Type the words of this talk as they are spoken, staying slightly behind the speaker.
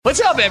What's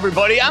up,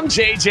 everybody? I'm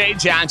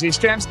JJ John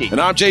Jastrzemski. And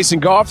I'm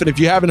Jason Goff, and if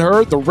you haven't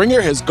heard, The Ringer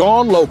has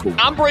gone local.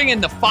 I'm bringing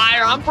the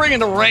fire, I'm bringing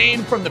the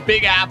rain from the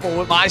Big Apple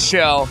with my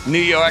show, New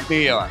York, New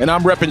York. And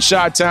I'm repping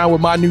Chi-Town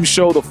with my new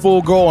show, The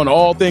Full Go on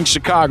all things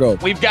Chicago.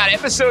 We've got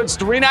episodes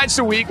 3 nights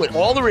a week with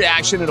all the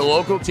reaction to the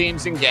local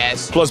teams and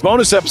guests. Plus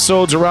bonus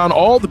episodes around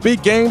all the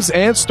big games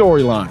and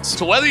storylines.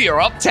 So whether you're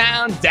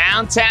uptown,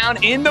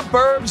 downtown, in the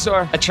burbs,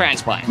 or a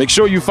transplant, make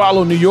sure you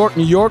follow New York,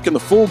 New York and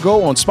The Full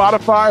Go on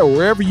Spotify or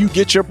wherever you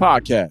get your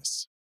podcasts.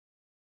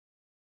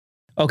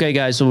 Okay,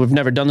 guys, so we've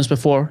never done this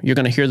before. You're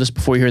going to hear this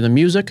before you hear the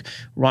music.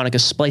 Ronak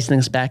is splicing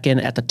this back in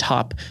at the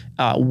top.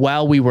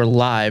 While we were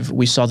live,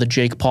 we saw the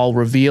Jake Paul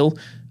reveal.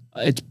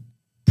 It's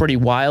pretty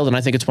wild, and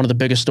I think it's one of the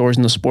biggest stories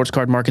in the sports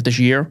card market this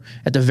year.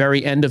 At the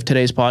very end of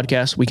today's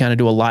podcast, we kind of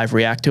do a live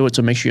react to it,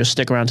 so make sure you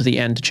stick around to the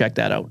end to check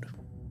that out.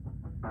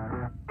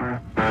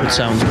 It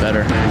sounds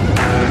better.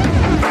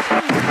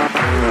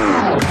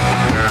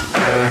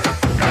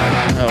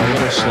 Oh, a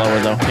little slower,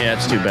 though. Yeah,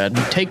 it's too bad.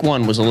 Take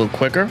one was a little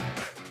quicker.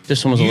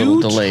 This one was a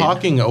little delayed.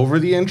 Talking over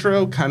the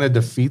intro kind of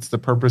defeats the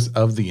purpose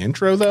of the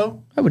intro,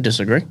 though. I would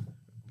disagree.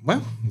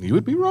 Well, you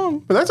would be wrong,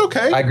 but that's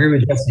okay. I agree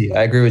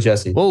with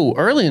Jesse. Whoa,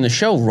 early in the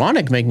show,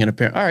 Ronak making an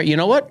appearance. All right, you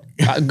know what?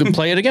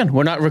 Play it again.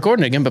 We're not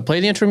recording it again, but play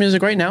the intro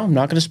music right now. I'm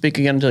not going to speak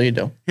again until you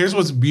do. Here's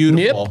what's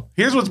beautiful. Yep.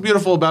 Here's what's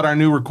beautiful about our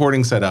new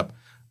recording setup.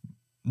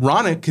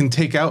 Ronak can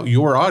take out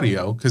your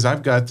audio because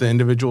I've got the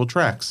individual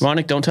tracks.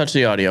 Ronak, don't touch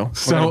the audio.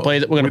 We're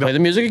going to play the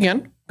music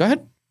again. Go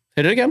ahead.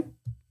 Hit it again.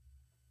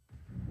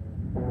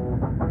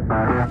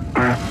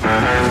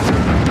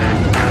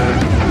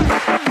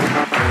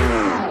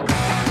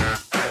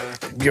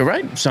 You're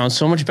right. Sounds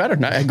so much better.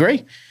 I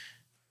agree.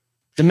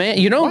 The man,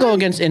 you don't go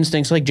against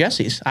instincts like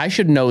Jesse's. I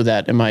should know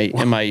that in my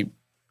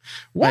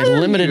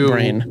limited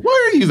brain.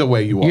 Why are you the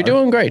way you are? You're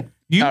doing great.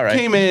 You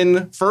came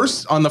in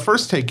first on the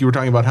first take. You were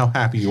talking about how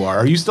happy you are.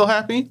 Are you still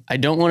happy? I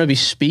don't want to be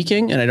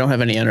speaking, and I don't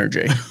have any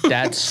energy.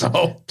 That's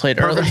played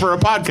perfect early for a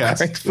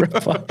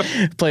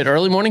podcast. Played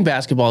early morning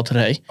basketball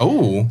today.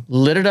 Oh,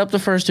 lit it up the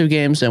first 2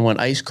 games and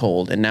went ice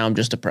cold, and now I'm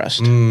just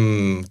depressed.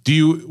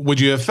 Would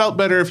you have felt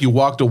better if you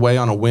walked away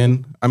on a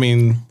win? I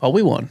mean,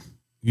 we won.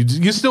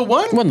 You still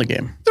won? Won the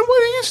game. Then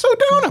what are you so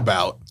down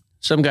about?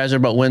 Some guys are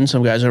about wins.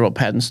 Some guys are about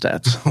patent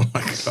stats. Oh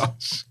my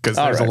gosh, because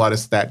there's a lot of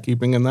stat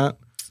keeping in that.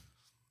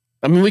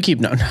 I mean, we keep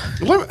none.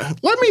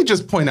 Let me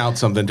just point out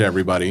something to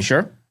everybody.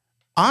 Sure.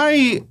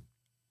 I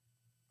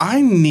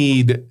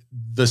need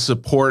the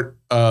support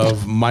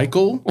of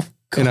Michael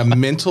in a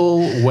mental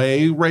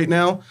way right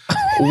now.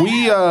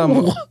 We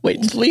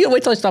wait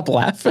till I stop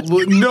laughing.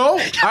 No,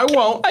 I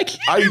won't.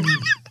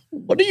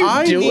 What are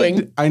you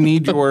doing? I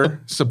need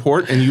your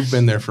support, and you've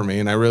been there for me,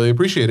 and I really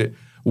appreciate it.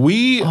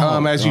 We,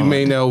 as you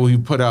may know, we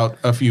put out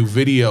a few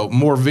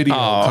more video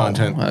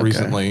content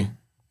recently.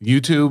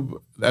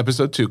 YouTube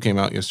episode 2 came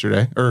out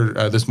yesterday, or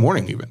this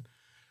morning even.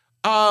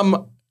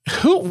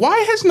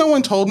 Why has no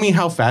one told me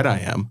how fat I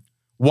am?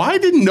 Why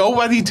did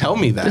nobody tell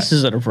me that? This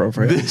is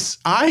inappropriate.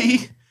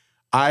 I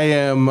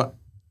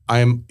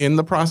am in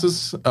the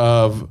process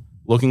of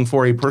looking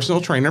for a personal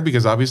trainer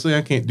because obviously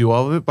I can't do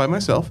all of it by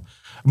myself.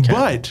 Okay.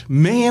 But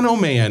man, oh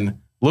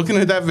man, looking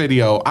at that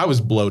video, I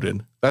was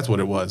bloated. That's what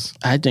it was.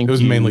 I think it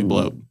was mainly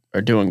bloat. Are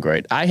doing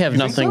great. I have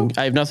nothing.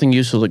 So? I have nothing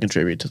useful to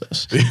contribute to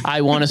this.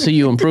 I want to see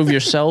you improve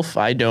yourself.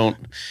 I don't.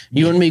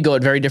 You and me go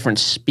at very different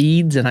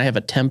speeds, and I have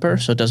a temper,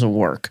 so it doesn't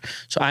work.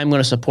 So I'm going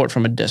to support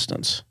from a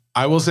distance.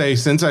 I will say,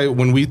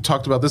 when we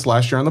talked about this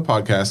last year on the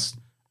podcast,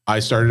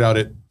 I started out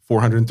at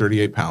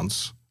 438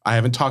 pounds. I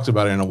haven't talked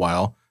about it in a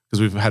while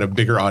because we've had a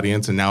bigger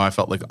audience, and now I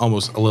felt like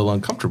almost a little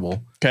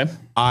uncomfortable. Okay.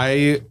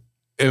 I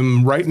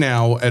am right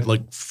now at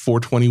like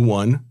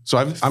 421, so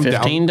I'm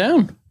 15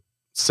 down.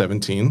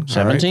 17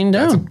 down.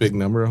 That's a big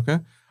number. Okay.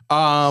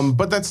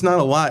 But that's not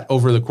a lot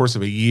over the course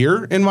of a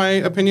year, in my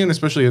opinion,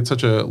 especially at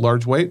such a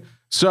large weight.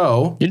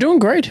 So you're doing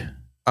great.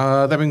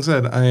 That being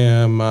said, I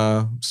am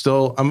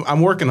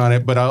I'm working on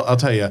it, but I'll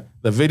tell you,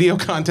 the video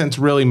content's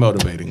really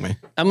motivating me.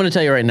 I'm going to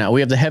tell you right now, we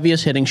have the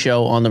heaviest hitting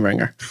show on the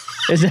Ringer.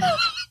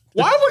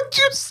 Why would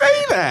you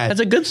say that? That's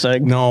a good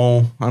thing.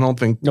 No, I don't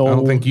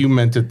think you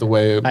meant it the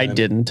way I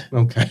didn't.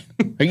 Okay.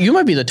 You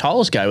might be the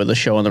tallest guy with the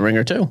show on the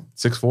Ringer too.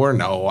 6'4"?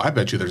 No, I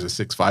bet you there's a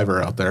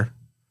 6'5"er out there.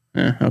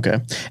 Yeah, okay.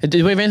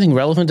 Did we have anything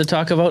relevant to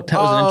talk about? That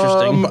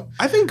was interesting.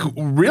 I think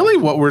really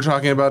what we're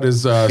talking about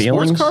is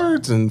sports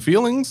cards and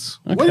feelings.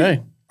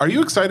 Okay. Are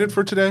you excited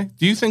for today?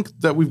 Do you think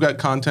that we've got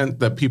content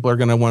that people are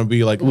going to want to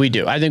be like? We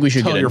do. I think we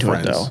should get into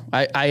it though.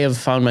 I have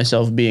found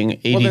myself being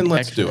 80. Well, then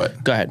let's do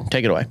it. Go ahead.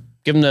 Take it away.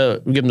 Give him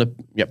the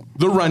yep.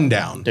 The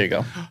rundown. There you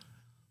go.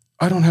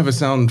 I don't have a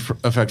sound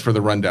effect for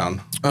the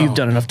rundown. You've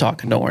done enough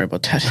talking. Don't worry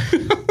about that.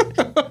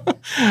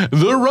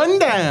 The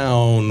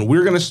rundown.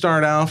 We're going to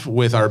start off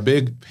with our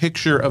big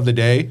picture of the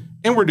day,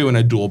 and we're doing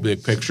a dual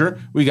big picture.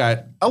 We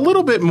got a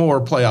little bit more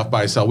playoff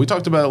buy sell. We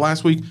talked about it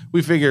last week.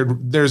 We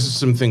figured there's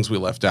some things we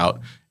left out.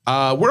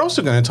 We're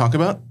also going to talk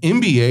about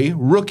NBA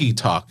rookie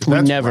talk.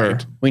 We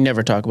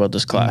never talk about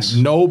this class.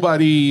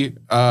 Nobody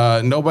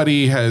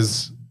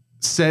has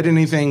said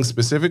anything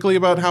specifically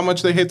about how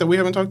much they hate that we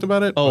haven't talked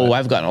about it. Oh,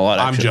 I've gotten a lot.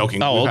 I'm actually.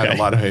 joking. Oh, We've okay. had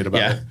a lot of hate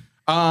about it.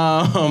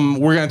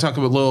 We're going to talk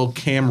about little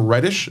Cam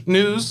Reddish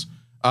news.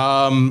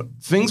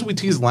 Things we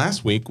teased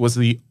last week was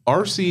the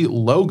RC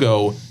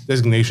logo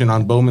designation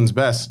on Bowman's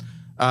Best.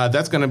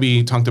 That's going to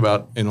be talked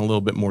about in a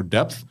little bit more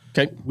depth.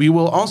 Okay. We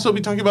will also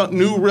be talking about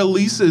new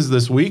releases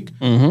this week.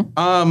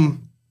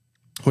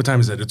 What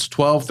time is it? It's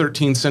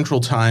 12:13 Central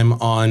Time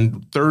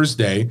on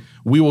Thursday.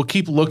 We will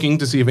keep looking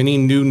to see if any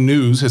new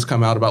news has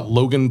come out about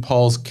Logan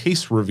Paul's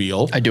case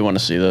reveal. I do want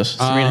to see this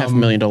 $3.5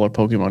 million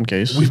Pokemon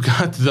case. We've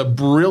got the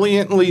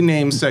brilliantly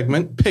named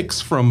segment, Picks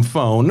from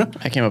Phone.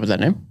 I came up with that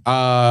name.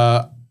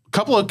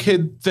 Couple of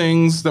kid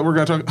things that we're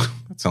going to talk.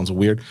 That sounds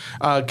weird.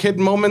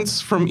 Kid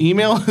moments from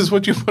email is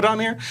what you put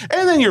on here,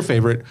 and then your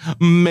favorite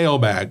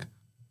mailbag.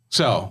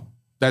 So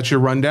that's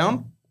your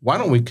rundown. Why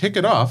don't we kick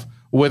it off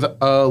with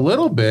a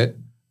little bit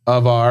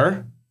of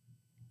our.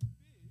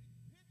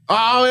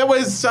 Oh, it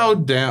was so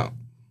down.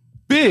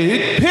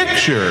 Big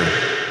picture.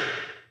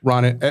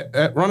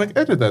 Ronak,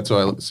 edit that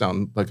so I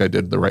sound like I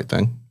did the right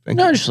thing.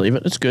 No, just leave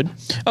it. It's good.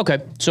 Okay,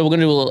 so we're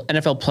going to do a little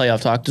NFL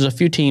playoff talk. There's a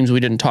few teams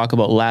we didn't talk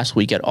about last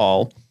week at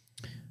all.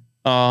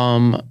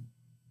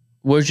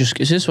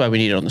 Is this why we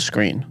need it on the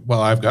screen?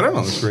 Well, I've got it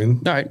on the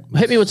screen. All right,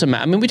 hit me with some.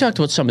 I mean, we talked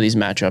about some of these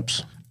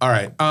matchups. All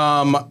right.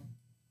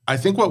 I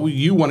think what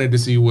you wanted to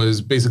see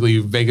was basically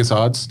Vegas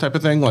odds type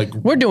of thing. Like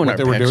We're doing our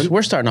picks.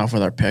 We're starting off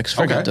with our picks.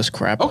 Forget this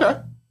crap. Okay.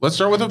 Let's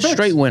start with the picks.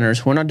 Straight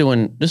winners. We're not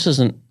doing. This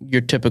isn't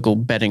your typical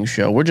betting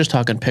show. We're just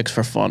talking picks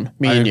for fun.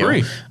 Me and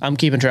agree. you. I'm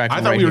keeping track.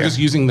 I thought we were just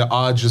using the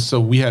odds just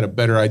so we had a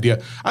better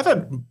idea. I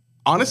thought,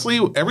 honestly,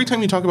 every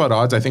time you talk about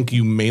odds, I think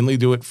you mainly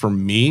do it for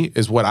me,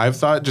 is what I've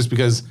thought, just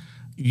because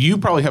you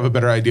probably have a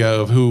better idea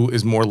of who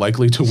is more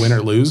likely to win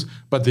or lose,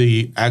 but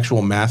the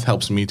actual math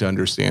helps me to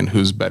understand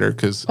who's better.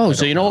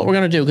 So you know what we're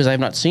going to do, because I have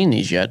not seen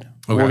these yet.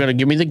 Okay. We're going to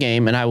give me the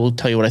game, and I will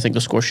tell you what I think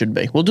the score should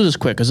be. We'll do this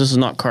quick, because this is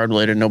not card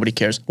related. Nobody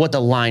cares what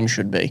the line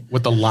should be.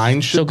 What the line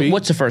should be? So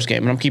what's the first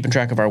game? And I'm keeping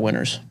track of our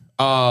winners.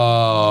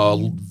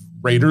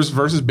 Raiders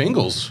versus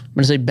Bengals. I'm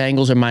going to say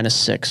Bengals are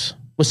 -6.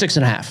 Well,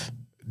 6.5.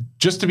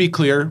 Just to be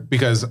clear,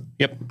 because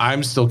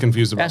I'm still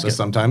confused about this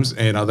sometimes,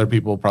 and other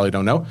people probably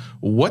don't know.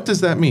 What does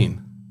that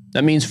mean?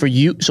 That means for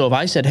you, so if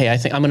I said, hey, I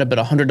think I'm going to bet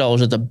 $100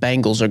 that the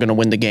Bengals are going to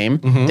win the game,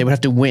 they would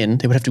have to win.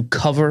 They would have to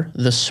cover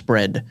the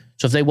spread.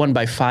 So if they won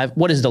by 5,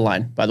 what is the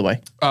line, by the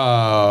way?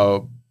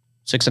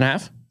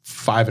 6.5?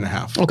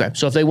 5.5. Okay,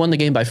 so if they won the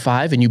game by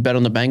 5 and you bet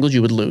on the Bengals,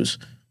 you would lose.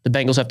 The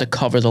Bengals have to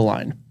cover the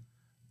line.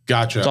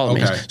 Gotcha. That's all it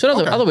means. So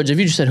in other words, if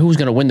you just said who's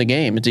going to win the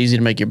game, it's easy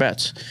to make your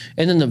bets.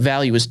 And then the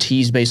value is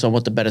teased based on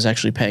what the bet is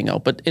actually paying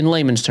out. But in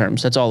layman's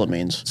terms, that's all it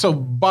means. So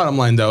bottom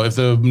line, though, if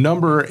the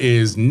number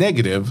is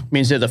negative,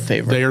 means they're the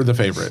favorite. They are the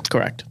favorite.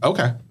 Correct.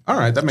 Okay. All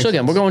right. That makes sense. So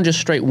again, we're going just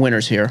straight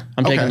winners here.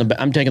 I'm taking the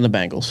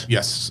Bengals.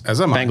 Yes, as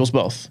am I. Bengals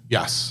both.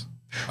 Yes.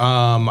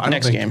 I don't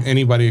Next think game.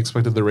 anybody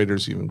expected the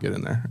Raiders to even get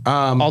in there.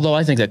 Although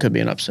I think that could be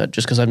an upset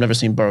just because I've never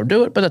seen Burrow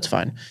do it, but that's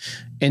fine.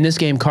 In this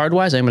game,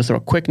 card-wise, I'm going to throw a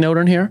quick note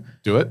in here.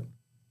 Do it.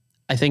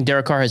 I think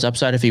Derek Carr has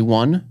upside if he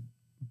won,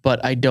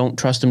 but I don't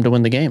trust him to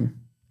win the game.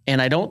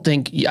 And I don't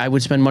think I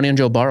would spend money on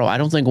Joe Burrow. I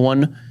don't think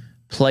one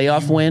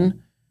playoff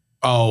win.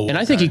 Oh, and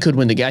I think he could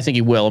win the game. I think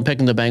he will. I'm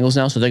picking the Bengals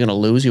now, so they're going to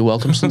lose. You're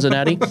welcome,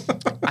 Cincinnati.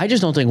 I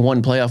just don't think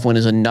one playoff win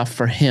is enough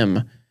for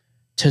him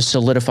to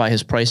solidify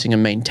his pricing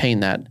and maintain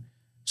that.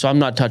 So I'm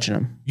not touching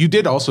him. You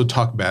did also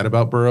talk bad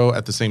about Burrow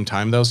at the same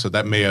time, though, so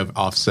that may have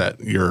offset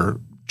your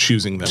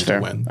choosing them to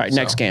win. All right,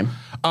 next game.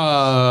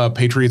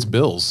 Patriots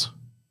Bills.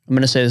 I'm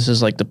going to say this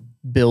is like the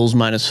Bills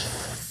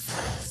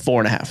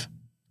 -4.5.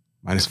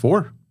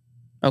 -4.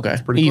 Okay.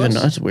 Pretty even.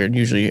 close. That's weird.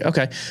 Usually.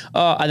 Okay.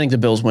 I think the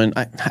Bills win.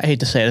 I hate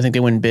to say it. I think they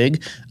win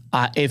big.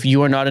 If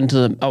you are not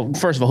into the,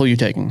 first of all, who are you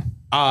taking?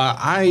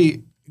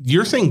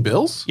 You're saying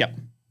Bills? Yep.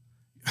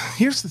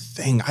 Here's the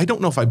thing. I don't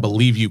know if I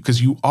believe you,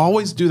 because you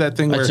always do that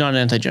thing where it's not an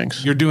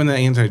anti-jinx. You're doing the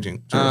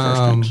anti-jinx.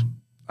 I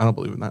don't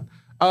believe in that.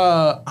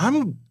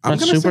 I'm not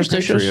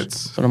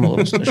superstitious, but I'm a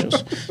little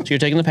suspicious. So you're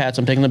taking the Pats.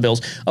 I'm taking the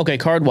Bills. Okay,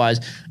 card-wise,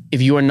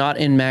 if you are not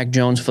in Mac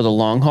Jones for the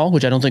long haul,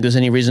 which I don't think there's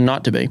any reason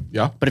not to be.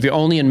 Yeah. But if you're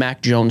only in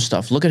Mac Jones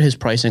stuff, look at his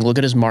pricing. Look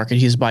at his market.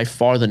 He's by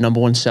far the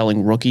 #1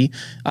 selling rookie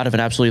out of an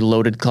absolutely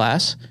loaded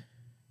class.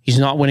 He's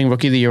not winning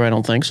Rookie of the Year, I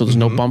don't think. So there's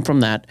no bump from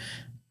that.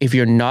 If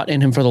you're not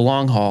in him for the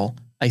long haul,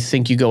 I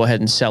think you go ahead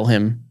and sell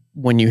him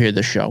when you hear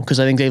the show, because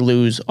I think they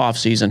lose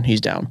off-season.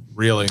 He's down.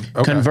 Really?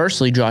 Okay.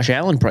 Conversely, Josh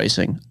Allen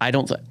pricing, I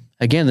don't.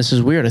 Again, this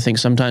is weird. I think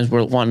sometimes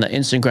we're wanting the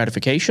instant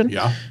gratification.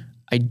 Yeah.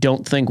 I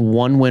don't think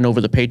one win over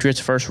the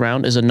Patriots first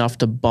round is enough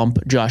to bump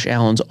Josh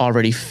Allen's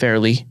already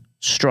fairly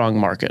strong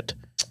market.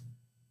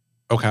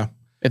 Okay.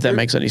 If that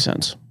makes any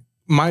sense.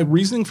 My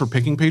reasoning for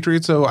picking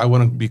Patriots, though, I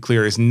want to be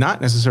clear, is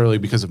not necessarily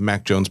because of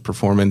Mac Jones'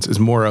 performance. Is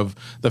more of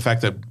the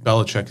fact that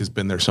Belichick has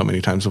been there so many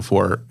times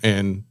before.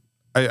 And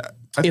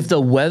if the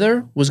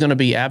weather was going to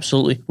be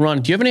absolutely...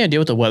 Ron, do you have any idea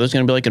what the weather's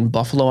going to be like in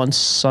Buffalo on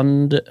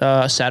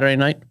Saturday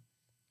night?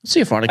 Let's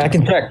see if Ron I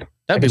can check.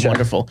 That'd be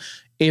wonderful.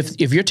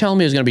 If you're telling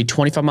me it's going to be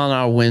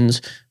 25-mile-an-hour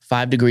winds,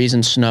 5 degrees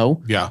and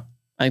snow, yeah,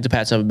 I think the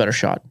Pats have a better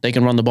shot. They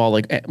can run the ball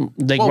run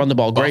the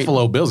ball great.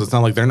 Buffalo Bills, it's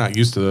not like they're not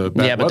used to the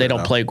bad Yeah, but weather, they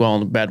don't play well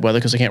in bad weather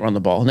because they can't run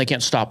the ball and they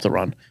can't stop the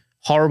run.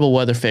 Horrible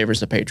weather favors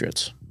the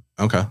Patriots.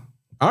 Okay.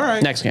 All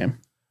right. Next game.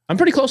 I'm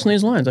pretty close on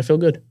these lines. I feel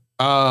good.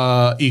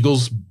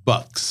 Eagles,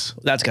 Bucks.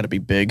 That's got to be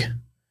big.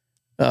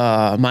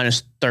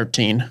 Minus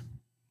 13.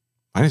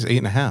 Minus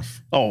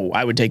 8.5. Oh,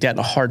 I would take that in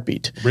a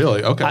heartbeat.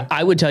 Really? Okay.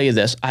 I would tell you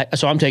this.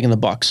 So I'm taking the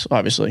Bucks,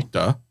 obviously.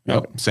 Duh. Yep.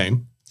 Okay.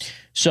 Same.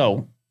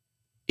 So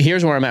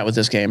here's where I'm at with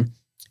this game.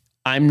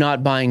 I'm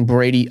not buying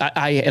Brady.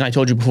 And I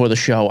told you before the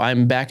show,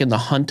 I'm back in the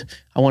hunt.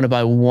 I want to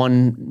buy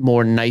one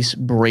more nice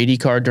Brady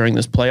card during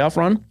this playoff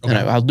run. Okay.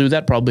 And I'll do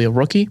that, probably a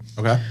rookie.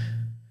 Okay.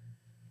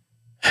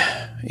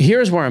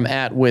 Here's where I'm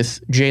at with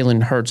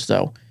Jalen Hurts,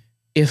 though.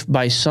 If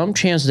by some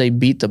chance they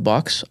beat the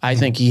Bucks, I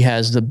think he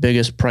has the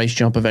biggest price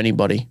jump of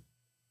anybody.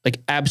 Like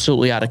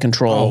absolutely out of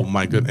control. Oh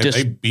my goodness. If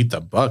they beat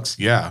the Bucks,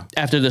 yeah.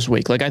 After this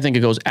week. Like I think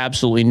it goes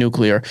absolutely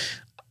nuclear.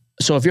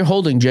 So if you're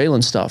holding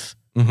Jalen stuff,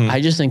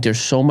 I just think there's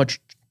so much,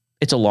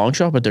 it's a long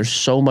shot, but there's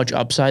so much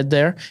upside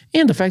there.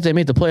 And the fact they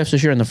made the playoffs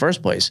this year in the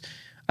first place.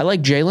 I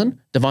like Jalen.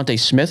 Devontae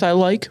Smith I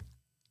like.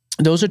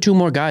 Those are two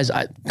more guys.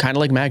 I kind of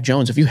like Mac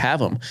Jones. If you have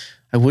them,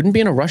 I wouldn't be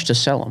in a rush to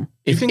sell them.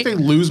 Do you think they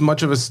lose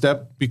much of a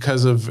step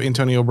because of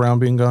Antonio Brown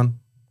being gone?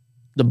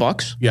 The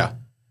Bucks? Yeah.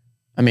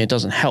 I mean, it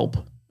doesn't help,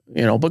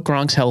 but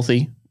Gronk's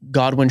healthy.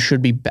 Godwin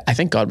should be, I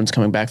think Godwin's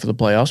coming back for the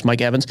playoffs.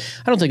 Mike Evans,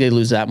 I don't think they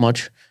lose that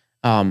much.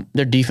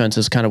 Their defense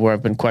is kind of where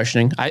I've been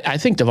questioning. I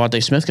think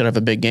Devontae Smith could have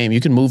a big game.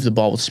 You can move the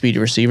ball with speedy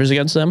receivers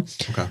against them.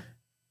 Okay.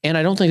 And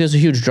I don't think there's a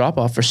huge drop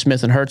off for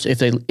Smith and Hurts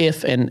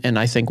if and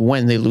I think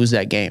when they lose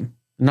that game.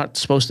 Not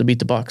supposed to beat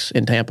the Bucks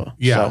in Tampa.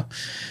 Yeah. So,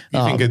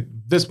 you think at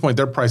this point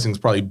their pricing is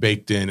probably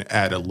baked in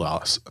at a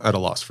loss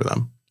for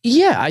them?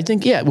 Yeah, I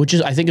think which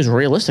is I think is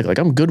realistic. Like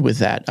I'm good with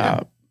that.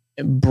 Yeah.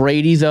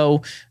 Brady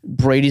though,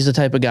 Brady's the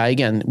type of guy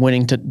again,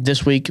 winning to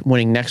this week,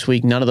 winning next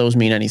week. None of those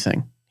mean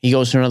anything. He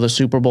goes to another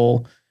Super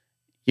Bowl.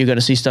 You're going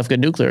to see stuff get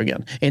nuclear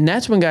again. And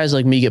that's when guys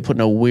like me get put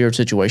in a weird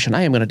situation.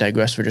 I am going to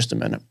digress for just a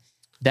minute.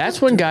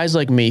 That's when guys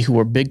like me who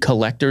are big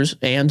collectors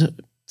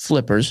and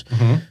flippers,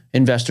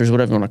 investors,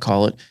 whatever you want to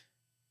call it,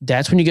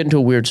 that's when you get into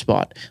a weird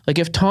spot. Like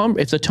if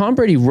the Tom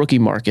Brady rookie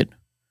market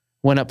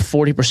went up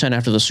 40%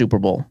 after the Super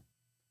Bowl,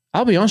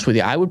 I'll be honest with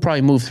you, I would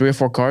probably move 3 or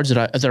 4 cards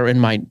that are in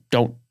my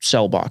don't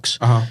sell box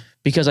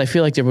because I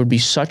feel like there would be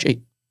such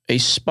a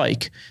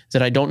spike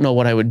that I don't know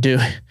what I would do.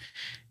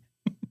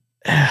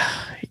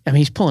 I mean,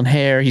 he's pulling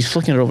hair. He's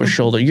flicking it over his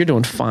shoulder. You're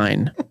doing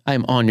fine.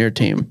 I'm on your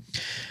team.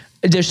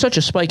 There's such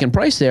a spike in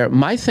price there.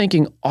 My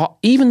thinking,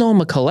 even though I'm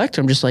a collector,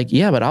 I'm just like,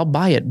 yeah, but I'll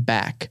buy it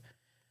back.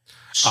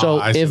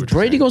 So if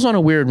Brady goes on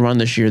a weird run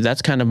this year,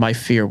 that's kind of my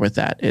fear with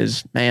that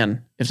is,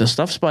 man, if the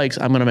stuff spikes,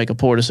 I'm going to make a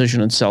poor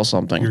decision and sell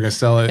something. You're going to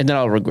sell it. And then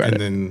I'll regret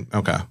it. And then,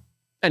 okay.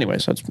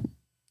 Anyways,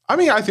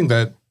 I think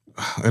that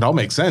it all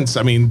makes sense.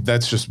 I mean,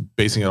 that's just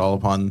basing it all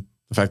upon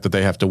the fact that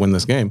they have to win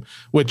this game,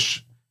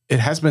 which it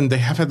has been. They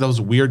have had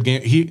those weird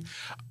games.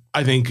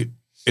 I think,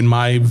 in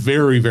my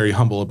very, very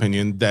humble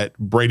opinion, that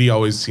Brady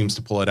always seems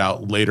to pull it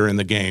out later in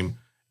the game.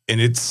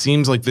 And it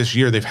seems like this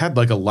year they've had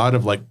like a lot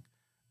of like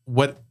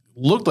what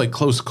looked like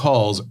close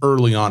calls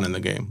early on in the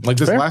game. Like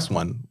this last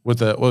one with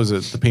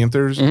the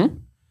Panthers?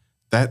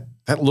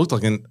 That looked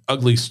like an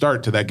ugly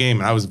start to that game,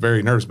 and I was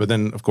very nervous. But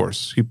then, of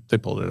course, they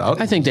pulled it out.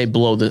 I think they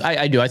blow the.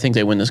 I do. I think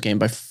they win this game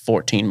by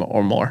 14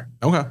 or more.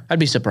 Okay, I'd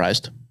be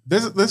surprised.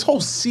 This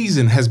whole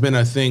season has been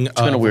a thing. It's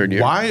been a weird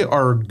year. Why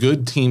are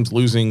good teams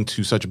losing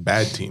to such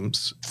bad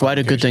teams? Why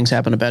do good things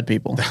happen to bad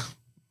people?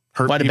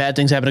 Why do bad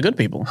things happen to good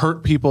people?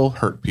 Hurt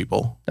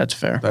people. That's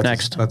fair.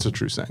 Next. That's a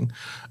true saying.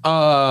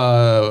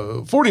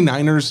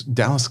 49ers,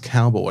 Dallas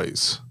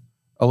Cowboys.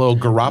 A little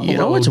Garoppolo. You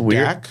know what's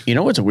weird? Dak. You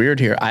know what's weird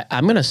here?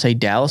 I'm going to say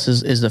Dallas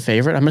is the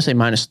favorite. I'm going to say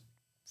minus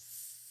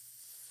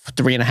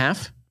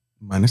 3.5.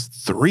 Minus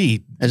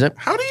 3. Is it?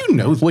 How do you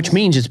know this? Which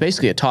means it's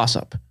basically a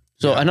toss-up.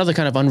 So another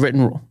kind of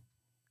unwritten rule.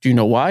 Do you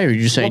know why? Or are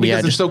you just saying,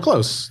 because it's so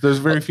close. There's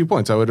very few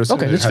points. I would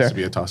assume it has fair. to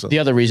be a toss-up. The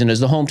other reason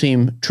is the home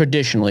team,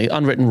 traditionally,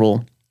 unwritten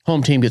rule,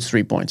 home team gets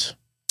 3 points.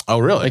 Oh,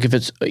 really? Like if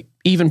it's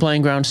even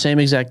playing ground, same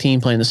exact team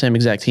playing the same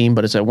exact team,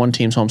 but it's at one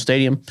team's home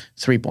stadium,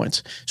 3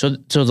 points. So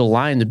the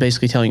line is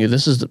basically telling you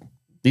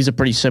these are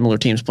pretty similar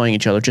teams playing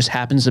each other. It just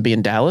happens to be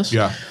in Dallas.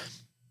 Yeah.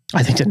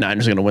 I think the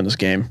Niners are going to win this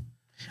game.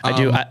 I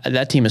do.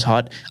 That team is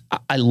hot.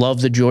 I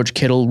love the George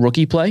Kittle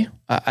rookie play.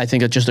 I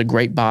think it's just a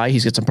great buy.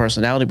 He's got some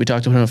personality. We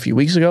talked to him a few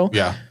weeks ago.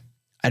 Yeah.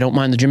 I don't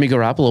mind the Jimmy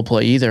Garoppolo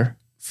play either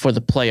for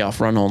the playoff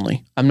run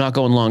only. I'm not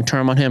going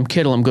long-term on him.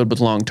 Kittle, I'm good with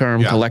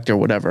long-term, collector,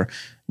 whatever.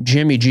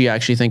 Jimmy G, I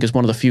actually think is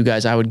one of the few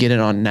guys I would get in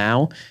on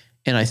now.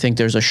 And I think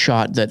there's a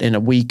shot that in a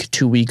week,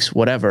 2 weeks,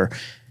 whatever,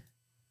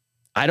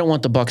 I don't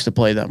want the Bucs to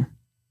play them.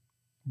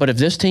 But if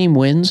this team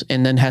wins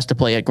and then has to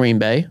play at Green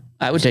Bay,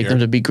 I would take them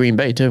to beat Green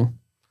Bay too.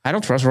 I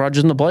don't trust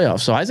Rodgers in the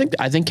playoffs. So I think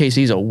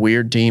KC's a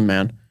weird team,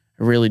 man.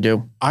 I really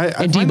do.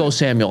 And Deebo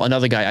Samuel,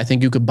 another guy I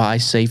think you could buy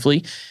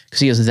safely because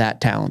he is that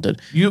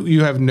talented.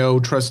 You have no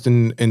trust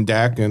in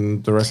Dak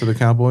and the rest of the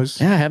Cowboys?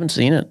 Yeah, I haven't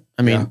seen it.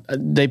 I mean,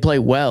 they play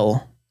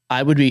well.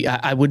 I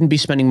wouldn't be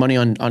spending money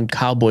on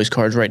Cowboys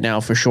cards right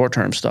now for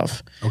short-term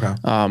stuff. Okay.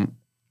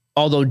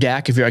 Although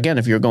Dak, if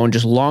you're going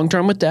just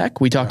long-term with Dak,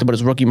 we talked about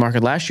his rookie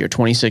market last year,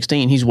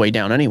 2016, he's way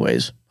down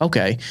anyways.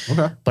 Okay.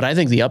 But I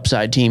think the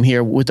upside team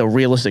here with a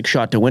realistic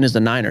shot to win is the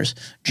Niners.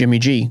 Jimmy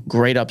G,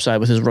 great upside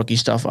with his rookie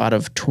stuff out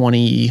of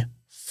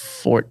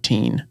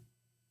 2014.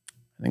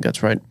 I think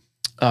that's right.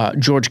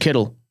 George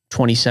Kittle,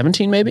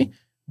 2017 maybe?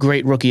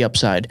 Great rookie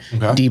upside.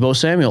 Okay. Deebo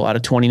Samuel out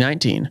of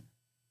 2019.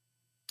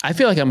 I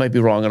feel like I might be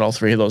wrong on all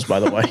three of those, by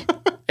the way.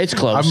 It's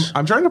close.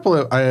 I'm trying to pull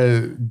up.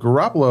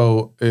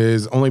 Garoppolo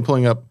is only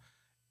pulling up.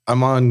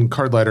 I'm on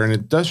Card Ladder, and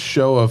it does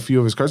show a few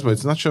of his cards, but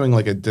it's not showing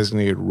like a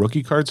designated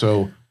rookie card,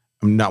 so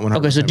I'm not 100%.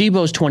 Okay, so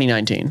Debo's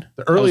 2019.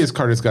 The earliest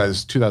card it's got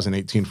is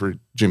 2018 for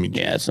Jimmy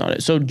G. Yeah, it's not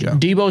it. So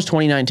Debo's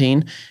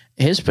 2019.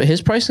 His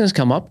pricing has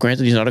come up.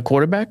 Granted, he's not a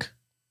quarterback.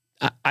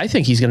 I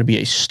think he's going to be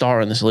a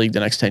star in this league the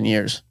next 10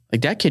 years.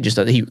 Like that kid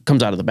he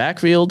comes out of the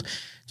backfield.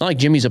 It's not like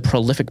Jimmy's a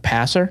prolific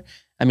passer.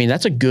 I mean,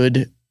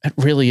 it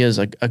really is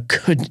a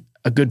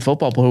good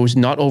football player who's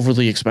not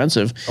overly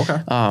expensive. Okay.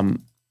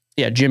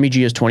 Yeah, Jimmy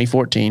G is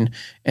 2014.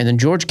 And then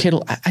George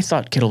Kittle, I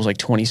thought Kittle was like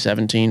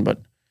 2017,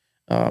 but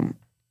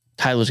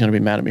Tyler's going to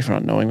be mad at me for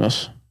not knowing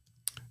this.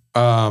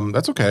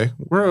 That's okay.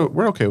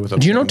 We're okay with it.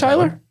 Do you know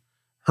Tyler?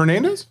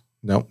 Hernandez?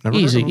 No, never.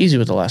 Easy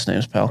with the last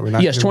names, pal.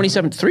 Yes,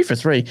 27, 3 for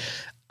 3.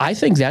 I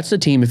think that's the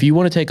team. If you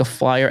want to take a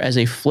flyer as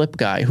a flip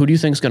guy, who do you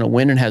think is going to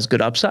win and has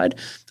good upside?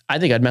 I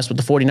think I'd mess with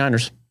the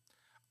 49ers.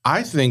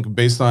 I think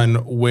based on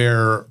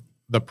where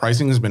the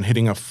pricing has been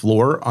hitting a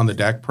floor on the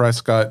Dak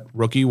Prescott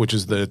rookie, which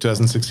is the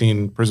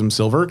 2016 Prism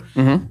Silver,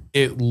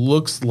 it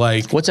looks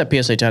like... What's that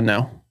PSA 10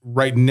 now?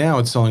 Right now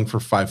it's selling for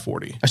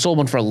 $540. I sold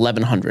one for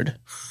 $1,100.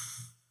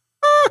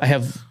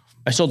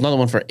 I sold another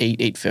one for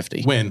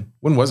 $850.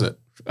 When was it?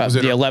 Was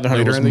the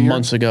 $1,100 was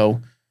months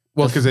ago.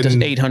 Well, because the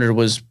 $800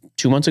 was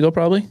 2 months ago,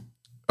 probably.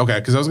 Okay,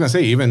 because I was going to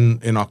say even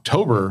in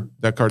October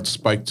that card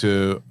spiked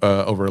to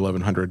over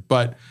 1,100.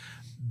 But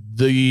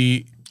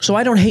so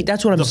I don't hate.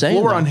 That's what I'm saying.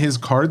 The floor on his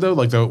card though,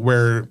 like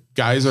where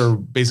guys are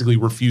basically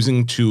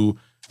refusing to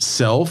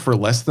sell for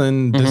less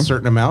than this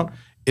certain amount.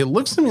 It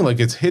looks to me like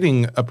it's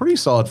hitting a pretty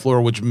solid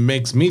floor, which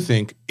makes me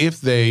think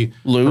if they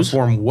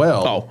perform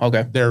well,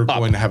 they're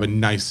going to have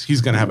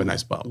he's going to have a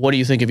nice bump. What do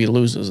you think if he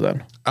loses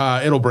then?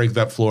 It'll break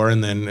that floor,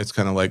 and then it's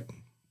kind of like,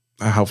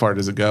 how far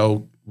does it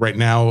go? Right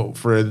now,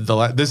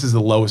 this is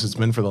the lowest it's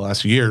been for the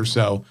last year,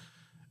 so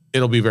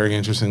it'll be very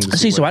interesting to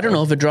see. So I don't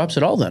know if it drops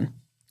at all then.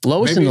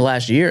 Lowest in the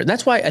last year.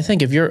 That's why I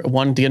think if you're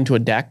wanting to get into a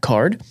Dak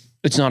card,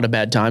 it's not a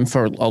bad time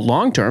for a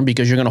long term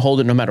because you're going to hold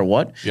it no matter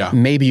what. Yeah.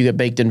 Maybe you get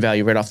baked in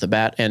value right off the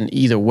bat, and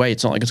either way,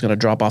 it's not like it's going to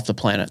drop off the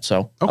planet.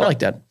 So I like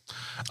that.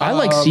 I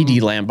like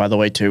CD Lamb, by the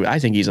way, too. I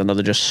think he's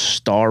another just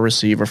star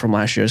receiver from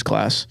last year's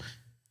class.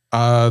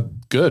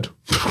 Good.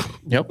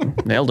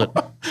 Yep, nailed it.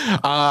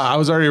 I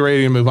was already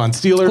ready to move on.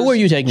 Steelers. Who are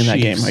you taking in that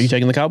game? Are you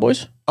taking the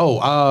Cowboys?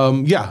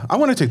 Yeah, I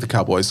want to take the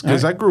Cowboys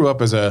because I grew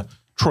up as a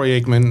Troy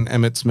Aikman,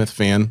 Emmitt Smith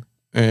fan,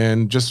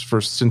 and just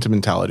for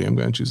sentimentality, I'm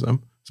going to choose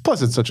them.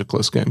 Plus, it's such a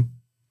close game.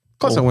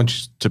 Plus, I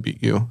want to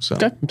beat you. So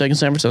okay, I'm taking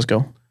San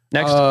Francisco.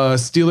 Next,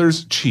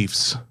 Steelers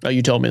Chiefs. Oh,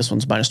 you told me this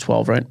one's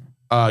 -12, right?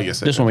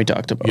 Yes. This one we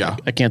talked about. Yeah,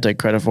 I can't take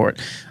credit for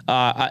it.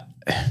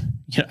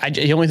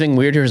 The only thing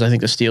weird here is I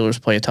think the Steelers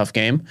play a tough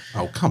game.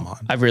 Oh, come on.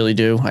 I really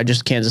do.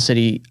 Kansas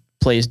City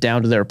plays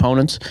down to their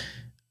opponents.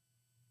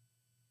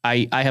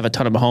 I have a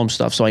ton of Mahomes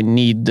stuff, so I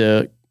need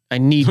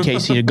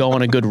KC to go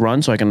on a good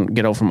run so I can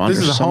get out from under.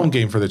 This is a home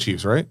game for the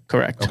Chiefs, right?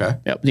 Correct. Okay.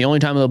 Yep. The only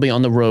time they'll be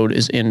on the road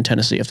is in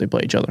Tennessee if they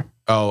play each other.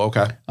 Oh,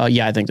 okay.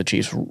 Yeah, I think the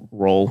Chiefs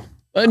roll.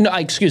 No,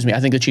 excuse me. I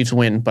think the Chiefs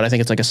win, but I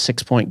think it's like a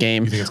 6-point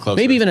game. You think it's close?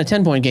 Maybe even a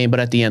 10-point game, but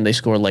at the end they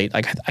score late.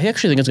 I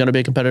actually think it's going to be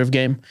a competitive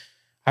game.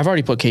 I've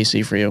already put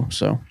KC for you,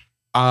 so.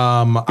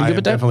 I'm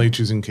definitely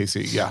choosing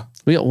KC. Yeah.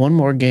 We got one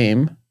more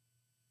game.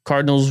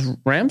 Cardinals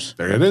Rams.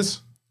 There it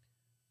is.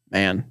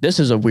 Man, this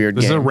is a weird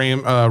game. This is a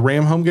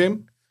Ram home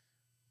game,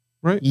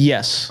 right?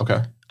 Yes.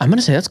 Okay. I'm going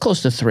to say that's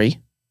close to 3,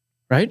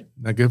 right?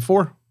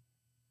 -4.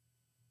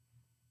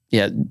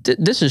 Yeah,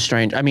 this is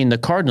strange. I mean, the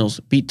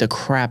Cardinals beat the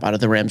crap out of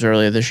the Rams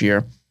earlier this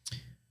year.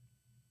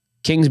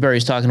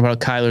 Kingsbury's talking about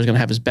Kyler's going to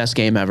have his best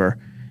game ever.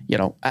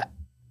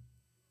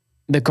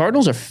 The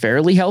Cardinals are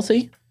fairly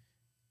healthy.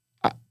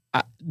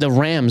 The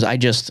Rams,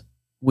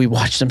 we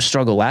watched them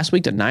struggle last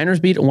week. The Niners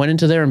went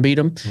into there and beat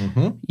them.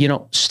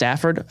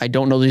 Stafford, I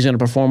don't know that he's going to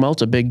perform well.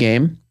 It's a big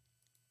game.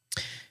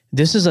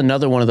 This is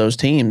another one of those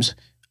teams.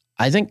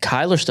 I think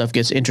Kyler stuff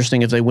gets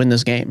interesting if they win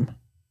this game.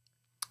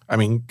 I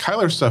mean,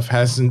 Kyler stuff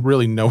hasn't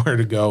really nowhere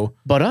to go.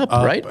 But up,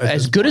 right?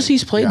 As good as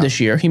he's played this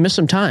year, he missed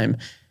some time.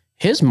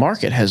 His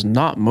market has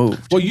not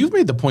moved. Well, you've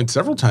made the point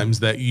several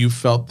times that you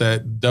felt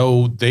that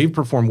though they've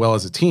performed well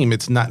as a team,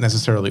 it's not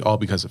necessarily all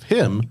because of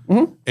him.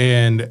 Mm-hmm.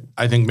 And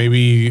I think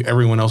maybe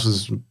everyone else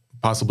is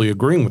possibly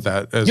agreeing with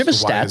that as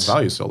to why his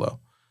value is so low.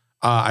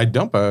 I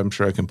don't, but I'm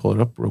sure I can pull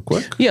it up real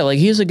quick. Yeah, like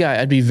he's a guy,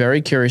 I'd be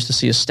very curious to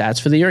see his stats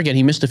for the year. Again,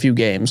 he missed a few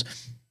games, but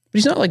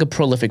he's not like a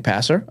prolific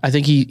passer. I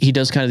think he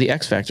does kind of the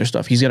X factor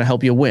stuff. He's going to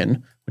help you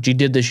win, which he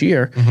did this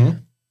year. Mm-hmm.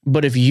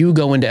 But if you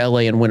go into LA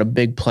and win a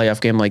big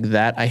playoff game like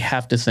that, I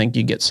have to think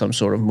you get some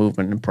sort of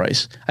movement in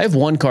price. I have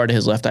one card to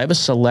his left. I have a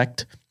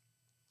select,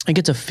 I think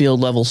it's a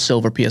field level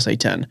silver PSA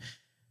 10.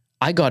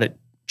 I got it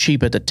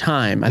cheap at the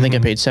time. I think I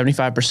paid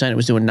 75%. It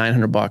was doing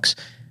 $900.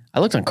 I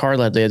looked on Card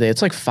Lab the other day.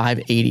 It's like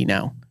 $580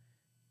 now,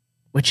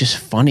 which is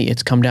funny.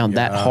 It's come down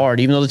that hard,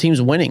 even though the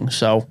team's winning.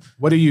 So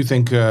what do you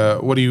think?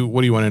 What do you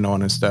want to know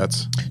on his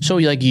stats? So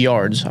like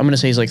yards, I'm going to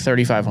say he's like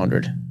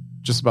 3,500.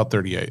 Just about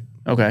 38.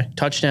 Okay.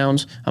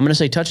 Touchdowns. I'm going to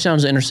say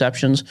touchdowns to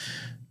interceptions,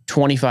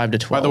 25 to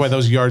 12. By the way,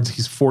 those yards,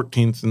 he's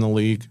 14th in the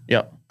league.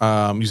 Yep.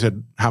 You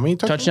said how many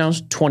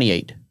touchdowns?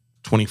 28.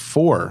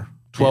 24.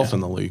 12th in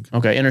the league.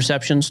 Okay.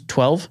 Interceptions,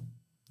 12.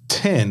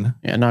 10.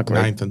 Yeah, not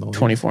great. 9th in the league.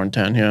 24 and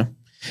 10, yeah.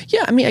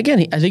 Yeah, I mean,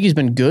 again, I think he's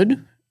been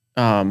good.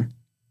 I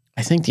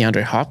think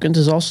DeAndre Hopkins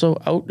is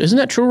also out. Isn't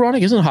that true,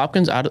 Ronak? Isn't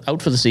Hopkins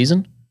out for the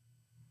season?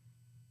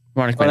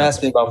 Ronak, don't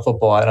ask me about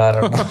football. I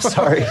don't know.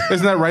 Sorry.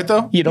 Isn't that right,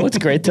 though? You know, it's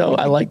great, though.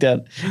 I like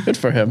that. Good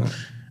for him.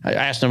 I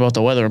asked him about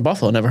the weather in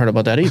Buffalo. Never heard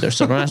about that either.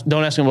 So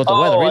don't ask him about the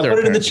weather either. I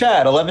put it in the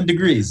chat. 11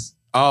 degrees.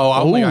 Oh,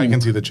 I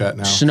can see the chat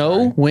now.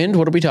 Snow, wind,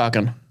 what are we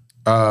talking?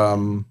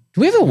 Do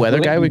we have a weather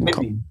guy we can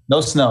call?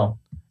 No snow.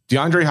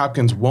 DeAndre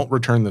Hopkins won't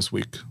return this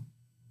week.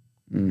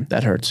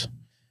 That hurts.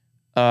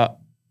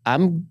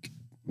 I'm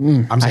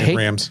saying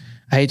Rams.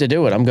 I hate to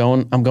do it. I'm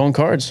going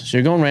Cards. So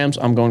you're going Rams.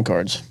 I'm going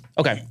Cards.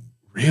 Okay.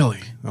 Really?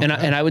 Okay.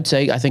 And I would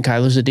say I think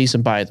Kyler's a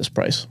decent buy at this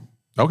price.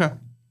 Okay.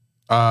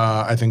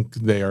 I think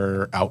they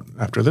are out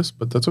after this,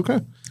 but that's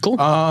okay. Cool.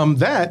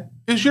 That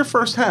is your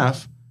first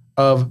half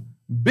of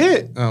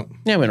bit. Yeah,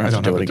 we don't have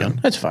to do it again.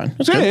 That's fine.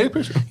 That's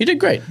good. You did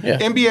great. Yeah.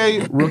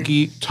 NBA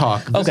rookie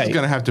talk. This is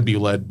going to have to be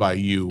led by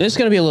you. This is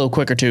going to be a little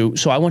quicker too.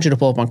 So I want you to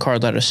pull up on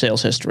Card Ladder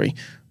sales history.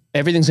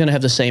 Everything's going to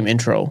have the same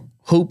intro.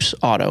 Hoops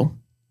Auto.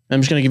 I'm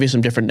just going to give you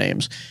some different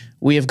names.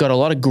 We have got a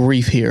lot of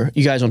grief here.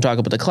 You guys don't talk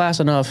about the class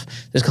enough.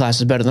 This class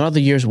is better than other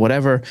years,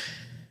 whatever.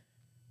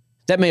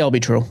 That may all be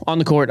true. On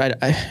the court,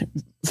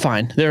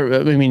 fine.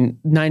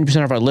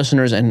 90% of our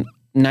listeners and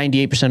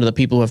 98% of the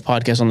people who have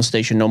podcasts on the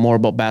station know more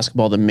about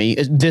basketball than me.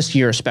 This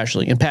year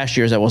especially. In past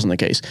years, that wasn't the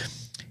case.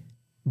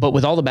 But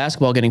with all the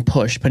basketball getting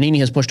pushed, Panini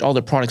has pushed all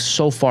their products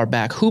so far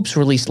back. Hoops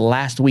released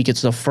last week.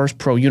 It's the first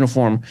pro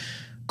uniform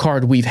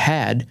card we've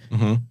had,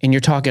 and you're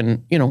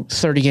talking,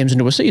 30 games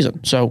into a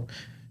season. So,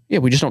 yeah,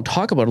 we just don't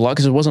talk about it a lot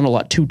because there wasn't a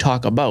lot to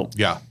talk about.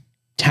 Yeah.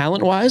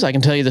 Talent-wise, I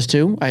can tell you this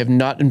too. I have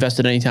not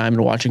invested any time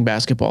in watching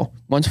basketball.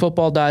 Once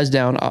football dies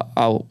down,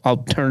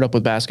 I'll turn it up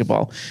with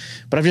basketball.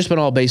 But I've just been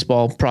all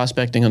baseball,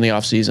 prospecting in the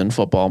offseason,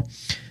 football.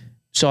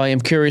 So I am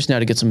curious now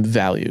to get some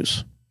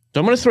values. So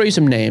I'm going to throw you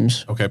some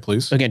names. Okay,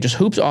 please. Again, just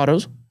Hoops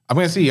Autos. I'm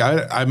going to see.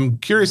 I'm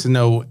curious to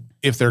know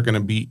if they're going to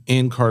be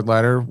in Card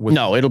Ladder.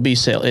 No, it'll be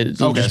sale.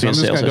 It'll just be I'm a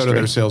just sales going to go to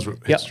their history. sales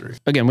history.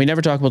 Again, we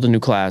never talk about the new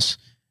class.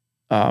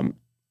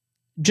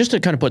 Just to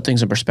kind of put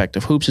things in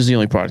perspective, Hoops is the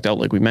only product out,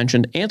 like we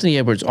mentioned. Anthony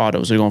Edwards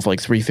autos are going for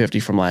like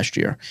 $350 from last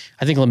year.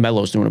 I think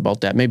LaMelo's doing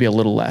about that, maybe a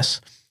little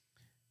less.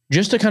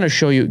 Just to kind of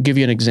give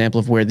you an example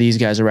of where these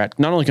guys are at,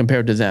 not only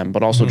compared to them,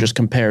 but also just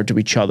compared to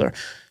each other.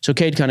 So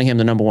Cade Cunningham,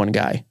 the number one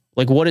guy.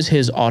 Like, what is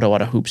his auto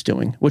out of Hoops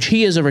doing? Which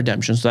he is a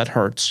redemption, so that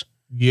hurts.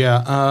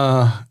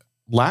 Yeah.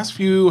 Last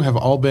few have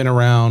all been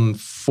around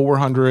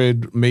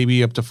 400,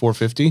 maybe up to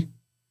 450.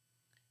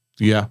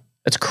 Yeah.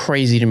 That's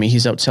crazy to me.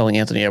 He's outselling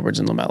Anthony Edwards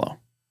and LaMelo.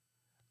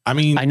 I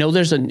mean, I know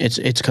it's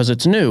because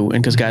it's new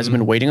and because guys have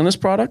been waiting on this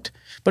product,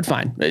 but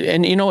fine.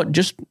 And you know what?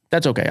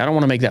 That's okay. I don't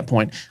want to make that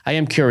point. I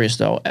am curious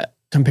though,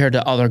 compared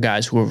to other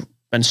guys who have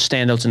been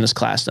standouts in this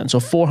class then. So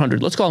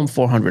 400, let's call him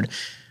 400.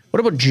 What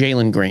about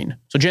Jalen Green?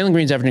 So Jalen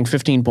Green's averaging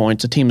 15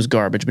 points. The team is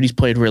garbage, but he's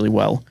played really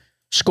well.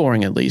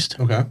 Scoring at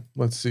least. Okay.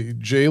 Let's see.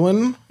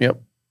 Jalen.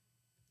 Yep.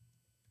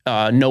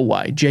 No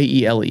Y.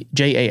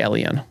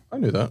 Jalen. I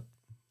knew that.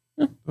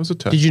 Yeah. That was a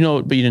test. Did you know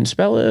it, but you didn't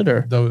spell it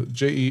or? The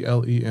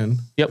Jelen.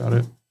 Yep. Got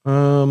it.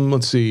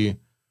 Let's see.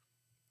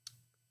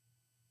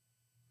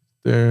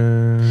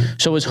 There.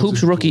 So is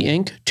Hoops Rookie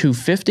Inc.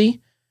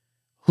 250?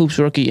 Hoops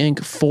Rookie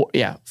Inc.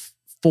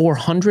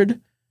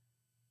 400.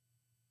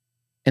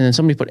 And then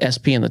somebody put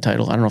SP in the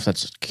title. I don't know if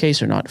that's the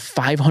case or not.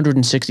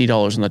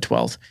 $560 in the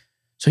 12th.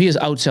 So he is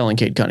outselling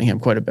Cade Cunningham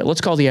quite a bit.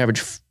 Let's call the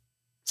average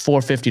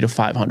 450 to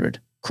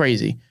 500.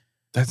 Crazy.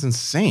 That's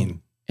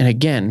insane. And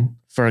again,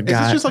 for a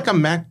guy, is this just like a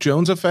Mac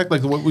Jones effect,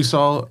 like what we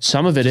saw?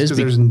 Some of it is because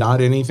there's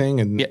not anything,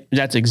 and yeah,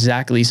 that's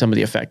exactly some of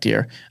the effect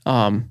here.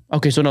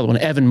 Okay, so another one,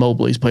 Evan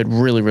Mobley's played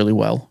really, really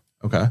well.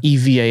 Okay,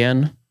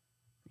 EVAN,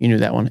 you knew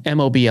that one.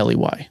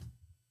 MOBLEY.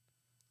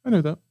 I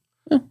knew that.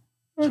 Yeah,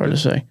 it's hard to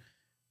say.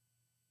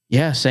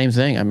 Yeah, same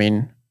thing. I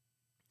mean,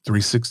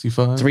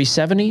 365,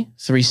 370,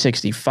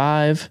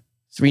 365,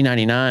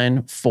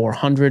 399,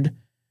 400.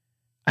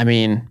 I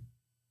mean.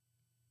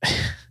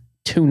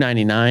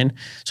 299.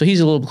 So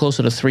he's a little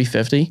closer to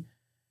 350.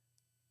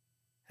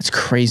 That's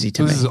crazy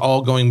to me. This is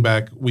all going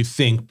back, we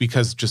think,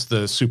 because just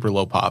the super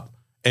low pop.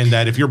 And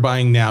that if you're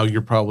buying now,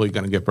 you're probably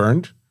going to get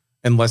burned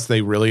unless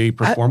they really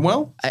perform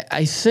well.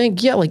 I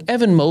think, yeah, like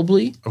Evan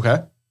Mobley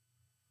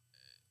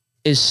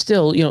is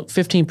still,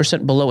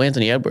 15% below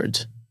Anthony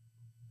Edwards.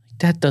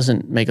 that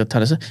doesn't make a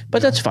ton of sense.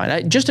 But that's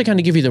fine. Just to kind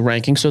of give you the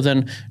ranking. So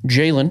then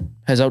Jalen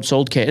has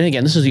outsold Cade. And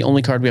again, this is the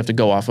only card we have to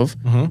go off of.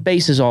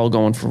 Base is all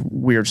going for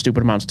weird,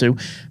 stupid amounts too.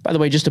 By the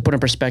way, just to put in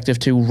perspective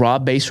too, raw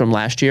base from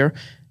last year,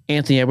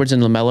 Anthony Edwards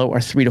and LaMelo are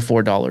 $3 to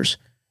 $4.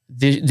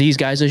 These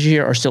guys this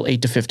year are still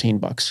 $8 to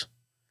 $15.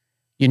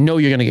 You know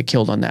you're going to get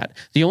killed on that.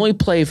 The only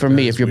play for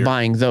me, if you're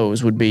buying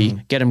those, would be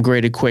get them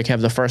graded quick,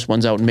 have the first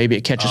ones out, and maybe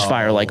it catches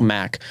fire like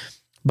Mac.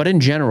 But in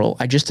general,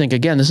 I just think,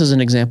 again, this is an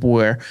example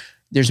where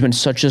there's been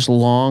such this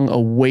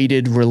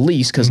long-awaited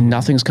release because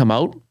nothing's come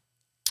out.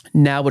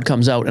 Now it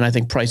comes out, and I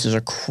think prices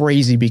are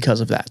crazy because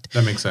of that.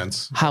 That makes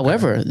sense.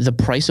 However, the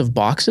price of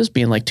boxes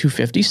being like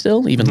 $250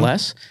 still, even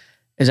less,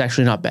 is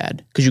actually not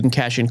bad because you can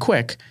cash in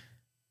quick.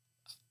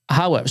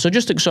 However,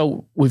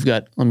 so we've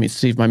got, let me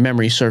see if my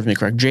memory serves me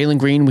correct. Jalen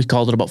Green, we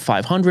called it about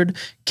 500.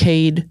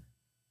 Cade,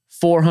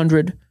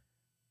 400.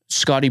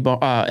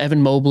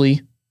 Evan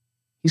Mobley,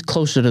 he's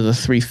closer to the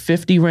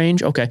 350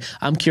 range. Okay,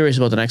 I'm curious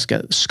about the next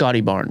guy, Scotty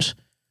Barnes.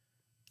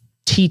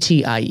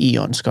 TTIE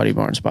on Scotty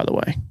Barnes, by the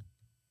way.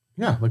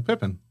 Yeah, like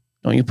Pippen.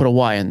 Don't you put a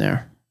Y in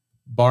there?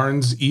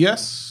 Barnes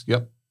ES?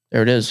 Yep.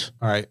 There it is.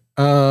 All right.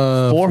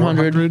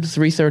 400,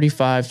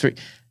 335.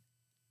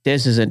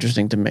 This is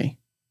interesting to me.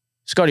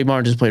 Scotty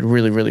Barnes has played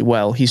really, really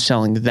well. He's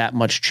selling that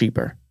much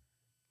cheaper.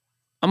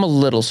 I'm a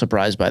little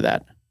surprised by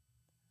that.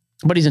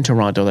 But he's in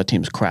Toronto. That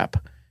team's crap.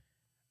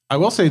 I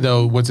will say,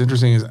 though, what's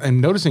interesting is I'm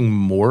noticing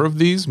more of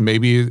these.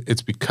 Maybe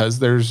it's because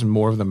there's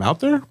more of them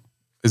out there.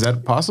 Is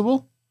that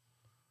possible?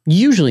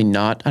 Usually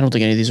not. I don't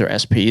think any of these are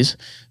SPs.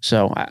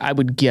 So I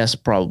would guess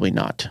probably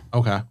not.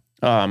 Okay.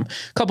 A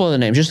couple other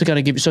names just to kind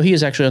of give you. So he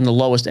is actually on the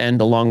lowest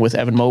end along with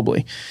Evan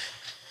Mobley.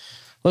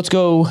 Let's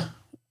go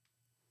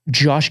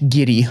Josh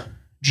Giddey.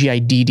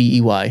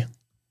 Giddey.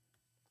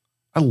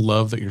 I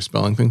love that you're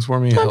spelling things for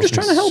me. I'm just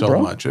trying to help, so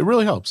bro. much. It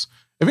really helps.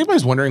 If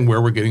anybody's wondering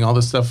where we're getting all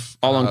this stuff,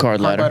 all on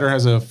Card Ladder. Card Ladder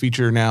has a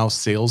feature now,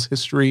 sales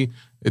history.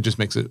 It just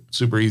makes it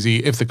super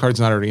easy if the card's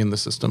not already in the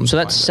system. So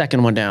that's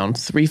second one down,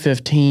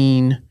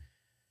 315.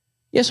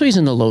 Yeah, so he's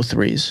in the low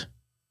threes.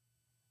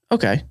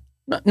 Okay,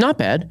 not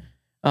bad.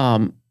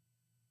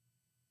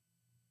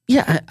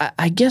 Yeah,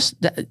 I guess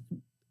that.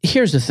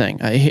 Here's the thing,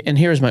 and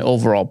here's my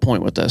overall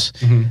point with this.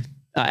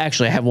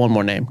 Actually, I have one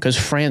more name because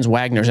Franz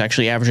Wagner is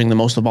actually averaging the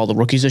most of all the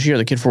rookies this year.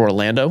 The kid for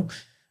Orlando,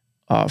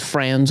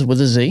 Franz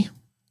with a Z.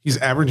 He's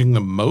averaging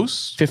the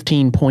most?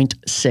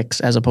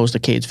 15.6 as opposed to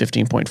Cade's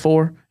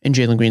 15.4 and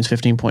Jalen Green's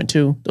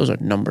 15.2. Those are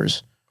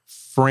numbers.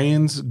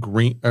 Franz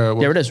Green.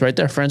 There it is right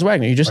there. Franz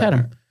Wagner. You just had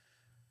him.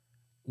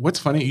 What's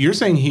funny, you're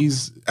saying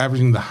he's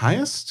averaging the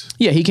highest?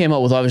 Yeah, he came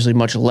out with obviously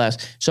much less.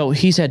 So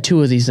he's had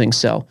two of these things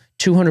sell.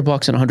 $200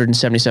 and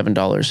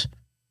 $177.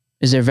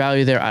 Is there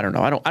value there? I don't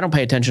know. I don't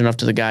pay attention enough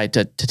to the guy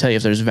to tell you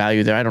if there's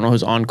value there. I don't know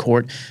who's on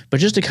court. But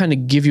just to kind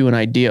of give you an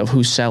idea of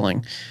who's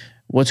selling,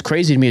 what's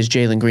crazy to me is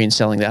Jalen Green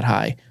selling that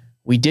high.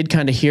 We did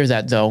kind of hear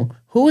that, though.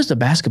 Who was the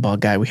basketball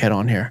guy we had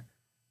on here?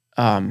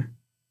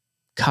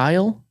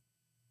 Kyle?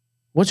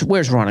 Where's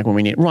Ronak when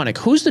we need Ronak?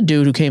 Who's the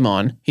dude who came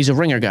on? He's a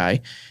ringer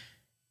guy.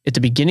 At the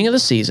beginning of the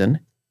season,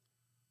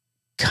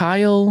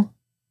 Kyle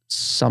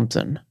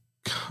something.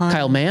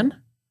 Kyle Mann?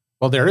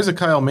 Well, there is a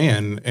Kyle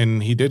Mann,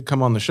 and he did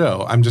come on the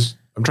show. I'm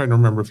trying to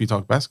remember if he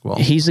talked basketball.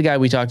 He's the guy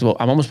we talked about.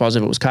 I'm almost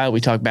positive it was Kyle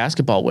we talked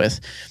basketball with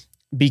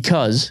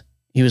because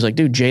he was like,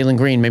 dude, Jalen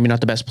Green, maybe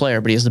not the best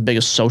player, but he has the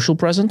biggest social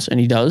presence,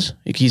 and he does.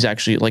 He's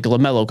actually like a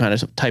LaMelo kind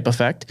of type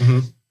effect.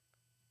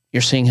 You're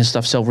seeing his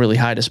stuff sell really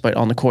high despite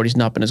on the court he's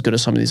not been as good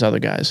as some of these other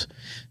guys.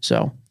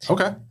 So,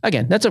 okay.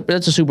 Again, that's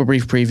a super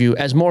brief preview.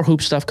 As more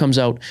hoop stuff comes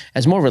out,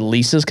 as more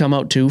releases come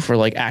out too for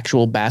like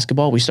actual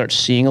basketball, we start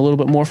seeing a little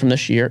bit more from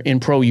this year in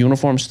pro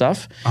uniform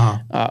stuff.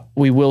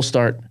 We will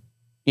start,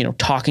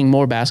 talking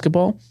more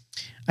basketball.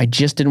 I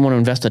just didn't want to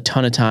invest a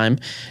ton of time.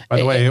 By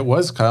the way, it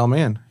was Kyle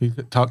Mann. He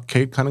talked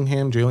Cade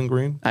Cunningham, Jalen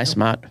Green. I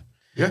smart.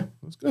 Yeah,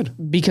 that's good.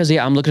 Because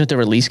I'm looking at the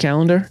release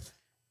calendar.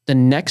 The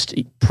next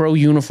pro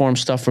uniform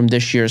stuff from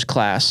this year's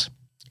class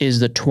is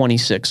the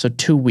 26th, so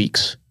 2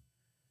 weeks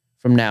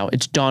from now.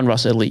 It's Don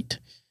Russ Elite.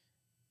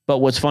 But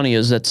what's funny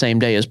is that same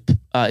day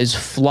is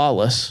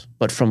Flawless,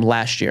 but from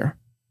last year.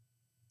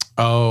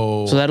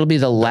 Oh. So that'll be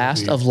the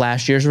last of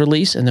last year's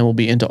release, and then we'll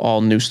be into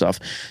all new stuff.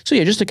 So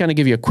yeah, just to kind of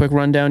give you a quick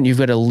rundown, you've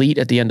got Elite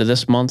at the end of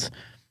this month.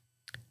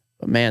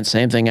 But man,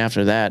 same thing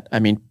after that. I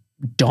mean,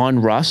 Don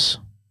Russ,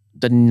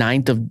 the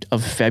 9th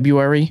of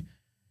February.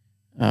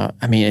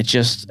 I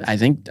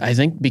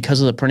think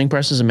because of the printing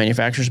presses and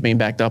manufacturers being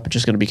backed up, it's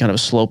just going to be kind of a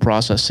slow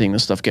process seeing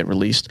this stuff get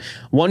released.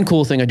 One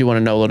cool thing I do want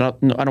to know, I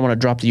don't want to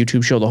drop the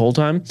YouTube show the whole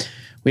time.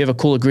 We have a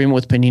cool agreement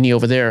with Panini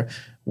over there.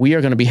 We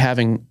are going to be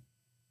having,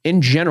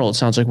 in general, it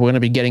sounds like we're going to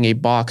be getting a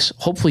box,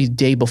 hopefully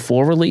day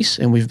before release,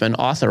 and we've been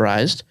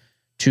authorized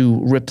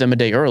to rip them a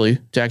day early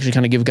to actually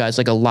kind of give guys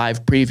like a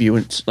live preview.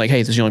 And it's like,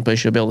 hey, this is the only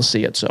place you'll be able to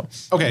see it. So,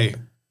 okay.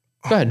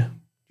 Go ahead.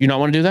 You not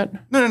want to do that?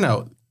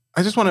 No.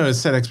 I just want to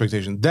set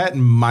expectation. That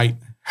might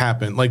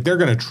happen. Like, they're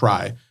going to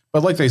try.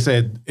 But like they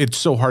said, it's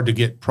so hard to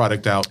get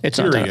product out, It's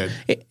period.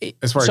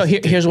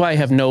 here's why I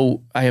have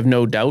no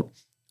doubt.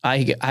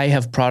 I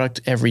have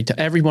product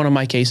every one of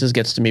my cases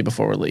gets to me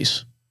before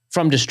release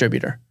from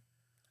distributor.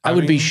 I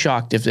would be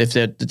shocked if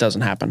it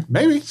doesn't happen.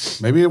 Maybe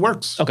it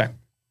works. Okay.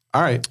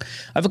 All right.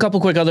 I have a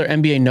couple quick other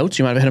NBA notes.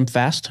 You might have hit them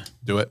fast.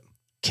 Do it.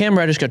 Cam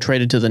Reddish got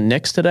traded to the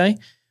Knicks today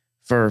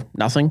for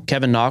nothing.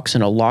 Kevin Knox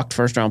and a locked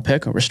first-round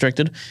pick,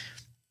 restricted.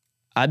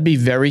 I'd be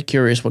very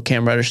curious what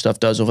Cam Reddish stuff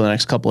does over the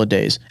next couple of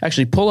days.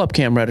 Actually, pull up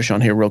Cam Reddish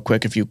on here real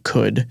quick if you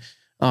could.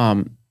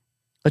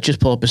 Let's just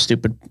pull up a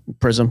stupid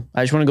Prism.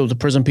 I just want to go with the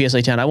Prism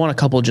PSA 10. I want a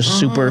couple of just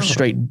super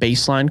straight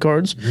baseline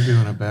cards. You're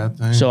doing a bad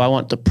thing. So I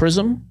want the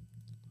Prism.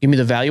 Give me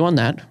the value on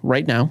that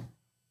right now.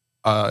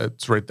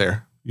 It's right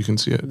there. You can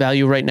see it.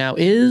 Value right now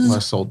is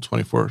Last sold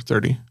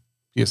 24.30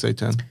 PSA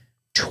 10.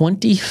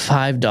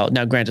 $25.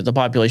 Now, granted, the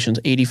population's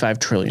 85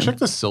 trillion. Check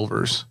the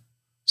silvers.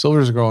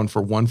 Silvers are going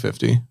for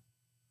 150.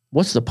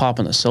 What's the pop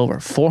on the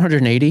silver?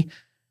 480.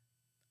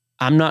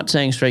 I'm not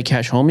saying straight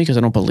cash homie because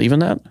I don't believe in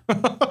that.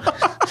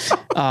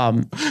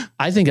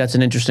 I think that's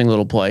an interesting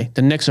little play.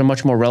 The Knicks are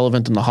much more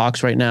relevant than the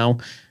Hawks right now.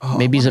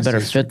 Maybe he's a better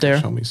fit there.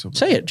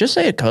 Say it. Just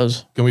say it,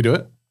 cuz. Can we do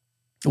it?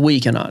 We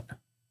cannot.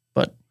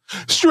 But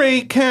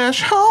straight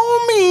cash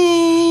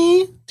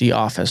homie. The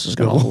Office is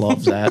going to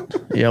love that.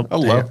 Yep. I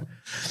love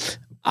it.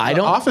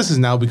 The Office has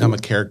now become a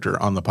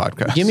character on the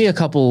podcast. Give me a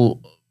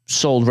couple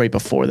sold right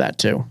before that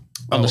too.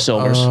 On the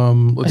silvers.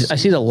 I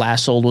see the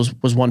last sold was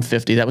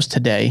 150. That was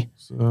today.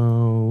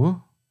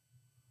 So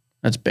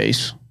that's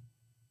base.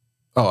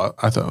 Oh,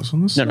 I thought it was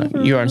on the silver.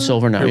 No, you're on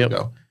silver now. Here we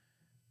go.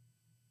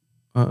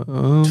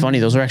 It's funny;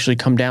 those are actually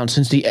come down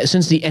since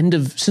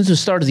the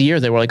start of the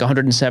year. They were like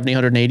 170,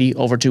 180,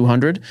 over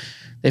 200.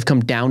 They've come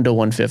down to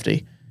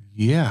 150.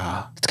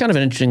 Yeah, it's kind of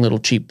an interesting little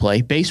cheap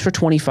play. Base for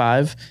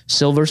 25,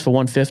 silvers for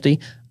 150.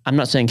 I'm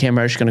not saying Cam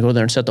Reddish is going to go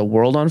there and set the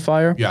world on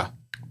fire. Yeah,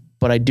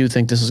 but I do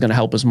think this is going to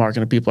help his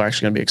market, and people are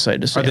actually going to be excited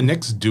to see. Are the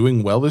Knicks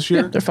doing well this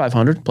year? Yeah, they're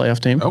 500 playoff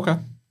team. Okay,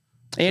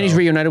 and he's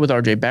reunited with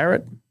RJ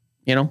Barrett.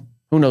 You know.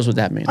 Who knows what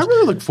that means? I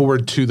really look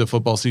forward to the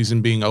football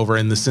season being over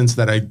in the sense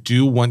that I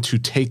do want to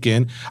take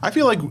in. I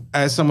feel like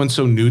as someone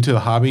so new to the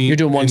hobby, you're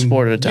doing one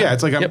sport at a time. Yeah,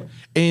 it's like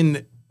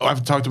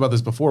I've talked about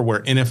this before where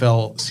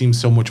NFL seems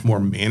so much more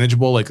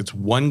manageable. Like it's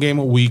one game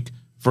a week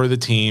for the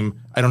team.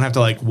 I don't have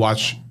to like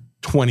watch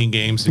 20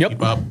 games to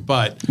keep up.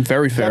 But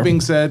very fair. That being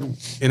said,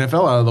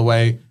 NFL out of the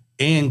way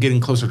and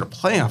getting closer to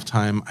playoff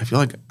time, I feel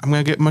like I'm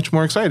going to get much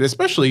more excited,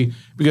 especially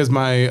because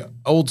my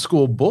old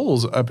school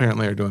Bulls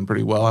apparently are doing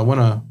pretty well. I want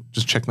to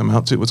just check them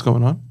out, see what's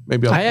going on.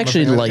 Maybe I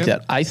actually like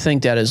that. I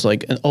think that is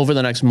like over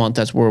the next month,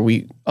 that's where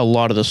a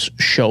lot of this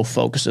show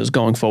focuses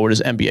going forward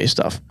is NBA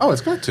stuff. Oh,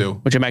 it's got to.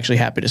 Which I'm actually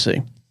happy to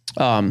see.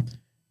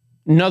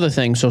 Another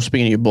thing, so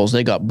speaking of your Bulls,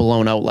 they got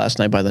blown out last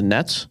night by the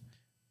Nets.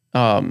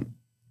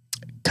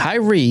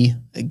 Kyrie,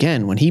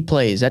 again, when he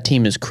plays, that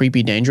team is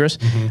creepy dangerous.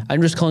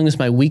 I'm just calling this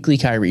my weekly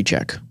Kyrie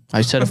check.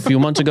 I said a few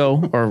months ago,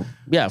 when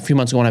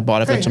I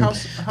bought it.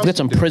 I've got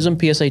some Prism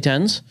PSA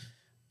 10s.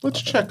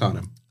 Let's check on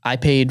him. I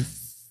paid,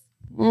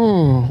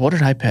 what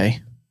did I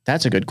pay?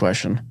 That's a good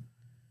question.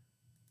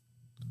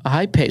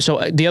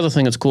 So the other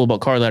thing that's cool about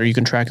Card Ladder, you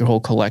can track your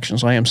whole collection.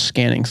 So I am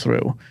scanning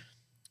through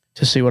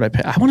to see what I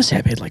paid. I want to say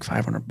I paid like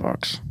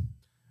 $500.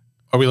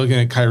 Are we looking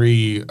at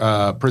Kyrie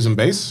Prism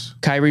Base?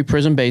 Kyrie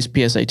Prism Base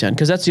PSA 10,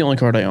 because that's the only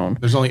card I own.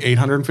 There's only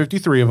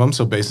 853 of them,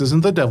 so base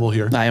isn't the devil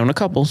here. I own a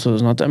couple, so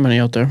there's not that many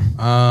out there.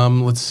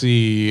 Let's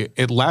see.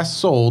 It last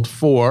sold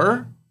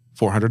for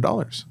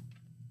 $400.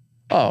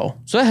 Oh,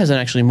 so that hasn't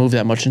actually moved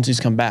that much since he's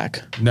come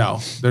back. No,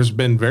 there's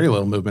been very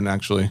little movement,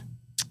 actually.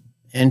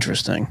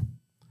 Interesting.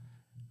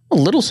 I'm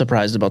a little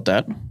surprised about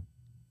that.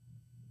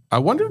 I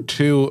wonder,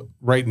 too,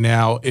 right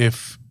now,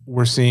 if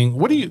we're seeing,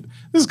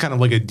 this is kind of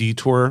like a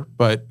detour,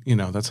 but,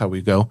 that's how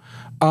we go.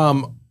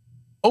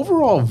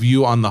 Overall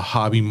view on the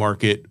hobby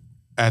market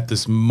at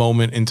this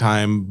moment in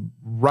time,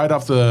 right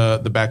off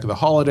the back of the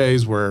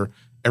holidays where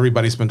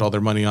everybody spent all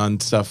their money on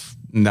stuff.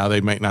 Now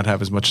they might not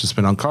have as much to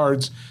spend on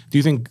cards. Do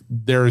you think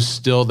there is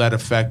still that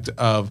effect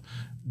of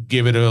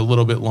give it a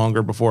little bit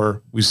longer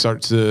before we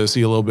start to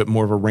see a little bit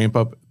more of a ramp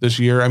up this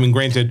year? I mean,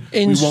 granted,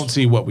 we won't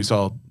see what we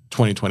saw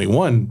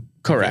 2021.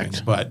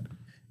 Correct. But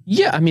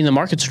yeah, I mean, the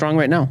market's strong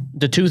right now.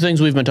 The two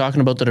things we've been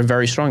talking about that are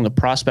very strong, the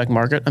prospect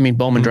market. I mean,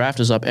 Bowman Draft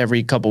is up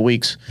every couple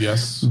weeks.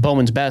 Yes.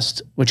 Bowman's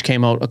Best, which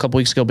came out a couple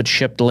weeks ago but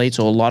shipped late,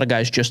 so a lot of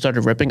guys just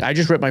started ripping. I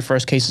just ripped my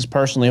first cases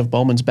personally of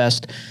Bowman's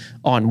Best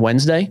on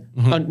Wednesday.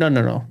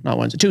 No, not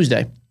Wednesday.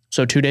 Tuesday.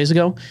 So 2 days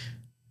ago.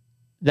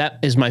 That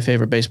is my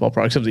favorite baseball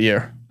products of the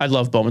year. I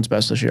love Bowman's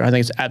Best this year. I think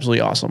it's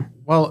absolutely awesome.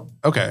 Well,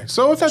 okay.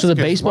 So if that's the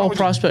baseball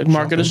prospect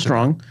market is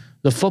strong.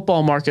 The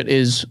football market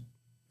is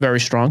very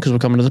strong because we're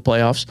coming to the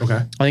playoffs.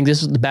 Okay. I think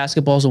the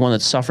basketball is the one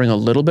that's suffering a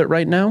little bit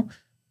right now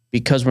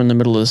because we're in the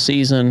middle of the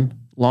season,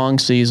 long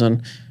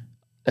season.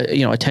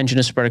 Attention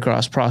is spread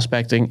across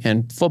prospecting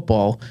and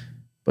football,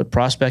 but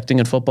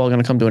prospecting and football are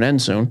going to come to an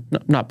end soon.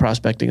 Not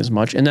prospecting as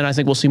much. And then I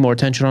think we'll see more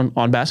attention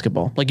on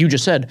basketball. Like you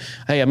just said,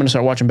 hey, I'm going to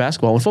start watching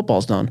basketball when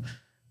football's done.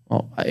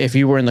 Well, if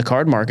you were in the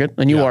card market,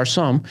 and you are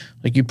some,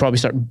 like you'd probably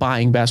start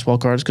buying basketball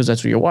cards because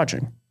that's what you're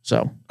watching.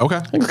 So Okay. I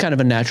think it's kind of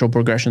a natural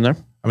progression there.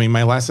 I mean,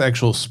 my last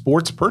actual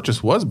sports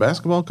purchase was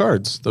basketball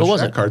cards. Those What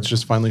was Shaq it? cards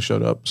just finally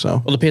showed up.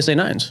 So Well, the PSA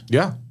 9s.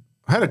 yeah,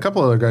 I had a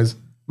couple other guys.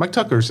 Mike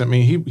Tucker sent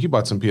me. He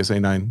bought some PSA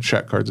 9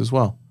 Shaq cards as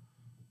well.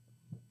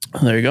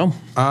 There you go.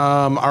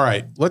 All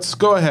right, let's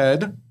go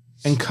ahead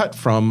and cut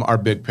from our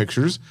big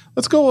pictures.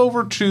 Let's go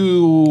over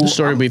to The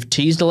story we've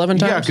teased 11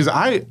 times. yeah, because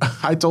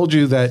I told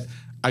you that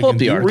I Pull can up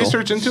the do article.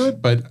 research into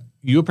it, but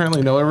you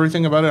apparently know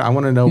everything about it. I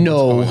want to know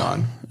what's going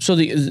on.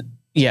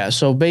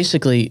 So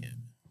basically,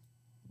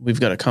 we've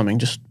got it coming.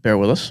 Just bear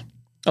with us.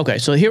 Okay,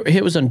 so here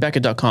it was on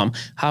Beckett.com,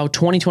 how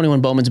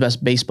 2021 Bowman's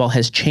Best Baseball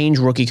has changed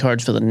rookie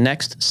cards for the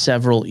next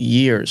several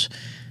years.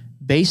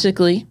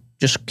 Basically,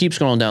 just keep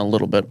scrolling down a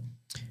little bit.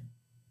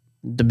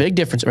 The big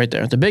difference right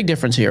there, the big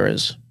difference here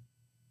is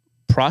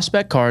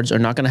prospect cards are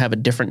not going to have a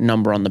different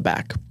number on the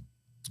back.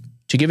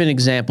 To give an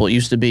example, it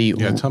used to be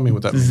Yeah, tell me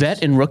what that means.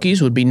 vet and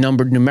rookies would be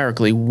numbered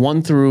numerically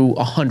 1 through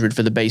 100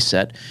 for the base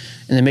set.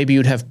 And then maybe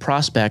you'd have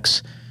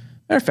prospects.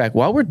 Matter of fact,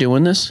 while we're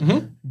doing this,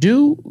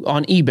 do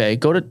on eBay,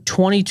 go to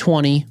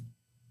 2020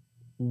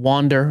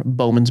 Wander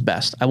Bowman's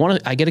Best. I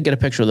got to get a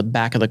picture of the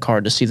back of the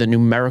card to see the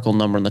numerical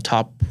number in the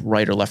top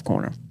right or left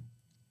corner.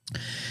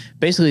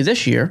 Basically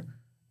this year,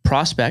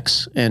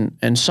 prospects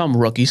and some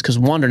rookies, because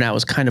Wander now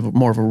is kind of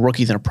more of a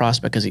rookie than a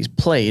prospect because he's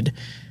played,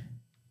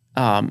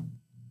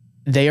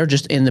 they are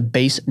just in the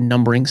base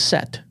numbering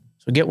set.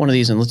 So get one of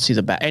these and let's see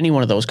the back. Any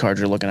one of those cards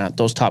you're looking at,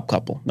 those top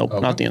couple. Nope,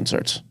 not the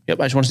inserts.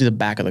 Yep, I just want to see the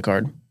back of the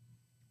card.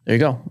 There you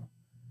go.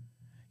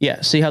 Yeah,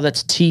 see how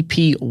that's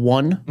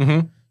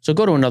TP1? So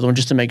go to another one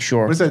just to make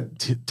sure. What is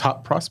that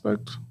top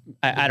prospect?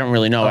 I don't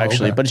really know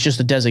actually, okay. but it's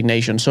just a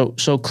designation. So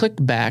click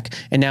back,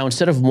 and now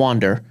instead of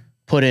Wander,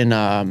 put in,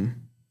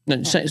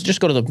 just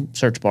go to the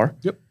search bar.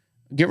 Yep.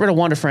 Get rid of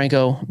Wander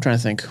Franco. I'm trying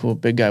to think who a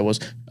big guy was.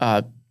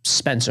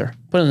 Spencer.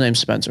 Put in the name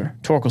Spencer.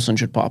 Torkelson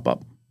should pop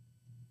up.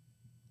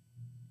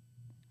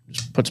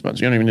 Just put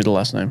Spencer. You don't even need the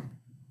last name.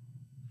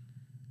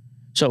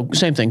 So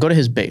same thing. Go to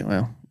his bait.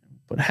 Well,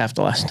 put half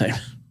the last name.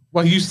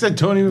 Well, you said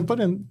don't even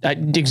put in.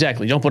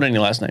 Exactly. Don't put any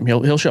last name.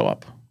 He'll show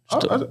up. I'm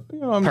just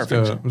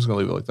gonna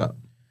leave it like that. All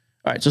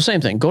right. So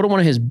same thing. Go to one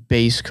of his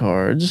base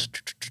cards.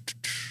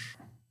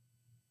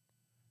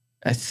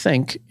 I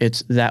think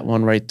it's that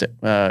one right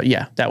there.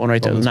 Yeah, that one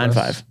right there. The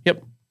 9.5.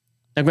 Yep.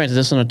 Now, granted,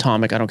 this is an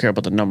atomic. I don't care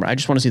about the number. I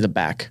just want to see the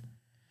back.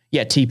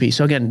 Yeah, TP.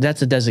 So again,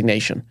 that's a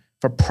designation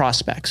for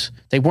prospects.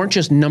 They weren't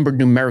just numbered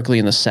numerically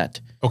in the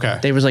set. Okay.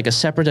 There was like a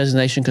separate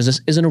designation because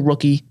this isn't a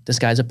rookie. This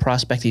guy's a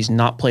prospect. He's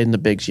not played in the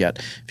bigs yet.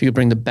 If you could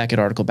bring the Beckett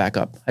article back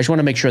up. I just want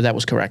to make sure that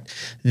was correct.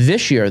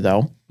 This year,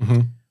 though,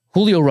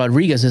 Julio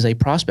Rodriguez is a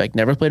prospect.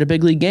 Never played a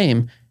big league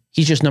game.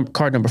 He's just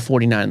card number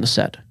 49 in the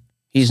set.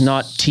 He's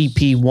not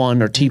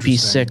TP1 or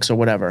TP6 or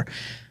whatever.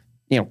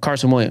 You know,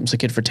 Carson Williams, the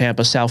kid for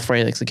Tampa. Sal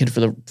Frelick, the kid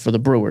for the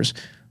Brewers.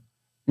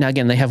 Now,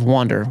 again, they have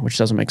Wander, which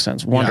doesn't make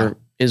sense. Wander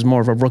is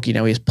more of a rookie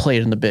now. He has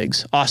played in the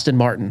bigs. Austin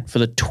Martin for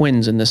the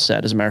Twins in this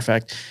set, as a matter of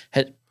fact.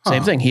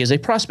 Same thing. He is a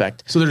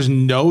prospect. So there's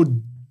no...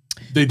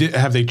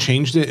 Have they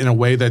changed it in a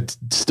way that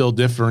still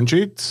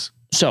differentiates?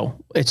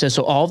 So it says,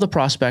 so all the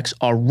prospects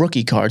are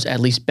rookie cards. At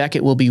least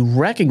Beckett will be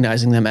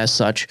recognizing them as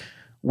such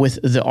with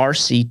the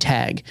RC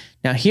tag.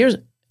 Now, here's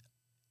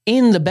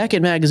in the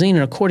Beckett magazine,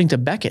 and according to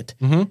Beckett,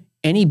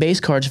 any base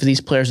cards for these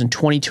players in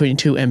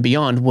 2022 and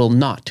beyond will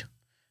not.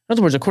 In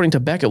other words, according to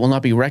Beckett, will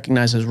not be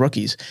recognized as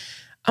rookies.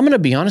 I'm going to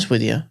be honest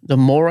with you. The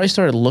more I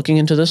started looking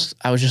into this,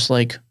 I was just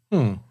like,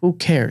 who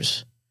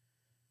cares?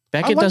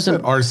 Beckett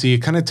doesn't. That RC.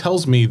 It kind of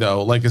tells me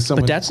though, like if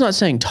someone. But that's not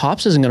saying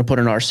Topps isn't going to put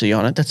an RC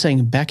on it. That's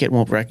saying Beckett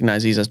won't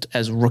recognize these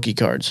as rookie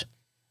cards.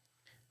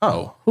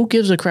 Oh. Who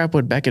gives a crap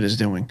what Beckett is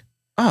doing?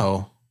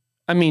 Oh.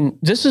 I mean,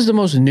 this is the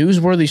most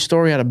newsworthy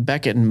story out of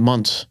Beckett in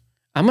months.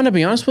 I'm going to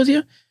be honest with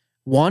you.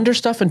 Wander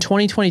stuff in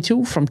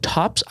 2022 from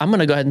Topps, I'm going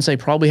to go ahead and say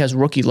probably has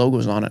rookie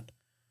logos on it.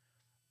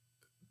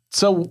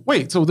 So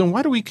wait, so then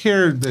why do we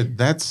care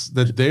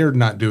that they're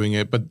not doing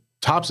it, but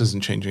Topps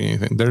isn't changing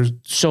anything?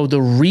 So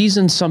the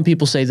reason some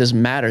people say this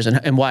matters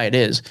and why it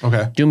is,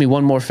 do me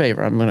one more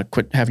favor. I'm going to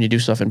quit having you do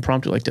stuff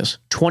impromptu like this.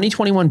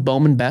 2021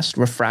 Bowman Best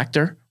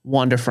Refractor,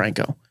 Wander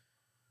Franco.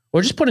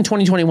 Or just put in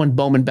 2021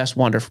 Bowman Best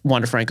Wander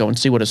Franco and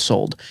see what is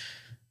sold.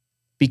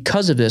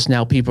 Because of this,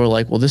 now people are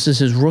like, well, this is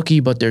his rookie,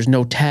 but there's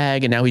no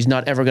tag, and now he's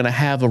not ever going to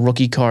have a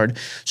rookie card.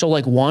 So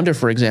like Wander,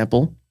 for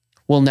example,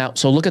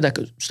 so look at that.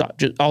 Stop.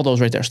 Just all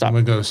those right there. Stop. I'm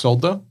going to go to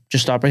sold though?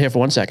 Just stop right here for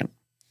 1 second.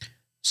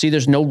 See,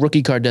 there's no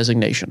rookie card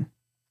designation.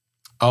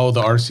 Oh,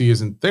 the RC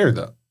isn't there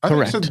though.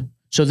 Correct.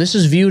 So this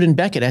is viewed in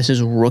Beckett as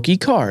his rookie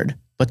card,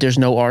 but there's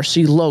no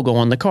RC logo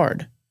on the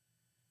card.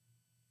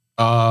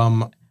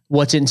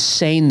 What's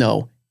insane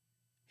though,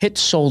 hit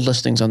sold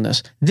listings on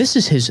this. This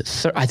is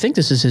his I think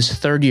this is his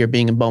third year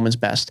being in Bowman's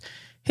Best.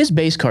 His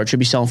base card should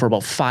be selling for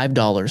about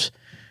 $5.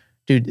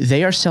 Dude,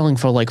 they are selling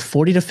for like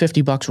 40 to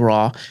 50 bucks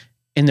raw,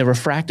 and the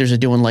refractors are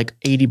doing like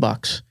 80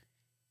 bucks.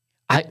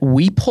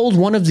 We pulled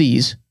one of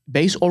these,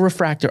 base or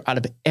refractor, out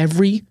of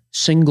every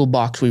single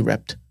box we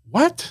ripped.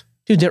 What?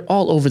 Dude, they're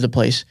all over the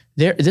place.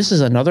 This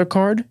is another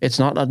card. It's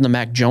not on the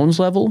Mac Jones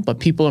level, but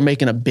people are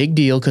making a big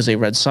deal because they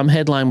read some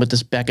headline with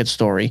this Beckett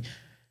story.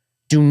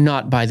 Do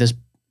not buy this.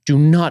 Do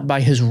not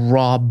buy his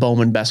raw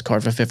Bowman Best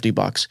card for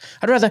 $50.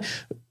 I'd rather,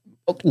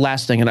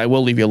 last thing, and I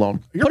will leave you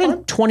alone. Put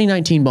in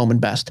 2019 Bowman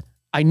Best.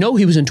 I know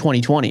he was in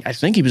 2020. I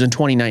think he was in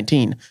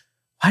 2019.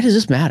 Why does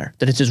this matter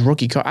that it's his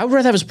rookie card? I would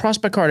rather have his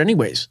prospect card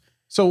anyways.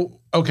 So,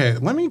 okay,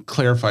 let me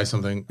clarify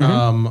something.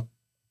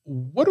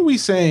 What are we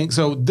saying?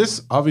 So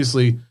this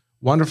obviously,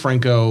 Wander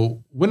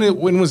Franco,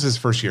 when was his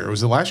first year?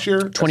 Was it last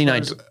year?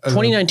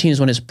 2019 is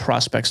when his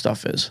prospect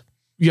stuff is.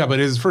 Yeah, but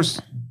his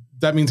first,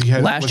 that means he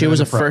had. Last year was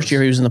the first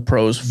year he was in the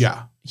pros.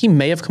 Yeah. He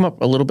may have come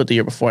up a little bit the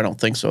year before. I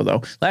don't think so,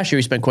 though. Last year,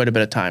 he spent quite a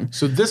bit of time.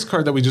 So this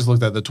card that we just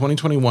looked at, the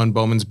 2021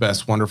 Bowman's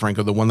Best Wander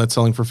Franco, the one that's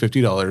selling for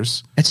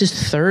 $50. That's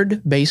his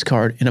third base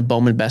card in a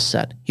Bowman Best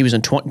set. He was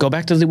in, go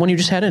back to the one you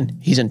just had in.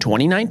 He's in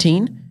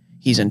 2019.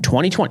 He's in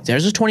 2020.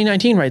 There's his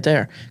 2019 right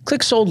there.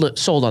 Click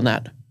sold on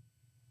that.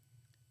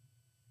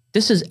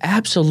 This is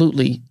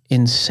absolutely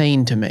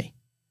insane to me.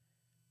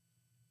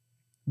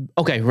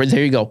 Okay,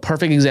 there you go.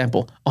 Perfect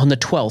example. On the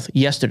 12th,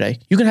 yesterday,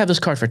 you can have this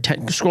card for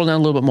 10. Scroll down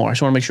a little bit more. I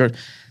just want to make sure.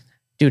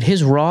 Dude,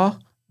 his raw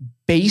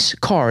base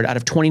card out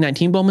of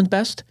 2019 Bowman's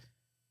Best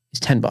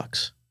is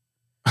 $10.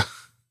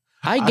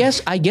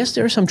 I guess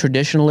there are some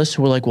traditionalists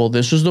who are like, well,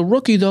 this is the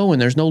rookie, though,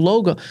 and there's no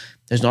logo.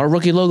 There's not a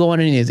rookie logo on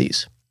any of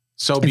these.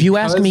 So if you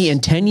ask me in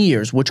 10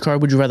 years, which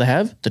card would you rather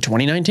have? The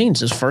 2019.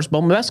 It's his first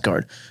Bowman Best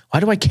card. Why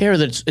do I care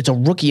that it's a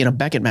rookie in a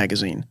Beckett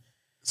magazine?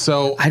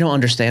 So I don't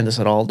understand this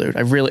at all, dude.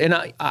 I really,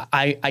 and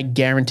I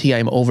guarantee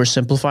I'm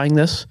oversimplifying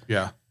this.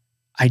 Yeah.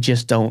 I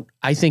just don't.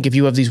 I think if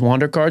you have these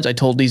Wander cards, I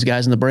told these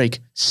guys in the break,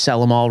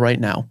 sell them all right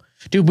now.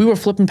 Dude, we were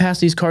flipping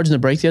past these cards in the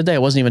break the other day. I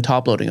wasn't even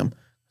top loading them. I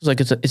was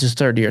like, it's his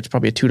third year. It's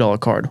probably a $2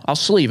 card. I'll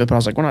sleeve it, but I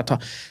was like, we're not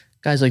talking.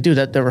 Guys like, dude,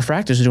 the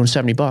refractors are doing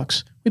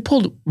 $70. We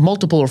pulled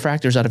multiple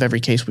refractors out of every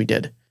case we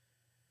did.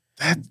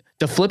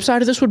 The flip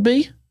side of this would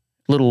be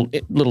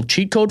little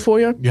cheat code for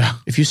you. Yeah.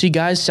 If you see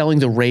guys selling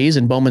the Rays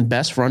and Bowman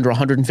Best for under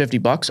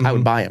 $150, I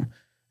would buy them.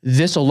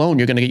 This alone,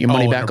 you're going to get your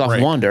money back off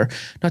Wander.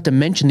 Not to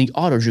mention the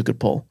autos you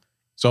could pull.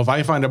 So if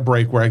I find a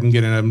break where I can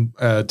get in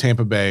a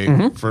Tampa Bay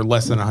for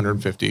less than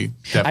 150,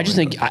 I just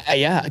think,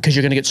 yeah, because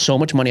you're going to get so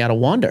much money out of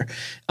Wander.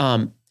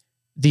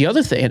 The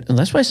other thing, and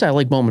that's why I say I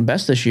like Bowman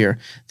Best this year.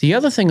 The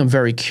other thing I'm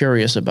very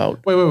curious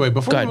about. Wait.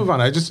 Before we move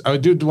on, I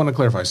do want to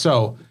clarify.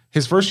 So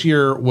his first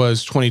year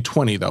was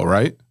 2020, though,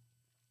 right?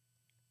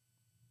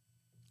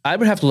 I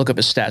would have to look up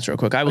his stats real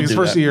quick. I will. His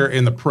first year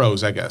in the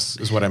pros, I guess,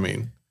 is what I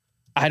mean.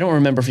 I don't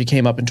remember if he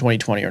came up in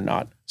 2020 or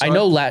not. So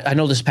I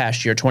know this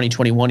past year,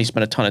 2021, he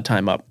spent a ton of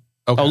time up.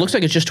 Okay. Oh, it looks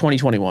like it's just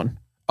 2021.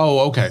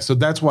 Oh, okay. So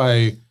that's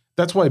why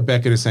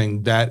Beckett is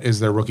saying that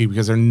is their rookie,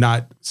 because they're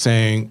not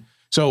saying.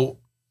 So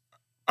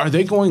are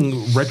they going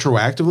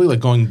retroactively, like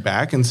going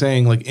back and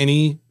saying like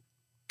any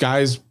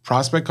guy's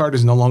prospect card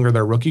is no longer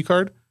their rookie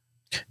card?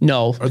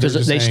 No,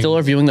 because they still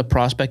are viewing the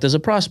prospect as a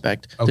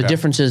prospect. Okay. The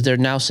difference is they're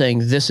now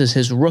saying this is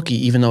his rookie,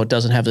 even though it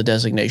doesn't have the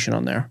designation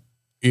on there.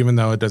 Even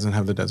though it doesn't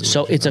have the designation.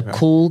 So it's a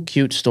cool,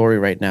 cute story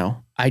right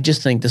now. I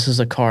just think this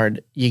is a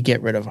card you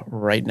get rid of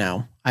right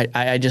now.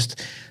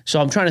 So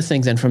I'm trying to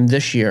think then from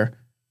this year.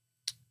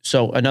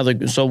 So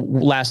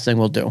last thing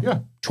we'll do. Yeah.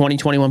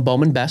 2021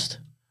 Bowman Best,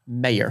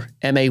 Mayer,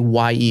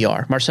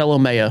 Mayer. Marcelo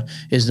Mayer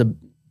is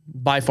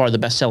by far the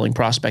best-selling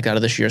prospect out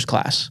of this year's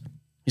class.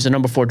 He's a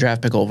number 4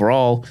 draft pick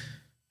overall.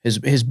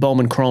 His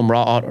Bowman Chrome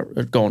raw auto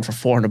are going for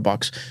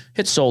 $400.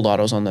 Hit sold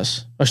autos on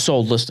this, or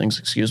sold listings,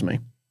 excuse me.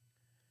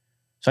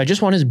 So I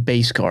just want his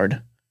base card.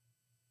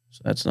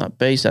 So that's not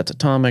base, that's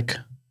atomic.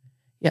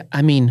 Yeah,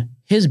 I mean,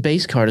 his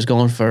base card is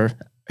going for,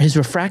 his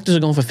refractors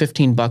are going for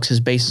 $15. His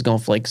base is going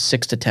for like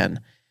 6 to 10.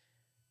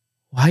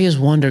 Why is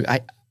Wander?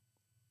 I'm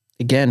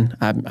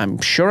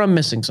sure I'm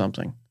missing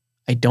something.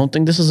 I don't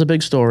think this is a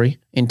big story.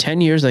 In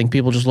 10 years, I think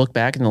people just look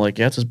back and they're like,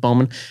 yeah, it's his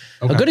Bowman.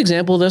 Okay. A good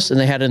example of this, and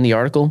they had it in the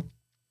article,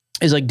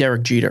 is like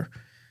Derek Jeter.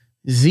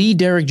 The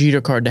Derek Jeter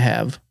card to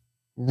have,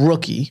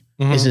 rookie,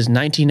 is his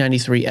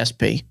 1993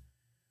 SP.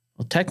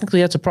 Well,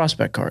 technically, that's a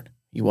prospect card.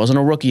 He wasn't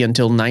a rookie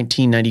until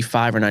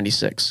 1995 or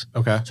 96.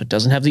 Okay. So it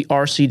doesn't have the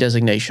RC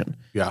designation.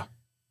 Yeah.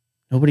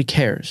 Nobody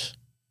cares.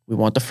 We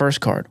want the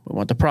first card. We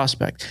want the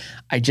prospect.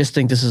 I just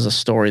think this is a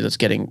story that's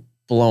getting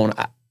blown.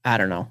 I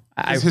don't know.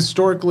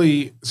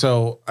 Historically,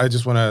 so I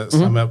just want to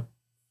sum up.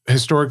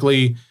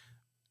 Historically,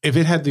 if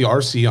it had the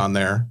RC on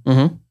there,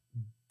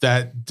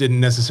 that didn't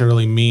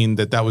necessarily mean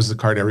that was the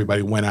card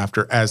everybody went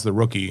after as the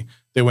rookie.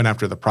 They went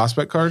after the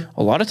prospect card?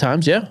 A lot of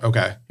times, yeah.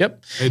 Okay.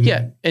 Yep.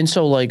 And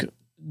so like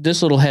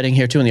this little heading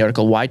here too in the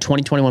article, why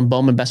 2021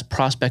 Bowman Best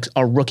prospects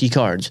are rookie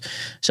cards.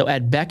 So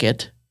at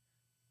Beckett,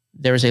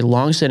 there is a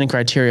long-standing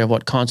criteria of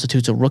what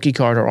constitutes a rookie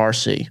card or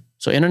RC.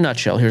 So in a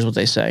nutshell, here's what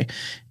they say.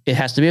 It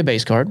has to be a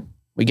base card.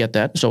 We get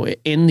that. So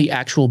in the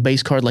actual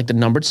base card, like the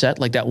numbered set,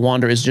 like that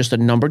Wander is just a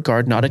numbered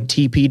card, not a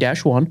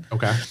TP-1.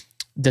 Okay.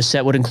 The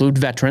set would include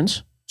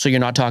veterans. So you're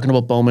not talking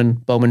about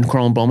Bowman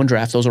Chrome, Bowman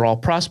Draft. Those are all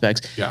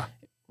prospects. Yeah.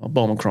 Well,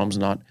 Bowman Chrome's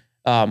not.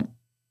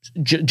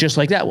 just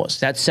like that was.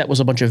 That set was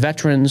a bunch of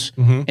veterans,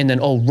 and then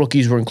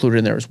rookies were included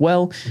in there as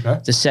well. Okay.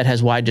 The set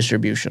has wide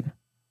distribution.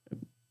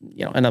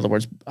 You know, in other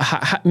words,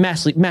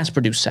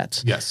 mass-produced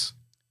sets. Yes.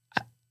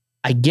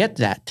 I get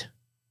that.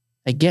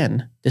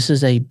 Again, this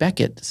is a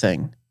Beckett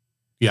thing.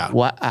 Yeah.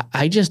 Well,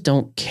 I just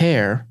don't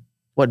care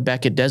what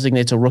Beckett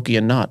designates a rookie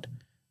and not.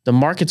 The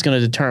market's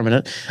going to determine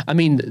it. I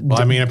mean,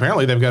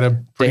 apparently they've got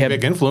a pretty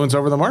big influence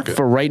over the market.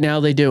 For right now,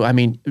 they do. I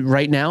mean,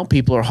 right now,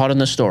 people are hot on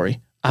the story.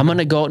 I'm going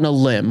to go out on a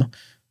limb.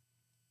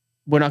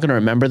 We're not going to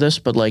remember this,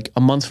 but like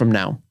a month from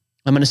now,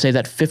 I'm going to say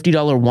that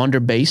 $50 Wander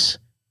base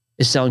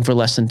is selling for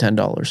less than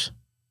 $10.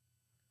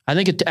 I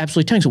think it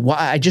absolutely tanks. Why?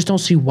 I just don't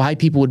see why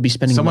people would be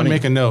spending Someone money.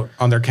 make a note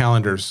on their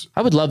calendars.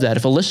 I would love that.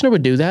 If a listener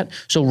would do that.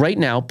 So right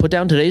now, put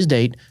down today's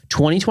date,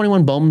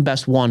 2021 Bowman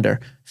Best Wander,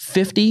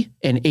 $50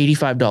 and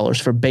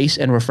 $85 for base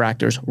and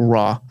refractors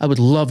raw. I would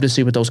love to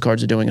see what those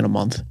cards are doing in a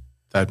month.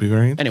 That'd be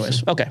very interesting.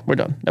 Anyways, okay, we're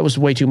done. That was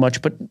way too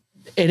much, but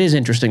it is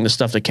interesting, the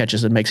stuff that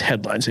catches and makes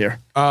headlines here.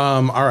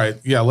 All right.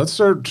 Yeah, let's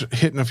start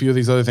hitting a few of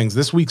these other things.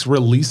 This week's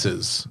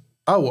releases.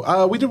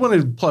 We did want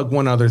to plug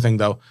one other thing,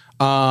 though.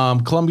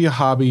 Columbia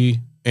Hobby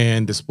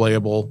and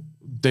Displayable.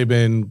 They've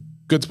been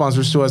good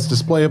sponsors to us.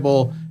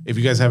 Displayable, if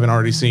you guys haven't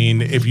already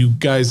seen, if you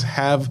guys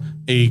have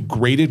a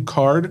graded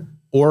card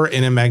or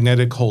in a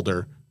magnetic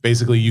holder,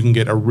 basically you can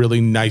get a really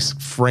nice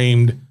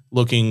framed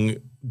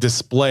looking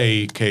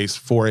display case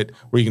for it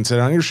where you can set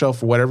it on your shelf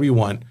for whatever you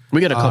want. We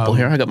got a couple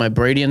here. I got my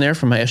Brady in there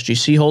from my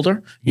SGC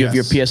holder. You have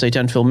your PSA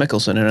 10 Phil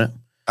Mickelson in it.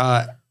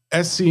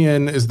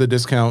 SCN is the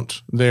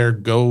discount there.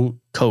 Go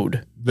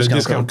code. The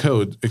discount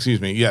code, excuse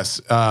me. Yes.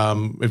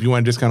 If you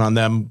want a discount on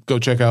them, go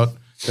check out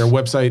their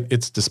website.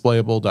 It's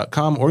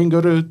displayable.com, or you can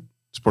go to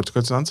Sports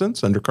Cards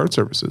Nonsense under card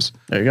services.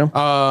 There you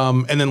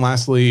go. And then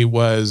lastly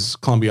was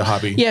Columbia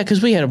Hobby. Yeah,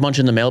 because we had a bunch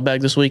in the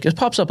mailbag this week. It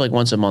pops up like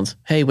once a month.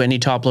 Hey, I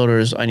need top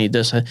loaders. I need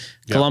this.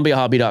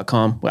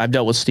 ColumbiaHobby.com. I've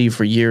dealt with Steve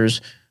for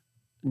years.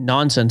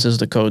 Nonsense is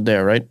the code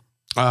there, right?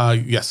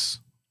 Yes.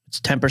 It's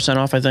 10%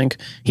 off, I think.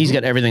 He's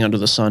got everything under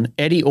the sun.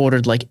 Eddie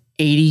ordered like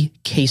 80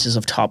 cases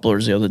of top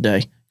loaders the other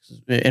day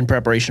in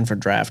preparation for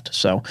draft.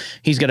 So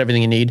he's got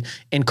everything you need.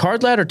 And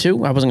Card Ladder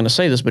too. I wasn't going to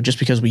say this, but just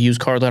because we use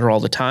Card Ladder all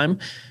the time,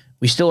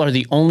 we still are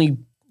the only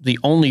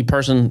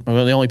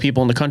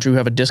people in the country who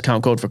have a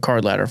discount code for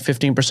Card Ladder.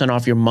 15%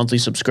 off your monthly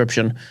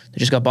subscription. They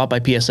just got bought by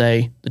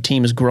PSA. The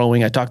team is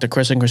growing. I talk to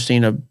Chris and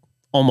Christina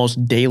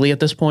almost daily at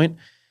this point.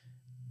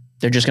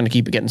 They're just going to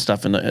keep getting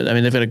stuff in the. I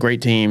mean, they've got a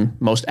great team,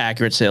 most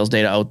accurate sales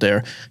data out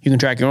there. You can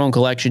track your own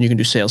collection. You can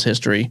do sales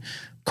history.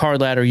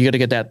 Card Ladder, you got to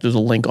get that through the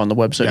link on the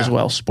website as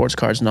well,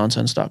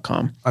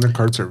 sportscardsnonsense.com. Under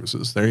card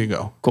services. There you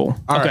go. Cool.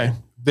 Okay. Right.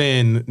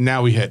 Then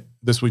now we hit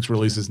this week's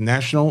releases,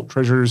 National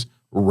Treasures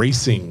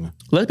Racing.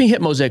 Let me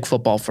hit Mosaic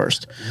Football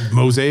first.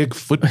 Mosaic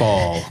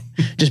Football.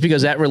 Just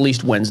because that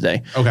released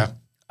Wednesday. Okay.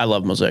 I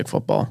love Mosaic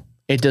Football.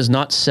 It does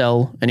not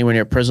sell anywhere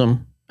near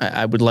Prism.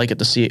 I would like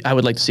to see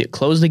it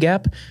close the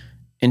gap.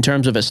 In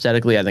terms of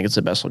aesthetically, I think it's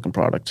the best looking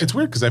product. It's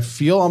weird because I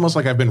feel almost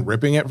like I've been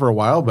ripping it for a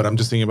while, but I'm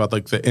just thinking about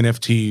like the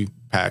NFT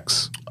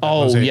packs.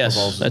 Oh,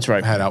 yes, that's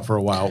right. Had out for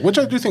a while, which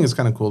I do think is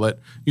kind of cool that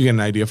you get an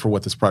idea for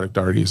what this product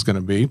already is going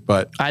to be.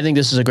 But I think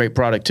this is a great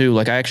product too.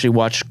 Like I actually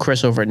watched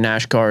Chris over at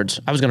Nash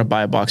Cards. I was going to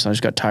buy a box and I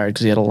just got tired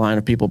because he had a line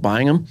of people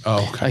buying them.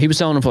 Oh, okay. He was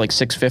selling them for like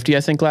 $650,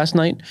 I think, last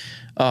night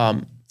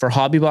for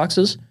hobby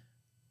boxes.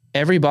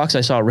 Every box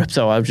I saw ripped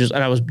though. And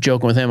I was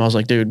joking with him. I was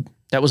like, dude,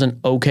 that was an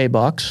okay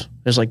box.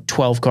 There's like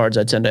 12 cards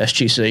I'd send to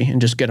SGC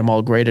and just get them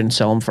all graded and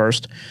sell them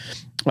first.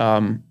 You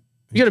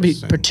got to be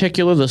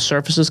particular. The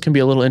surfaces can be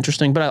a little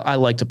interesting, but I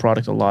like the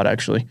product a lot,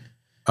 actually.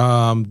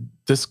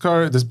 This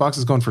box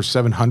is going for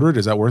 $700.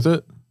 Is that worth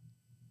it?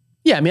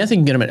 Yeah, I mean, I think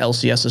you can get them at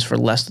LCSs for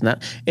less than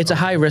that. It's a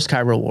high risk, high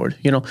reward.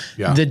 You know,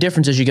 the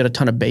difference is you get a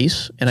ton of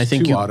base, and I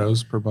think two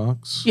autos per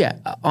box. Yeah,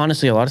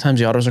 honestly, a lot of times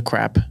the autos are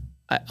crap.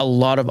 A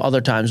lot of other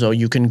times, though,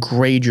 you can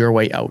grade your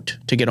way out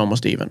to get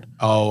almost even.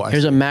 Oh,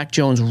 here's a Mac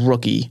Jones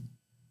rookie.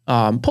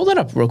 Pull that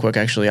up real quick,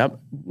 actually.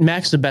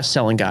 Mac's the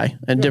best-selling guy,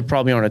 and there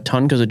probably aren't a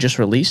ton because it just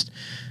released.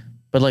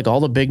 But like all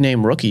the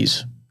big-name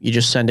rookies, you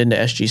just send into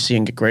SGC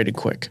and get graded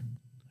quick.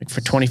 Like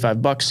for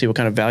 $25, see what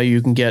kind of value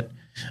you can get.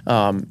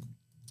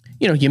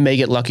 You know, you may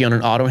get lucky on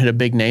an auto and hit a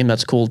big name.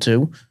 That's cool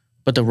too.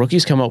 But the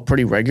rookies come out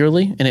pretty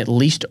regularly, and at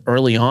least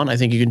early on, I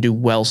think you can do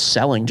well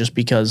selling just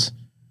because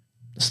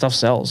the stuff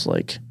sells.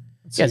 Like.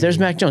 Yeah, there's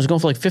Mac Jones going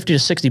for like $50 to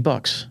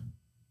 $60,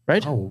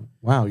 right? Oh,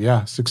 wow.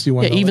 Yeah,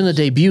 $61. Yeah, even the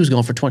debut is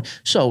going for $20.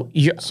 So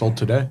you're sold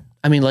today.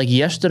 I mean, like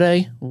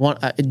yesterday,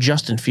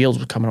 Justin Fields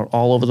was coming out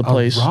all over the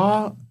place.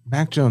 Raw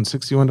Mac Jones,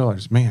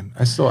 $61. Man,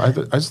 I just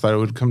thought it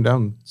would come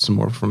down some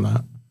more from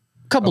that.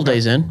 A couple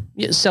days in,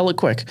 sell it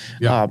quick.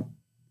 Yeah.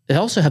 They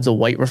also have the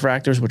white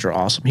refractors, which are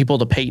awesome. He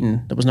pulled a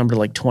Peyton that was numbered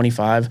like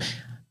 25.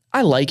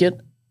 I like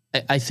it.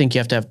 I think you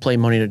have to have play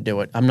money to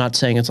do it. I'm not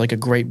saying it's like a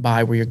great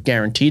buy where you're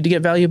guaranteed to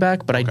get value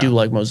back, but I do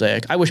like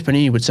Mosaic. I wish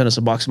Panini would send us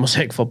a box of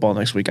Mosaic Football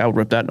next week. I would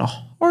rip that in a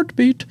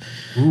heartbeat.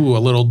 Ooh, a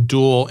little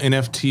dual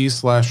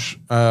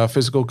NFT /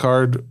 physical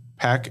card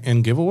pack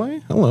and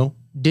giveaway. Hello.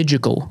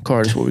 Digital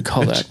card is what we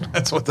call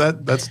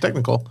that. That's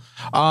technical.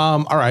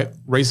 All right.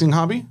 Racing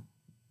hobby?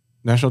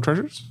 National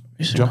Treasures?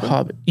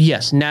 Hobby.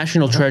 Yes,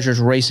 National Treasures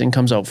Racing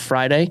comes out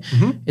Friday.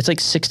 It's like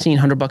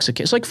 $1,600 a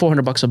case. It's like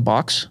 $400 a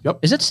box. Yep.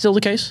 Is that still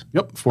the case?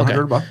 Yep,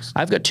 $400.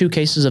 I've got 2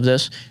 cases of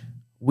this.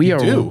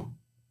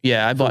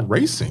 Yeah, I bought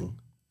racing.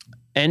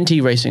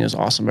 NT Racing is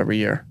awesome every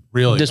year.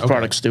 Really? This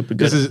product's stupid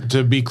good. This is,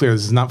 to be clear,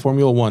 this is not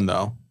Formula One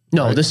though.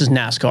 No, right? this is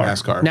NASCAR.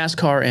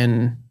 NASCAR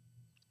and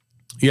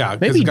yeah,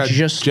 maybe got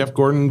just Jeff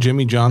Gordon,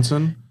 Jimmy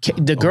Johnson.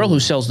 The girl who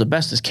sells the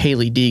best is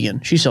Kaylee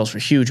Deegan. She sells for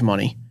huge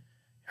money.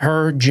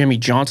 Her Jimmy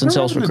Johnson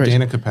sells for crazy.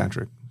 Danica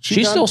Patrick.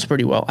 She sells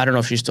pretty well. I don't know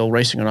if she's still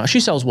racing or not.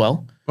 She sells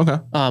well. Okay.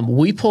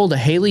 We pulled a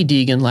Haley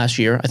Deegan last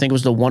year. I think it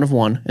was the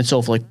 1-of-1. It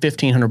sold for like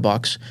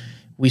 $1,500.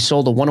 We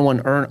sold a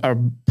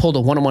 1-of-1 pulled a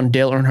 1-of-1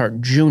 Dale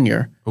Earnhardt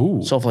Jr.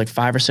 Ooh. Sold for like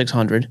 $500 or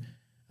 $600.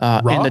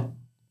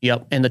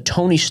 Raw? And the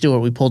Tony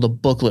Stewart, we pulled a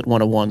booklet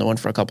 1-of-1 that went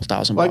for a couple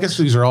 $1,000. Well, I guess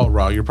these are all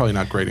raw. You're probably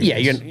not grading.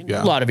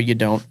 Yeah, a lot of it you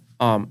don't.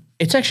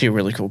 It's actually a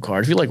really cool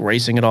card if you like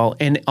racing at all.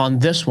 And on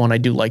this one, I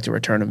do like the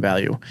return of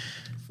value.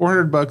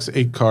 $400,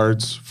 8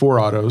 cards, 4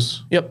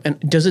 autos. Yep. And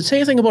does it say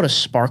anything about a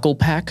sparkle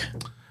pack?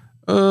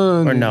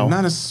 Or no?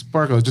 Not a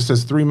sparkle. It just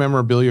says 3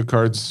 memorabilia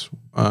cards.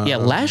 Yeah,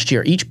 last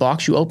year, each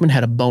box you opened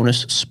had a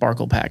bonus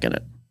sparkle pack in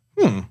it.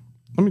 Let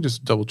me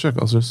just double check.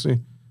 I'll just see.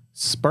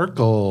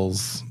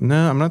 Sparkles.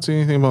 No, I'm not seeing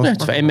anything about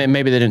That's fine.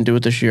 Maybe they didn't do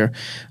it this year.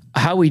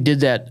 How we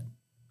did that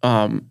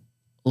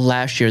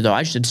last year, though,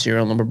 I just did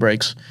serial number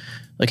breaks.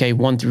 Like, hey,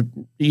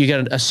 you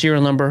get a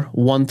serial number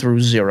 1 through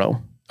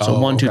 0. So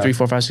 1, 2, 3,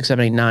 4, 5, 6,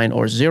 7, 8, 9,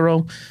 or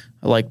 0.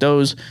 I like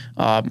those.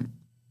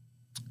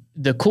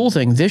 The cool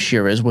thing this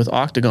year is with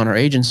Octagon, our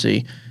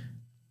agency,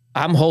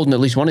 I'm holding at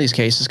least one of these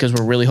cases because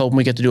we're really hoping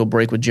we get to do a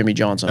break with Jimmy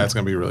Johnson. That's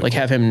going to be really cool.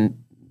 Have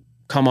him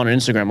come on an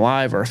Instagram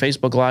Live or a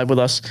Facebook Live with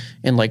us,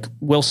 and like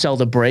we'll sell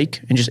the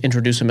break and just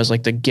introduce him as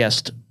like the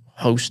guest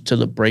host to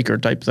the breaker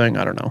type thing.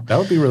 I don't know. That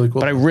would be really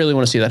cool. But I really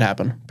want to see that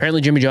happen.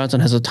 Apparently Jimmy Johnson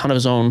has a ton of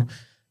his own.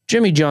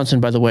 Jimmy Johnson,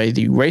 by the way,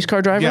 the race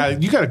car driver. Yeah,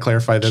 you got to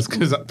clarify this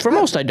because for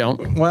most I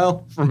don't.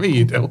 Well, for me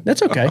you do.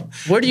 That's okay.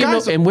 Where do you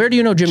know? And where do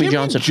you know Jimmy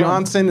Johnson?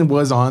 Johnson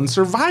was on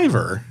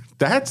Survivor.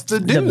 That's the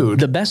dude.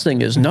 The best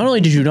thing is, not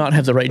only did you not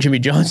have the right Jimmy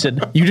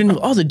Johnson, you didn't.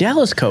 Oh, the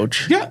Dallas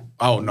coach. Yeah.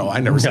 Oh no, I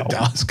never said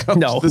Dallas coach.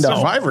 No, the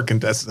Survivor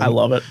contestant. I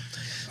love it.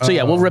 So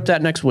yeah, we'll rip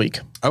that next week.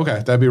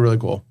 Okay, that'd be really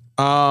cool.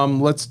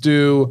 Let's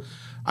do.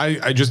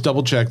 I just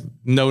double checked.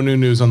 No new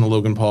news on the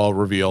Logan Paul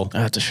reveal.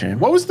 That's a shame.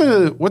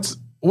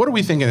 What are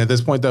we thinking at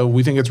this point, though?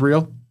 We think it's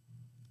real?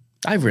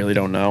 I really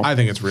don't know. I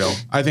think it's real.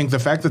 I think the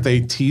fact that they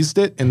teased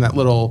it in that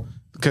little,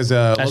 because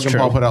Logan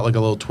Paul put out like a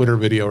little Twitter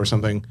video or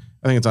something.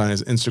 I think it's on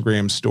his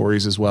Instagram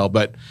stories as well,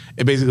 but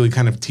it basically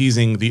kind of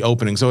teasing the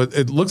opening. So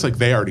it looks like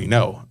they already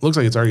know. It looks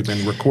like it's already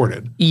been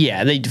recorded.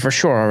 Yeah, they for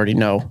sure already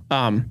know.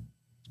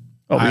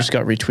 We just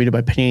got retweeted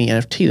by Panini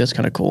NFT. That's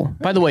kind of cool.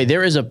 By the way,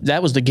 that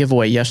was the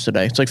giveaway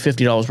yesterday. It's like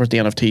 $50 worth of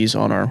NFTs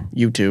on our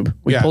YouTube.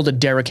 We pulled a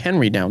Derrick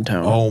Henry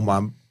downtown. Oh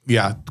my.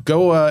 Yeah,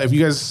 go if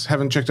you guys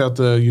haven't checked out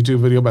the YouTube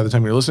video by the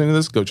time you're listening to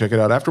this, go check it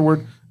out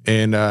afterward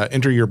and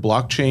enter your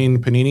blockchain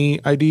Panini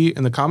ID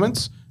in the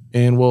comments,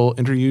 and we'll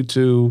enter you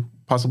to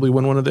possibly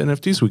win one of the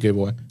NFTs we gave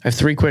away. I have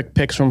 3 quick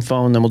picks from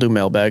phone, then we'll do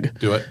mailbag.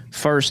 Do it.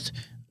 First,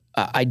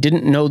 I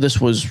didn't know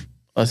this was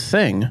a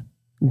thing.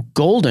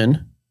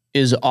 Golden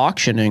is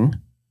auctioning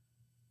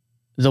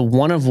the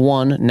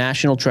 1-of-1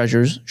 National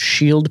Treasures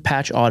Shield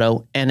Patch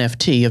Auto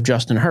NFT of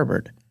Justin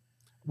Herbert.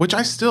 Which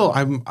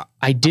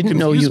I didn't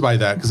know you by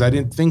that because I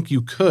didn't think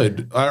you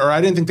could, or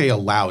I didn't think they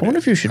allowed it. I wonder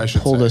if you should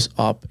pull this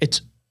up.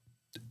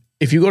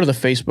 If you go to the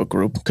Facebook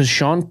group, because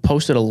Sean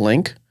posted a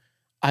link,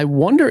 I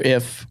wonder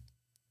if,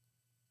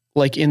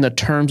 like in the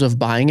terms of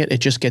buying it, it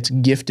just gets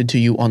gifted to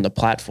you on the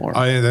platform.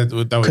 Oh, yeah, that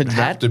would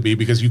have to be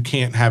because you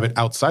can't have it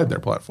outside their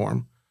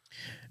platform.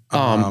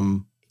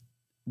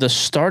 The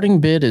starting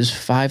bid is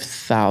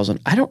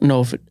 $5,000. I don't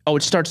know if it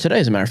starts today,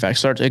 as a matter of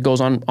fact. It goes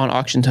on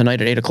auction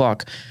tonight at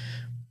 8:00.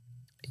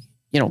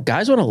 You know,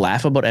 guys want to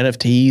laugh about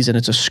NFTs and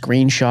it's a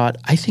screenshot.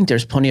 I think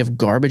there's plenty of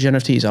garbage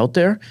NFTs out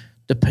there.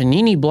 The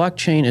Panini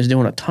blockchain is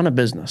doing a ton of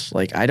business.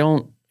 Like,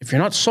 if you're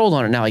not sold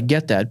on it now, I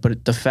get that.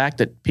 But the fact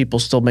that people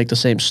still make the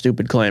same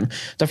stupid claim.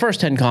 The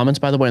first 10 comments,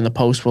 by the way, in the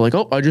post were like,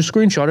 oh, I just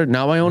screenshot it.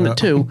 Now I own it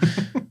too.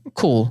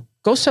 Cool.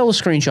 Go sell a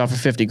screenshot for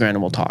 $50,000 and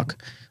we'll talk.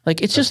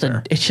 Like, it's just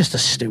a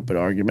stupid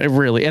argument. It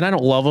really, and I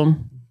don't love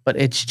them, but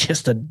it's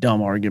just a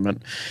dumb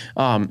argument.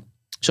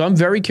 So I'm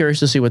very curious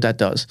to see what that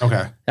does.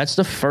 Okay. That's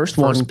the first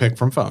one. First pick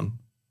from phone.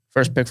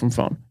 First pick from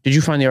phone. Did you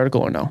find the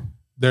article or no?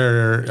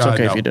 It's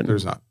okay if you didn't.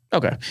 There's not.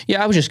 Okay.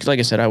 Yeah, I was just, like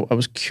I said, I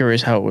was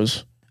curious how it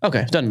was. Okay,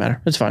 it doesn't matter.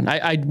 It's fine.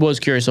 I was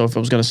curious though if it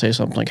was going to say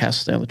something like has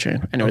to stay on the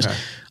chain. Anyways,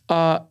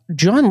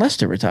 John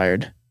Lester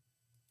retired.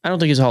 I don't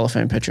think he's a Hall of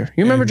Fame pitcher.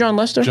 You remember John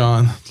Lester?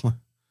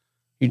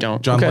 You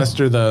don't? John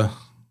Lester,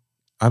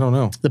 I don't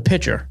know. The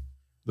pitcher.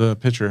 The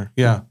pitcher,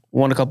 yeah.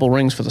 Won a couple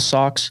rings for the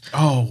Sox.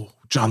 Oh,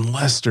 John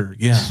Lester,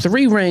 yeah.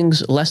 3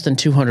 rings, less than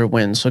 200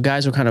 wins. So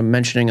guys were kind of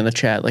mentioning in the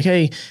chat, like,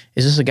 hey,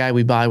 is this a guy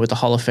we buy with the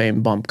Hall of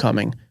Fame bump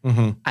coming?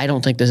 I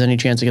don't think there's any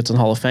chance he gets in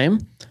the Hall of Fame.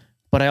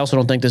 but I also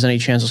don't think there's any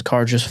chance his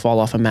cards just fall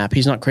off a map.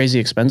 He's not crazy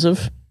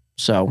expensive,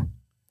 so.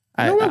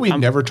 You know what we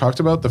never talked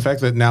about? The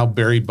fact that now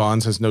Barry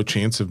Bonds has no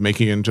chance of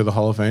making it into the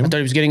Hall of Fame. I thought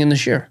he was getting in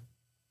this year.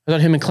 I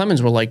thought him and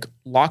Clemens were like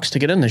locks to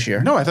get in this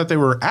year. No, I thought they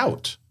were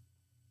out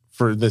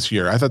for this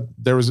year. I thought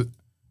there was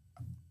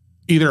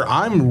either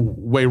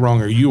I'm way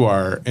wrong or you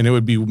are, and it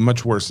would be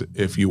much worse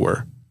if you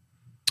were.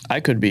 I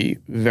could be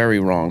very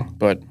wrong,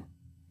 but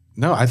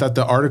no, I thought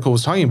the article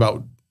was talking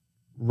about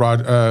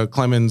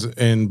Clemens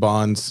and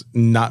Bonds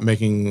not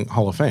making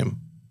Hall of Fame.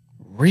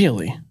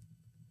 Really?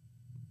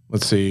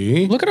 Let's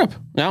see. Look it up.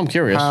 Now I'm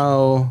curious.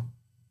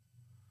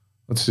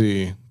 Let's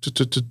see.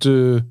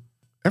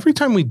 Every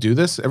time we do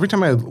this, every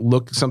time I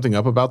look something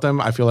up about them,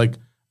 I feel like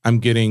I'm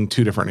getting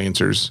two different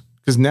answers.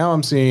 Because now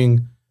I'm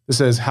seeing, it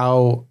says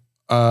how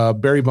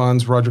Barry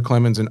Bonds, Roger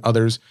Clemens, and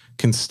others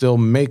can still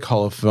make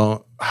Hall of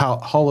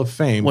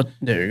Fame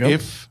there you go.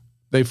 if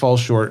they fall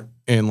short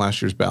in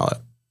last year's ballot.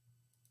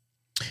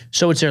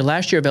 So it's their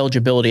last year of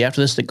eligibility.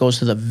 After this, that goes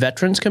to the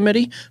Veterans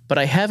Committee. But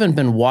I haven't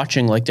been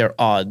watching like their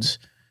odds.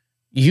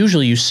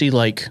 Usually you see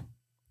like,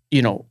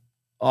 you know,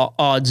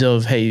 odds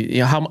of, hey, you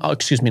know,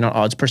 not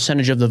odds,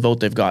 percentage of the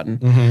vote they've gotten.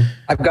 Mm-hmm.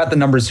 I've got the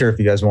numbers here if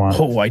you guys want.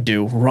 Oh, I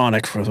do.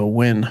 Ronak for the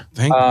win.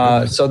 Thank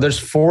you. So there's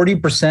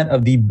 40%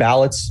 of the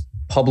ballots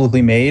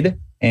publicly made,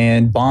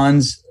 and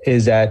Bonds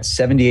is at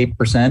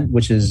 78%,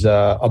 which is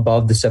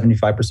above the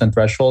 75%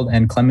 threshold,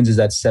 and Clemens is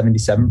at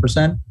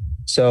 77%.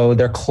 So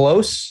they're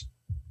close,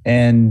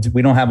 and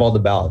we don't have all the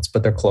ballots,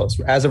 but they're close.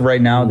 As of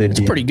right now,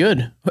 it's pretty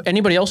good.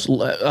 Anybody else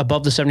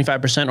above the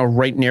 75% or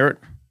right near it?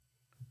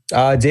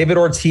 David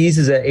Ortiz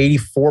is at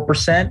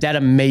 84%. That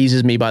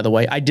amazes me, by the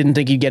way. I didn't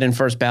think he'd get in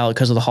first ballot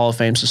because of the Hall of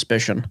Fame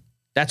suspicion.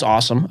 That's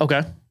awesome.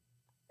 Okay.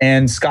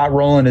 And Scott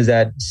Rowland is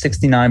at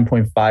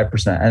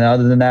 69.5%. And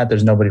other than that,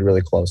 there's nobody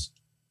really close.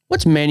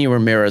 What's Manny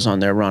Ramirez on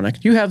there,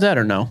 Ronak? Do you have that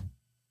or no?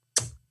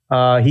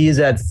 He is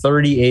at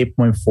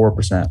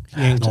 38.4%.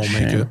 He ain't gonna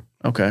make it.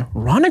 Okay.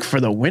 Ronak for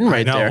the win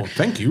right there.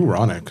 Thank you,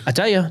 Ronak. I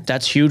tell you,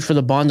 that's huge for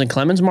the Bonds and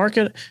Clemens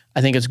market.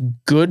 I think it's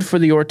good for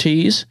the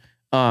Ortiz.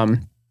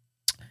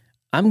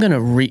 I'm not going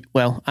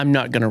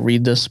to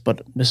read this,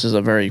 but this is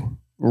a very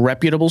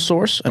reputable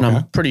source, and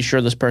I'm pretty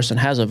sure this person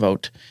has a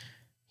vote.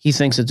 He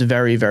thinks it's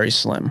very, very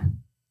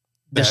slim,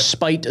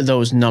 despite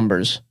those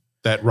numbers.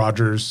 That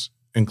Rogers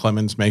and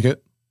Clemens make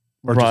it?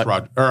 Or just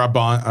Roger? Or a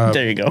Bond?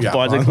 There you go. Yeah,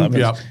 Bonds and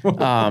Clemens.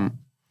 Yeah.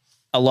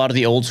 A lot of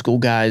the old school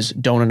guys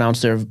don't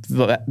announce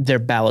their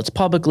ballots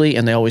publicly,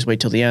 and they always wait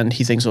till the end.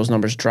 He thinks those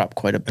numbers drop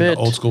quite a bit. And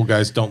the old school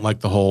guys don't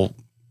like the whole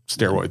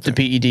steroid thing.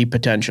 The PED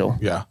potential.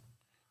 Yeah.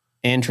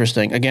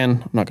 Interesting.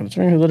 Again, I'm not going to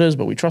tell you who that is,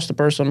 but we trust the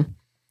person.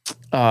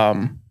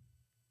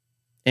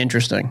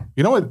 Interesting.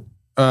 You know what?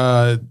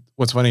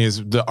 What's funny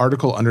is the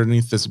article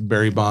underneath this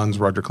Barry Bonds,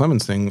 Roger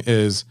Clemens thing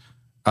is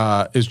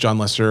John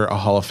Lester a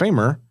Hall of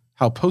Famer?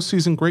 How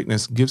postseason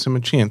greatness gives him a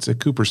chance at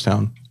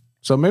Cooperstown.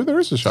 So maybe there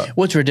is a shot.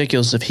 What's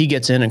ridiculous if he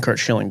gets in and Kurt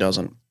Schilling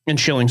doesn't, and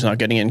Schilling's not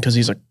getting in because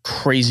he's a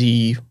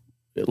crazy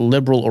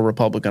liberal or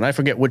Republican. I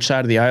forget which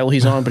side of the aisle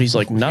he's on, but he's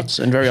like nuts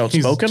and very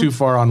outspoken. He's too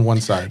far on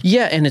one side.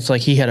 Yeah, and it's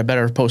like he had a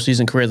better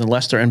postseason career than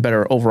Lester and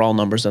better overall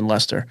numbers than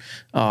Lester.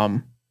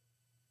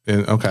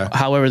 Okay.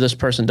 However, this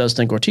person does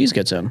think Ortiz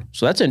gets in,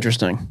 so that's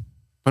interesting.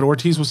 But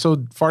Ortiz was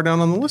so far down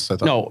on the list, I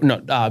thought. No,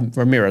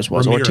 Ramirez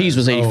was. Ortiz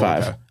was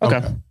 85.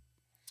 Okay.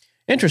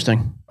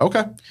 Interesting.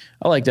 Okay.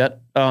 I like that.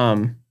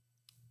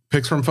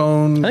 Picks from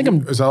phone.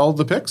 Is that all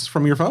the picks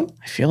from your phone?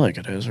 I feel like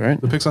it is,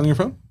 right? The picks on your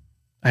phone?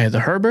 I had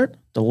the Herbert,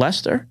 the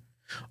Lester.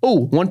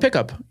 Oh, one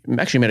pickup.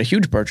 Actually made a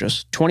huge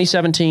purchase.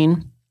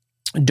 2017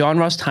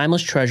 Donruss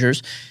Timeless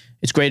Treasures.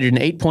 It's graded an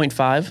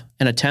 8.5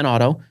 and a 10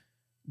 auto.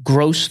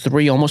 Gross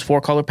 3, almost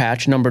 4 color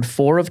patch. Numbered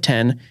 4 of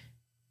 10.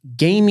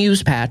 Game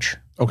used patch.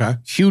 Okay.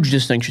 Huge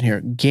distinction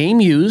here. Game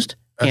used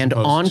and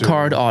on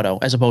card auto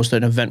as opposed to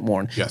an event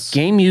worn. Yes.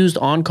 Game used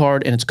on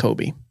card and it's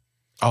Kobe.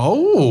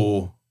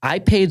 Oh. I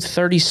paid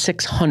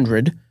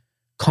 $3,600.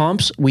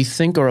 Comps we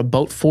think are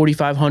about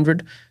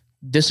 $4,500.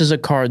 This is a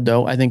card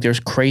though. I think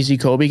there's crazy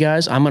Kobe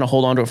guys. I'm going to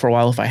hold on to it for a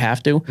while if I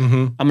have to.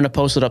 Mm-hmm. I'm going to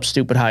post it up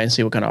stupid high and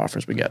see what kind of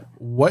offers we get.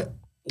 What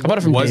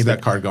was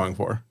that card going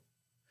for?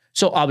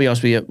 So I'll be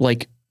honest with you.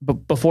 Like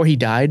before he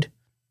died,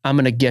 I'm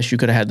going to guess you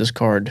could have had this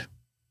card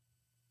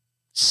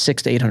 $600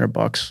 to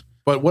 $800.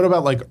 But what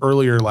about like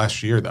earlier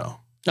last year though?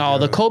 Oh,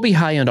 the Kobe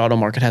high-end auto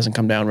market hasn't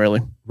come down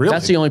really. Really?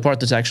 That's the only part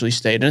that's actually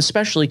stayed. And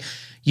especially,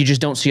 you just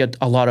don't see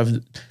a lot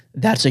of,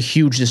 that's a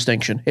huge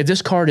distinction. If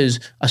this card is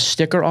a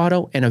sticker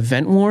auto and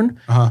event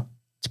worn,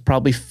 it's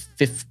probably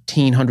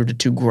 $1,500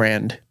 to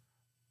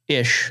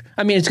 $2,000-ish.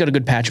 I mean, it's got a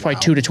good patch,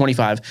 probably 2 to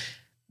 25.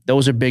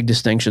 Those are big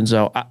distinctions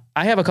though.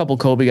 I have a couple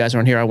Kobe guys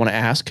around here I want to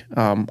ask.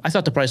 I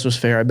thought the price was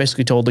fair. I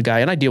basically told the guy,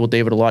 and I deal with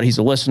David a lot. He's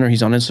a listener.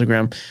 He's on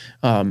Instagram.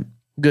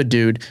 Good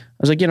dude. I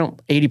was like,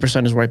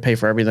 80% is where I pay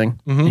for everything.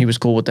 Mm-hmm. He was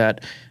cool with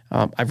that.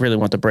 I really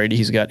want the Brady.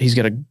 He's got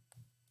a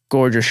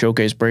gorgeous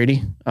showcase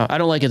Brady. I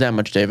don't like it that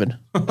much, David.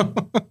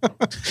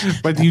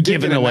 But you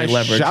did give away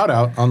leverage. Shout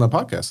out on the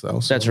podcast though.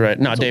 So that's right.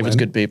 No, David's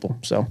good people.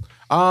 So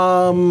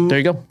there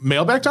you go.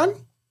 Mailbag time?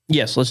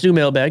 Yes, let's do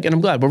mailbag. And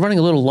I'm glad we're running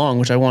a little long,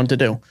 which I wanted to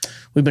do.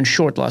 We've been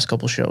short the last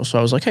couple shows. So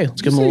I was like, hey,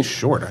 let's give them a little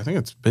short. I think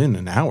it's been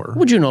an hour.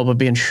 What'd you know about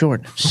being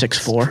short?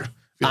 6'4".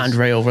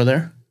 Andre over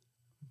there.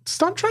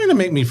 Stop trying to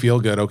make me feel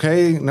good,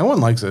 okay? No one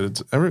likes it.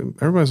 It's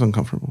everybody's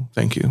uncomfortable.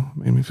 Thank you.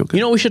 Made me feel good.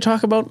 You know what we should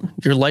talk about?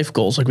 Your life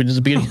goals, like we did at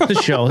the beginning of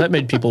the show. That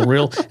made people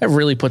that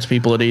really puts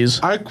people at ease.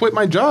 I quit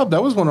my job.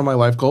 That was one of my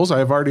life goals. I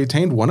have already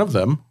attained one of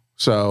them.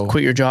 So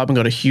quit your job and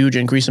got a huge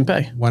increase in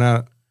pay. Why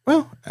not?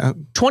 Well,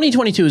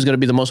 2022 is going to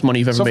be the most money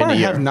you've ever made in a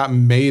year. I have not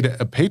made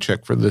a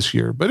paycheck for this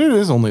year, but it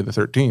is only the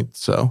 13th,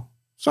 so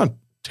it's not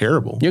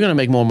terrible. You're going to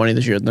make more money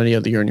this year than any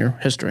other year in your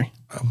history.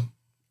 I'm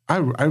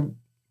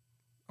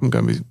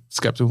going to be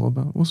skeptical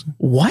about it. We'll see.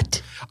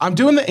 What? I'm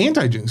doing the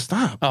anti-jinx.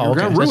 Stop. Oh,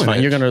 okay. That's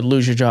fine. You're going to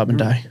lose your job and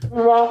die. We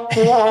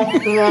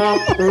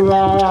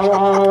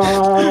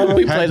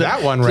play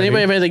that one. Does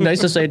anybody have anything nice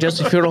to say at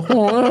Jesse's funeral?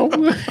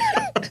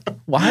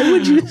 Why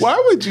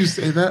would you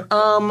say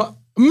that?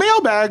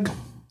 Mailbag.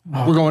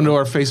 We're going to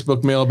our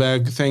Facebook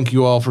mailbag. Thank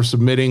you all for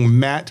submitting.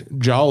 Matt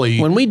Jolly.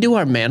 When we do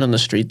our man on the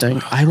street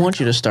thing, I want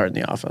you to start in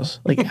the office.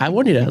 Like, I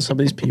want you to ask some of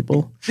these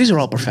people. These are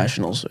all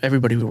professionals.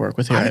 Everybody we work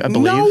with here, I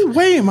believe. No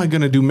way am I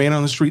going to do man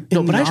on the street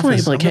in the I just want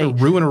to be like, hey,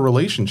 ruin a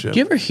relationship. Do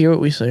you ever hear what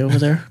we say over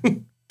there?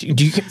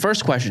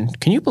 First question,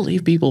 can you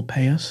believe people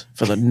pay us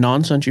for the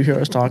nonsense you hear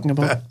us talking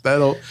about?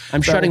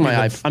 I'm shutting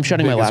my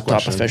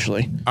laptop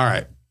officially. All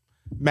right.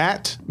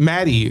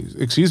 Matty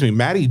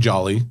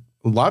Jolly.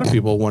 A lot of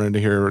people wanted to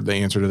hear the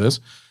answer to this.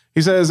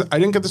 He says, I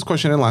didn't get this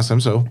question in last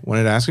time, so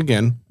wanted to ask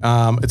again.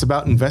 It's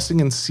about investing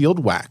in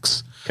sealed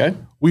wax. Okay.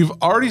 We've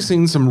already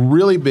seen some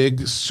really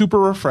big super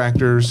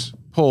refractors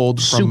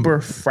pulled from... Super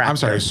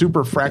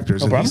fractors.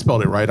 No, and he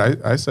spelled it right.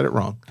 I said it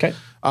wrong. Okay.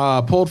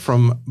 Pulled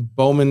from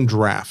Bowman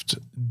Draft.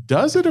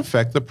 Does it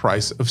affect the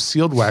price of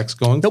sealed wax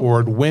going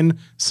forward when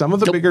some of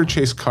the bigger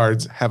chase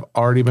cards have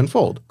already been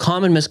pulled?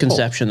 Common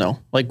misconception, though.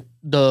 Like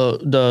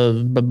what's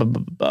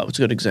a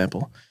good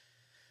example?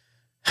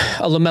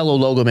 A LaMelo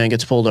logo man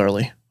gets pulled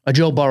early. A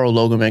Joe Burrow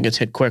logo man gets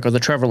hit quick, or the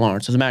Trevor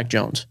Lawrence, or the Mac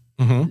Jones.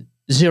 Mm-hmm.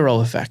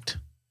 Zero effect.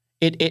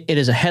 It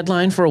is a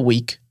headline for a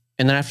week,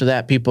 and then after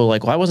that, people are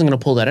like, well, I wasn't going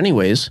to pull that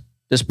anyways.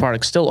 This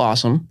product's still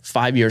awesome.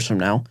 5 years from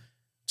now,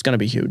 it's going to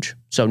be huge.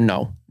 So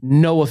no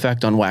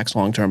effect on wax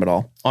long-term at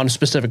all, on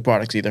specific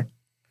products either.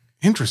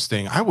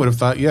 Interesting. I would have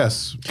thought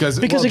yes. Because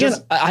again,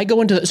 I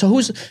go into,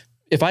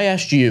 if I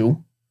asked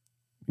you,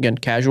 again,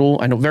 casual,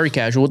 I know very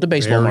casual with the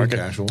baseball market,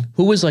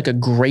 who is like a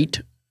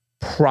great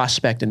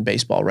prospect in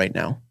baseball right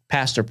now,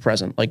 past or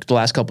present, like the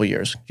last couple of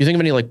years? Do you think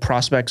of any like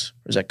prospects,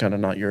 or is that kind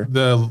of not your...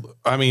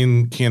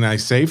 can I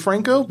say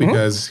Franco?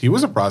 Because he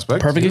was a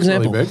prospect. Perfect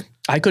example. Really big.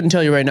 I couldn't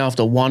tell you right now if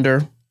the Wander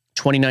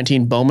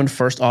 2019 Bowman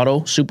first auto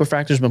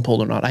superfractor's been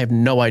pulled or not. I have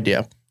no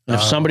idea. And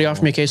if somebody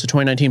offered me a case of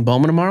 2019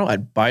 Bowman tomorrow,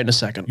 I'd buy it in a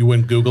second. You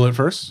wouldn't Google it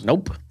first?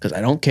 Nope, because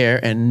I don't care,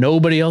 and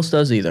nobody else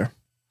does either.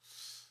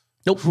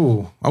 Nope.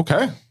 Ooh,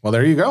 okay. Well,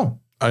 there you go.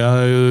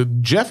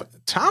 Jeff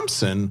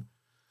Thompson...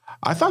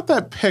 I thought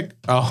that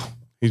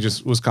he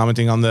just was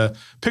commenting on the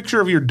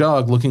picture of your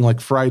dog looking like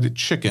fried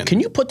chicken.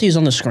 Can you put these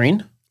on the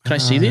screen? Can I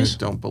see these? I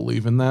don't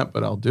believe in that,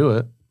 but I'll do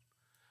it.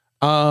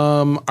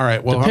 All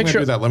right. Well, how am I going to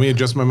do that? Let me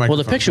adjust my microphone.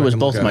 Well, the picture was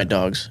both my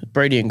dogs,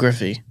 Brady and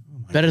Griffey.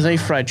 Better than any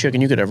fried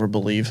chicken you could ever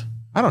believe.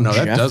 I don't know.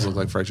 Jeff? That does look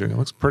like fried chicken. It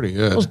looks pretty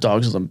good. Those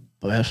dogs are the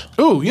best.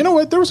 Oh, you know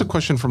what? There was a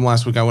question from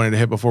last week I wanted to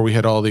hit before we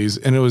hit all these,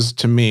 and it was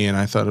to me, and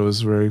I thought it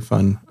was very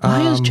fun.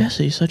 Why is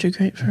Jesse such a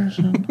great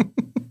person?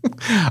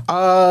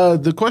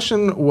 The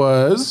question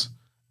was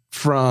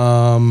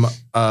from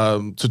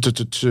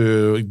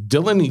to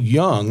Dylan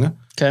Young.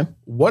 Okay.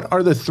 What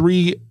are the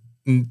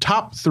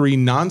top three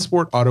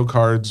non-sport auto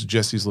cards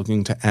Jesse's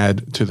looking to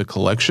add to the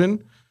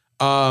collection?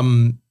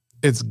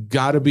 It's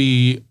got to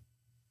be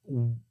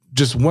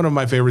just one of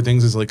my favorite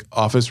things is like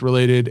office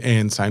related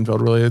and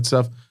Seinfeld related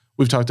stuff.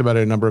 We've talked about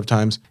it a number of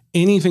times.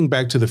 Anything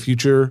Back to the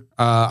Future,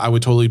 I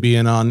would totally be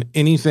in on.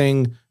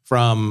 Anything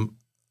from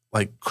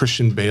like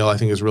Christian Bale, I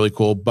think is really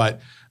cool. But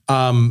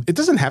it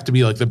doesn't have to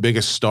be like the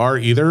biggest star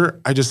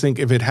either. I just think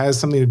if it has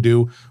something to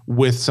do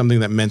with something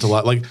that meant a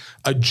lot, like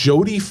a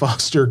Jodie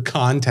Foster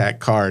Contact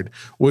card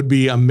would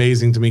be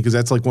amazing to me because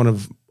that's like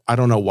I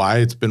don't know why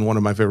it's been one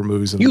of my favorite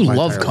movies. You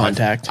love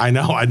Contact. Life. I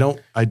know.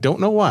 I don't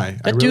know why.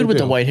 That dude with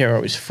the white hair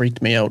always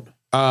freaked me out.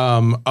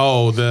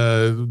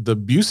 The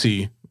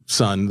Busey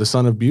son, the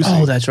son of Busey.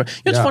 Oh, that's right.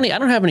 You know, it's funny. I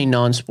don't have any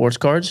non-sports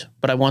cards,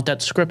 but I want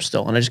that script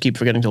still, and I just keep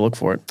forgetting to look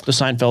for it. The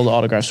Seinfeld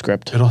autograph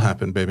script. It'll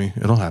happen, baby.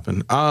 It'll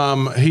happen.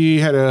 He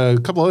had a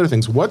couple other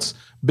things. What's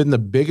been the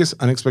biggest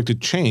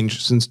unexpected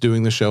change since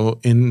doing the show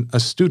in a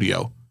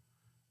studio?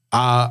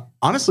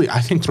 Honestly,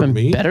 I think for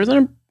me, better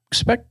than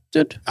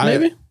expected.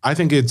 Maybe. I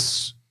think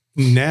it's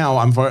now.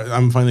 I'm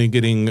finally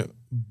getting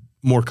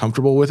more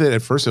comfortable with it.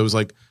 At first, it was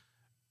like.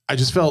 I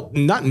just felt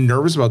not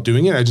nervous about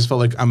doing it. I just felt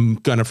like I'm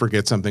going to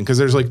forget something because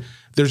there's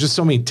just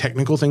so many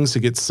technical things to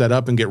get set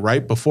up and get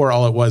right. Before,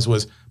 all it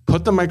was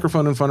put the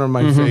microphone in front of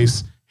my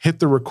face, hit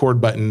the record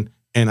button,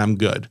 and I'm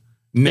good.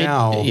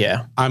 Now,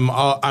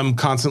 I'm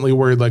constantly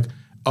worried like,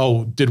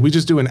 oh, did we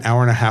just do an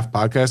hour and a half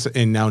podcast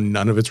and now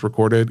none of it's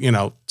recorded? You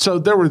know, so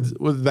there was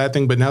that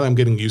thing, but now that I'm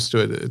getting used to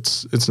it,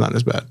 it's not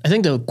as bad. I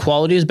think the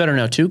quality is better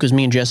now too, because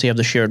me and Jesse have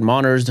the shared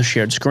monitors, the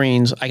shared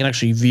screens. I can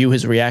actually view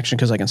his reaction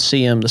because I can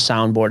see him, the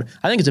soundboard.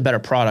 I think it's a better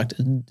product.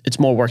 It's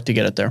more work to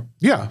get it there.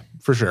 Yeah,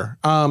 for sure.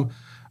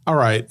 All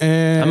right.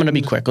 And I'm going to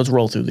be quick. Let's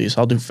roll through these.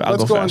 I'll go fast.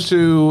 Let's go on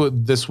to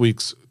this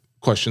week's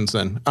questions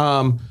then.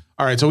 All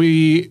right. So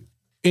we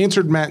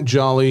answered Matt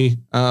Jolly.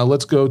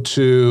 Let's go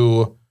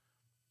to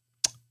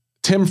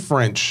Tim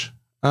French.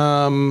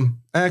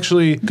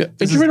 Actually,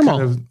 did you read them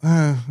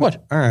all?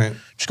 What? All right.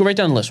 Just go right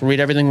down the list. We'll read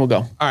everything. We'll go.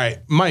 All right.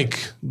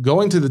 Mike,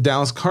 going to the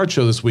Dallas Card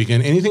Show this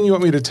weekend. Anything you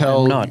want me to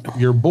tell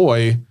your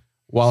boy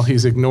while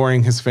he's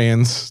ignoring his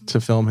fans to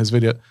film his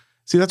video?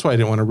 See, that's why I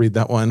didn't want to read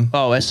that one.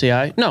 Oh,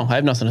 SCI? No, I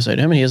have nothing to say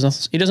to him. He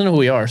doesn't know who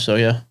we are. So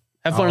yeah.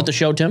 Have fun at the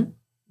show, Tim.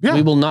 Yeah.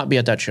 We will not be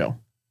at that show.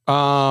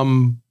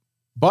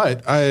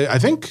 But I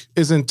think,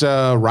 isn't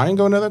Ryan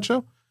going to that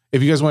show?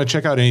 If you guys want to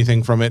check out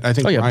anything from it, I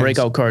think. Oh, yeah.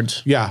 Breakout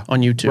Cards. Yeah.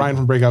 On YouTube. Ryan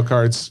from Breakout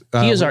Cards.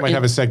 He is we might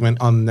have a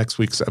segment on next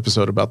week's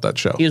episode about that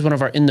show. He is one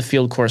of our in the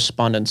field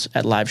correspondents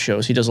at live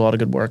shows. He does a lot of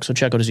good work. So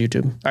check out his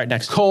YouTube. All right,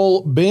 next.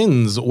 Cole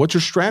Binns. What's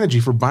your strategy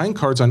for buying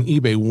cards on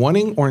eBay,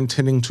 wanting or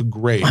intending to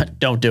grade?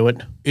 Don't do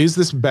it. Is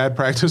this bad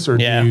practice or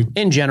do you?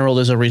 In general,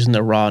 there's a reason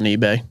they're raw on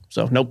eBay.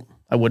 So nope,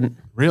 I wouldn't.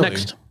 Really?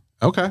 Next.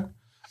 Okay.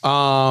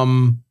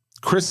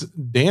 Chris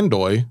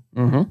Dandoy.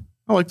 I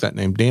like that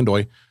name,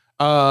 Dandoy.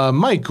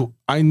 Mike,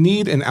 I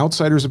need an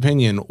outsider's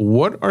opinion.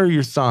 What are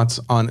your thoughts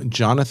on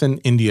Jonathan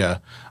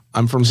India?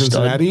 I'm from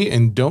Cincinnati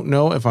and don't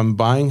know if I'm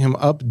buying him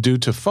up due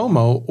to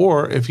FOMO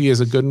or if he is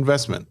a good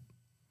investment.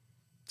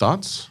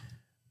 Thoughts?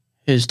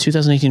 His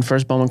 2018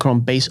 first Bowman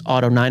Chrome base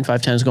auto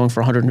 9510 is going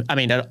for $100. I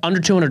mean,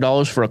 under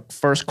 $200 for a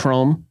first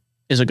Chrome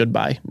is a good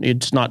buy.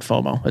 It's not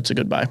FOMO. It's a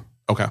good buy.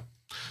 Okay.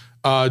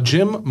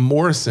 Jim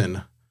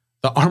Morrison.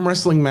 The arm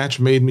wrestling match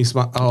made me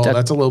smile. Oh,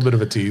 that's a little bit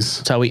of a tease.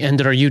 That's how we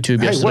ended our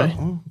YouTube yesterday.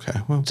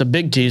 Well, it's a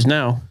big tease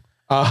now.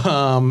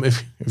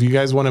 If you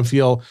guys want to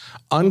feel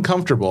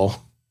uncomfortable,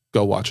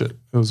 go watch it.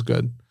 It was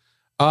good.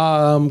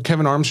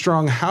 Kevin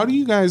Armstrong, how do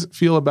you guys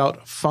feel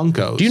about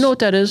Funkos? Do you know what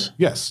that is?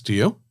 Yes. Do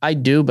you? I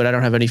do, but I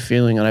don't have any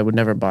feeling and I would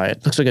never buy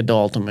it. Looks like a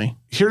doll to me.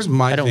 Here's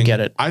my thing. I don't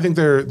get it. I think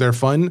they're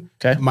fun.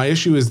 Okay. My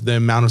issue is the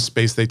amount of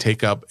space they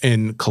take up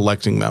in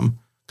collecting them.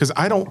 Because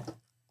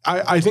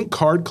I think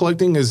card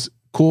collecting is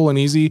cool and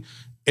easy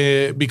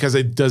because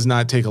it does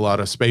not take a lot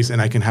of space and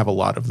I can have a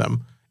lot of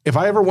them. If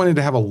I ever wanted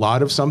to have a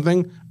lot of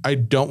something, I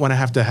don't want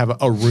to have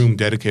a room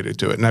dedicated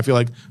to it. And I feel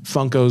like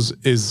Funkos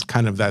is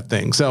kind of that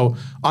thing. So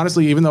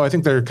honestly, even though I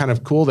think they're kind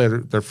of cool,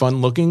 they're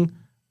fun looking,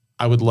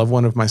 I would love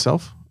one of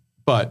myself,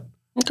 but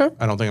I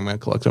don't think I'm going to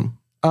collect them.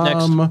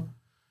 Next.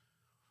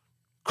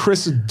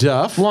 Chris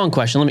Duff. Long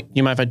question.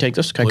 You mind if I take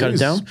this? Can I cut it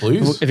down?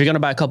 Please. If you're going to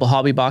buy a couple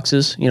hobby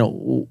boxes,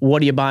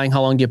 what are you buying?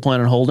 How long do you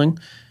plan on holding?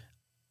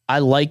 I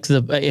like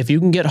if you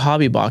can get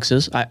hobby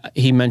boxes,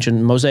 he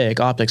mentioned Mosaic,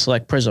 Optic,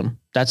 Select, Prism.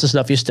 That's the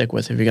stuff you stick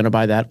with if you're going to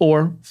buy that.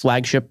 Or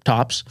flagship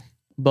tops,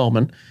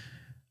 Bowman.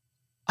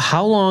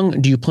 How long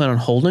do you plan on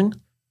holding?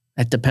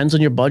 It depends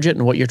on your budget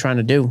and what you're trying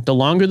to do. The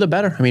longer, the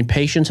better. I mean,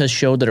 patience has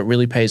showed that it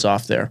really pays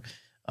off there.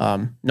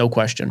 No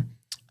question.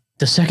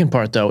 The second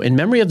part, though, in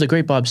memory of the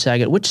great Bob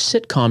Saget, which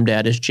sitcom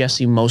dad is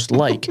Jesse most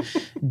like?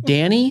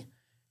 Danny?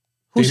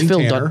 Who's Phil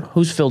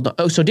Dunphy?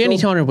 Oh, so Danny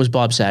Tanner was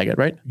Bob Saget,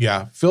 right?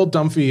 Yeah. Phil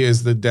Dunphy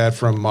is the dad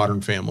from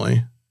Modern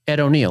Family. Ed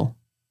O'Neill.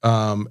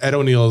 Ed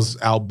O'Neill's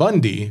Al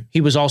Bundy.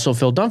 He was also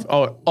Phil Dunphy.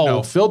 Oh.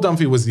 No, Phil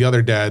Dunphy was the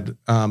other dad,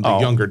 the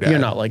younger dad. You're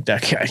not like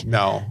that guy.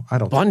 No, I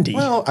don't. Bundy.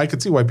 Well, I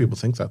could see why people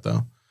think that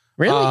though.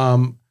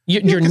 Really?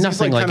 You're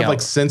nothing kind of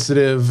like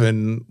sensitive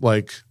and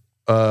like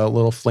a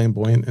little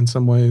flamboyant in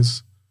some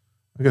ways.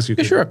 I guess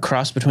you're a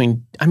cross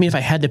between. I mean, if I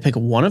had to pick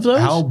one of those,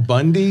 Al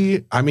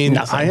Bundy. I mean,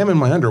 I am in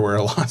my underwear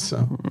a lot,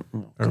 so.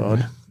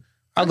 God.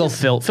 I'll go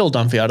Phil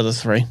Dunphy out of the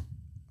three.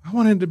 I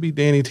wanted to be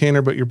Danny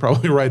Tanner, but you're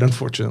probably right.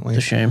 Unfortunately,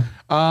 it's a shame.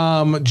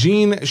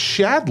 Gene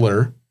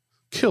Shadler,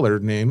 killer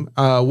name.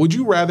 Would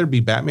you rather be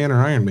Batman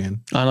or Iron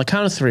Man? On the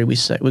count of three, we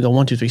go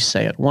 1, 2, 3.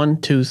 Say it.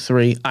 1, 2,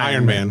 3.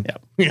 Iron Man.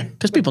 Yeah,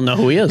 because people know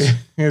who he is.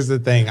 Here's the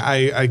thing.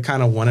 I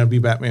kind of want to be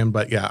Batman,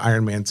 but yeah,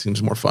 Iron Man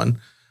seems more fun.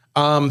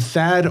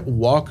 Thad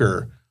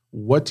Walker,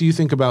 what do you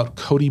think about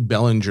Cody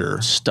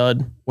Bellinger?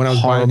 Stud. When I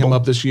was buying him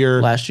up last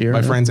year,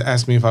 my friends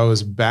asked me if I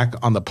was back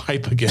on the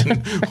pipe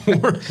again,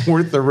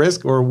 worth the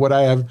risk, or would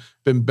I have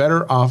been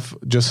better off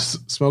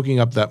just smoking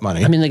up that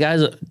money? I mean, the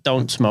guys that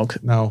don't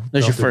smoke. No.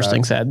 There's your first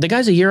thing, Thad. The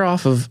guy's a year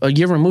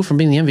removed from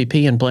being the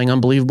MVP and playing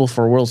unbelievable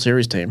for a World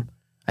Series team.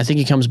 I think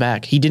he comes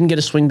back. He didn't get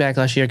a swing back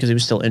last year because he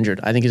was still injured.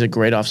 I think he's a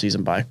great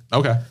offseason buy.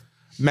 Okay.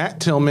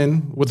 Matt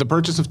Tillman, with the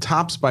purchase of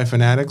Topps by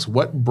Fanatics,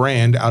 what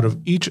brand out of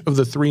each of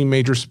the three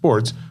major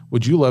sports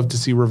would you love to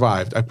see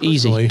revived?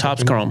 Easy.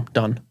 Topps Chrome.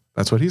 Done.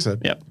 That's what he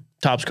said. Yep.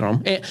 Topps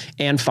Chrome.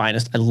 And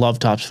Finest. I love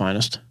Topps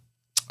Finest.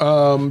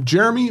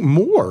 Jeremy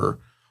Moore.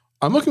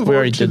 I'm looking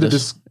forward to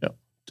this. Yep.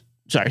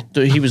 Sorry.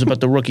 He was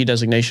about the rookie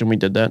designation. We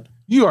did that.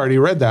 You already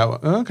read that one.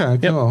 Okay,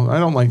 cool. Yep. I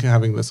don't like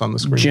having this on the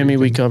screen. Jimmy,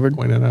 we covered.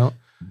 Point it out.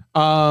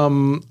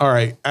 All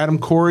right, Adam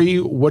Corey,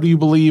 what do you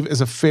believe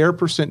is a fair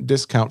 %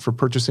 discount for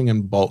purchasing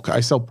in bulk? I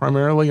sell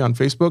primarily on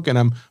Facebook, and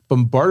I'm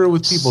bombarded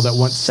with people that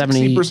want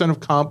 60% of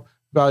comp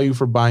value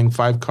for buying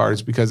 5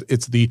 cards because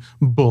it's the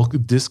bulk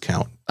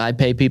discount. I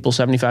pay people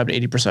 75 to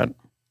 80%.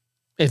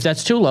 If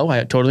that's too low,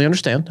 I totally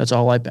understand. That's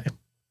all I pay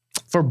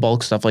for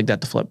bulk stuff like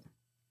that to flip.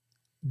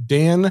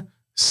 Dan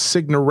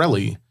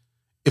Signorelli,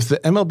 if the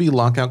MLB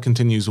lockout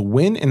continues,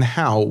 when and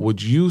how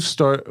would you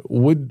started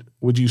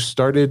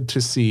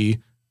to see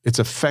its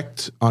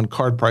effect on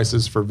card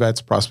prices for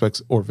vets,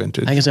 prospects, or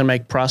vintage? I think it's going to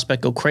make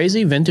prospect go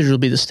crazy. Vintage will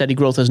be the steady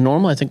growth as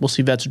normal. I think we'll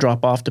see vets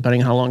drop off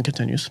depending on how long it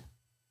continues.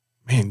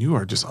 Man, you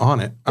are just on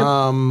it.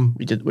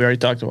 Yep. We already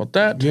talked about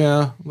that.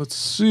 Yeah. Let's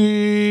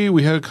see.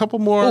 We had a couple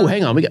more. Oh,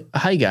 hang on.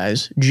 Hi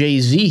guys.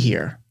 Jay-Z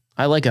here.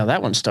 I like how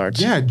that one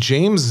starts. Yeah,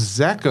 James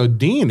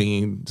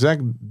Zacodini.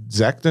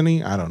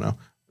 Zachdini? I don't know.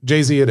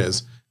 Jay-Z it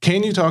is.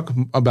 Can you talk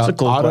about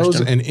cool autos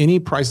question. and any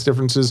price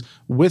differences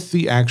with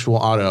the actual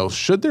auto?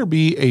 Should there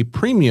be a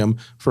premium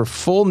for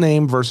full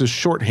name versus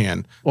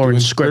shorthand? Or Do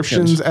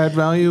inscriptions add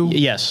value?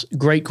 Yes,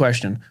 great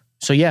question.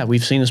 So yeah,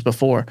 we've seen this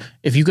before.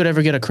 If you could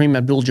ever get a Kareem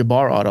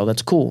Abdul-Jabbar auto,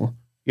 that's cool.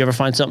 You ever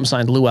find something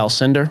signed Lou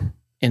Alcindor?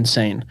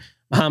 Insane.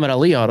 Muhammad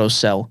Ali autos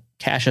sell.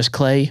 Cassius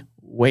Clay,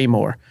 way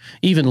more.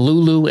 Even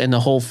Lulu and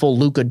the whole full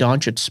Luka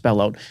Doncic spell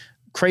out.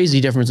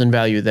 Crazy difference in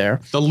value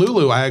there. The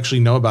Lulu I actually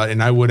know about,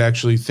 and I would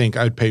actually think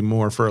I'd pay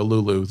more for a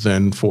Lulu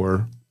than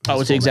for... Oh,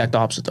 it's the exact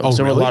opposite though. Oh,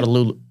 There were a really? lot of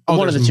Lulu. Oh,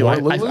 One of the there's two. more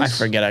I Lulus?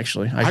 forget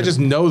actually. I just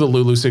know the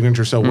Lulu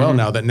signature so well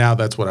now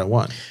that's what I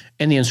want.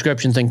 And the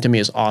inscription thing to me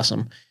is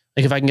awesome.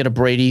 Like if I can get a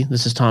Brady,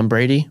 this is Tom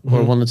Brady,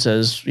 or one that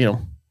says,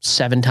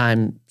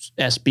 7-time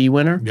SB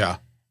winner. Yeah.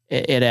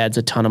 It adds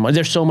a ton of money.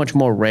 They're so much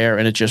more rare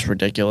and it's just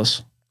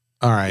ridiculous.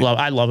 All right.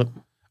 I love it.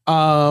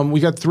 We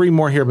got 3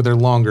 more here, but they're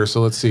longer.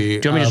 So let's see.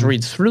 Do you want me to just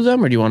read through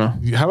them or do you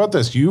want to? How about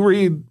this? You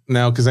read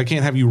now because I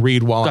can't have you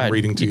read while I'm ahead.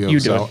 reading to you. You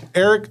do it.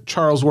 Eric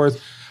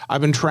Charlesworth,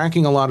 I've been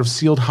tracking a lot of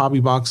sealed hobby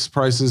box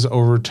prices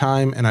over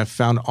time, and I've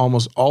found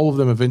almost all of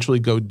them eventually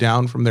go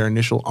down from their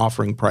initial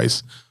offering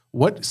price.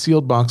 What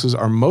sealed boxes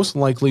are most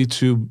likely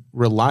to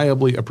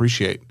reliably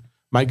appreciate?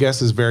 My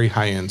guess is very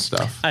high-end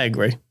stuff. I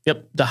agree.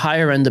 Yep. The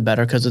higher end, the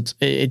better because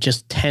it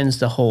just tends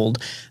to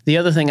hold. The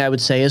other thing I would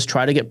say is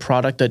try to get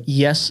product that,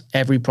 yes,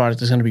 every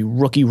product is going to be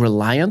rookie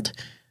reliant,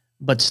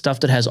 but stuff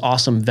that has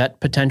awesome vet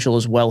potential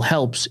as well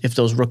helps if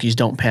those rookies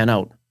don't pan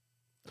out.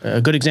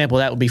 A good example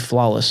of that would be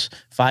Flawless.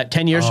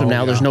 10 years from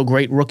now, there's no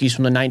great rookies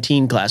from the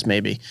 19 class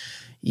maybe.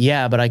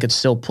 Yeah, but I could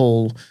still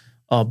pull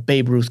a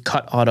Babe Ruth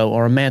cut auto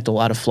or a Mantle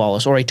out of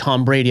Flawless or a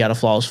Tom Brady out of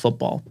Flawless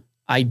football.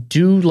 I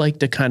do like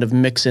to kind of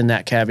mix in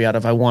that caveat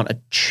of I want a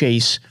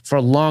chase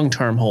for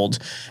long-term holds.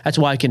 That's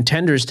why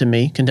Contenders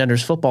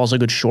football is a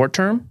good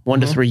short-term,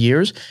 1 to 3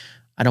 years.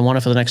 I don't want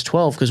it for the next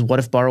 12 because what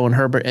if Burrow and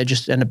Herbert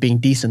just end up being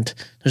decent?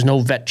 There's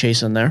no vet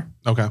chase in there.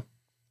 Okay.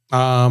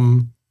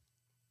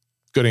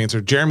 Good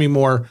answer. Jeremy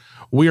Moore,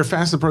 we are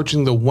fast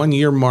approaching the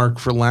 1-year mark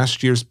for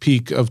last year's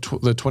peak of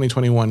the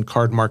 2021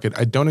 card market.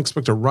 I don't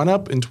expect a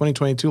run-up in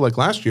 2022 like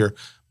last year,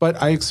 but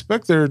I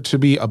expect there to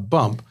be a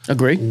bump.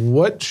 Agree.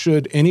 What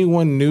should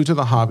anyone new to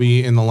the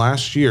hobby in the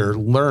last year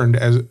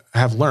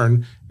have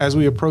learned as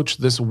we approach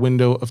this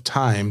window of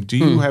time? Do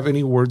you have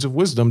any words of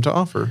wisdom to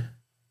offer?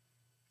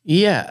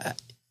 Yeah,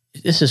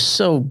 this is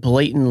so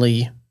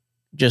blatantly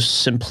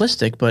just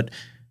simplistic, but,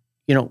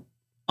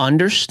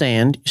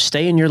 understand,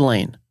 stay in your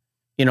lane.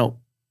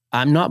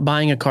 I'm not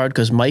buying a card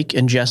because Mike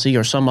and Jesse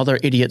or some other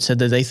idiot said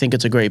that they think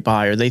it's a great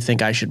buy or they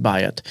think I should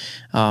buy it.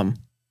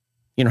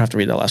 You don't have to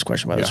read that last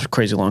question, but it's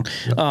crazy long.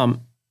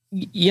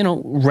 Yeah.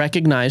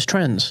 Recognize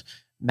trends.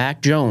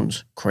 Mac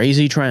Jones,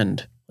 crazy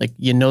trend. Like,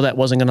 that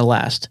wasn't going to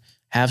last.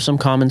 Have some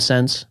common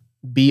sense.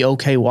 Be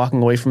okay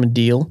walking away from a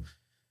deal.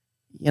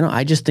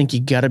 I just think you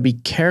got to be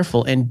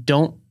careful and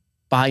don't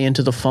buy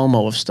into the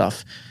FOMO of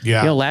stuff.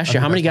 Yeah. Last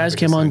year, how many guys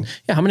came on?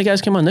 Yeah, how many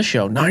guys came on this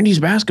show? 90s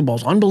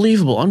basketball's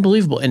unbelievable.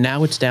 And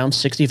now it's down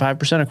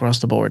 65% across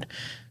the board.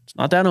 It's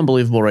not that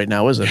unbelievable right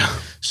now, is it? Yeah.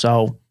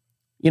 So,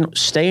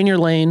 stay in your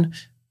lane.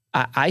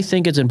 I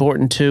think it's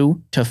important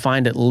too to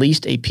find at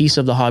least a piece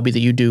of the hobby that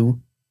you do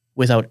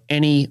without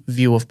any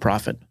view of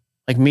profit.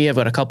 Like me, I've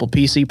got a couple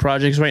PC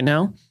projects right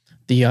now.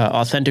 The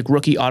authentic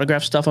rookie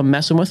autograph stuff I'm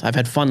messing with. I've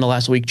had fun the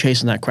last week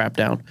chasing that crap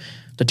down.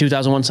 The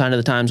 2001 Sign of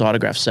the Times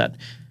autograph set.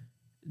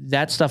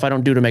 That stuff I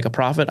don't do to make a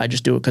profit. I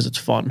just do it because it's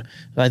fun.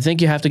 But I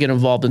think you have to get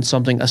involved in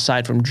something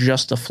aside from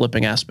just the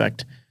flipping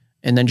aspect.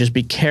 And then just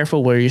be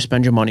careful where you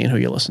spend your money and who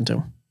you listen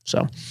to.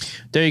 So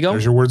there you go.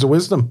 There's your words of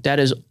wisdom. That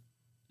is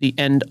the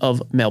end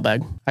of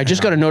mailbag. I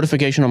just got a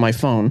notification on my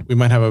phone. We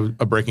might have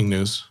a breaking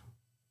news.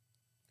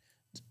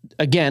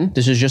 Again,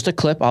 this is just a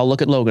clip. I'll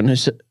look at Logan.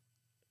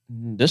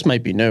 This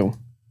might be new.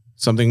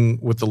 Something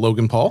with the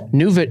Logan Paul? I'm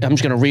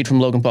just going to read from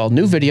Logan Paul.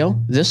 New video.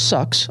 This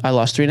sucks. I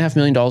lost $3.5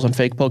 million on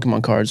fake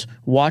Pokemon cards.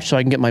 Watch so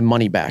I can get my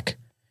money back.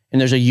 And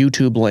there's a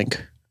YouTube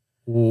link.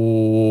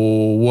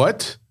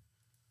 What?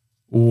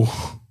 Ooh.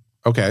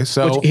 Okay,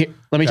 so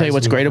let me tell you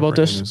what's great about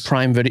this.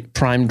 Prime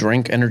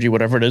Drink Energy,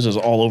 whatever it is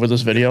all over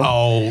this video.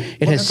 Oh,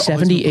 it has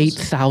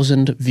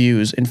 78,000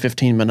 views in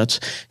 15 minutes.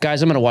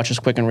 Guys, I'm going to watch this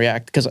quick and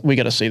react because we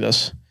got to see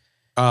this.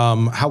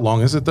 How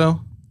long is it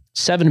though?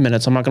 7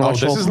 minutes. I'm not going to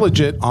watch it. This is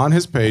legit on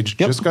his page.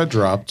 Yep. Just got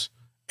dropped,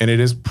 and it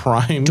is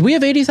Prime. Do we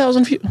have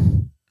 80,000 views?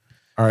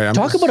 All right.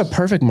 Talk about a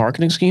perfect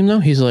marketing scheme, though.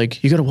 He's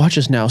like, you got to watch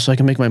this now so I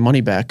can make my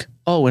money back.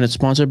 Oh, and it's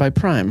sponsored by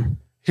Prime.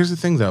 Here's the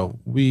thing, though.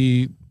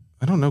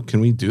 I don't know. Can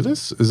we do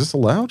this? Is this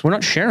allowed? We're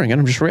not sharing it.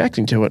 I'm just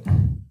reacting to it.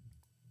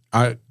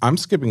 I'm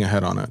skipping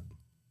ahead on it.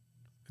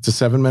 It's a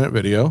 7-minute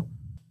video.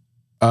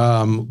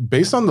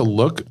 Based on the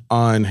look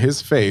on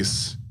his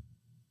face,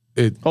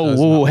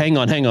 whoa, hang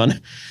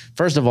on.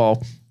 First of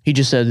all, he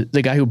just said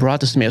the guy who brought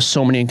this to me has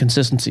so many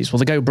inconsistencies. Well,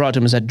 the guy who brought it to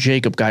him is that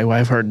Jacob guy who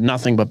I've heard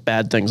nothing but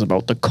bad things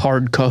about, the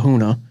card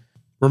kahuna.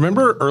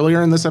 Remember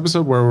earlier in this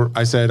episode where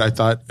I said I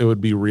thought it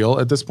would be real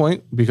at this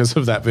point because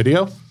of that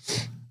video?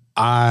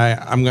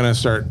 I'm going to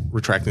start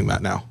retracting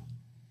that now.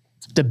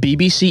 The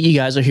BBCE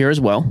guys are here as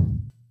well.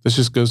 This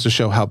just goes to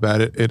show how bad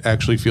it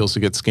actually feels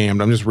to get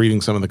scammed. I'm just reading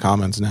some of the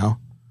comments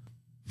now.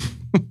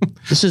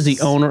 This is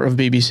the owner of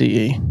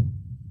BBCE.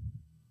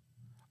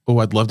 Oh,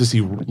 I'd love to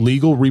see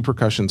legal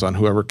repercussions on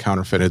whoever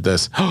counterfeited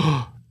this.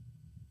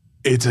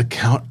 It's a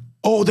count.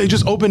 Oh, they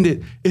just opened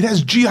it. It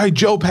has G.I.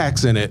 Joe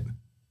packs in it.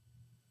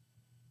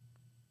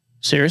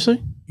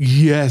 Seriously?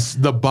 Yes.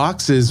 The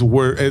boxes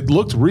it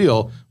looked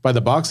real by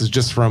the boxes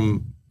just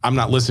from, I'm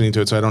not listening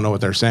to it, so I don't know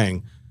what they're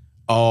saying.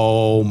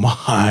 Oh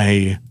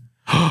my.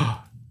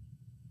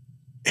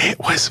 It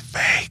was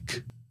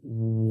fake.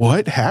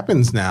 What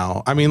happens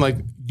now? I mean, like,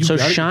 so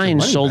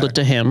Shine sold it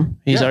to him.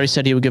 He's already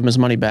said he would give him his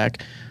money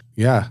back.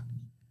 Yeah.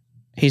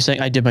 He's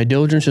saying, I did my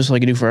diligence just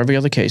like I do for every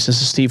other case.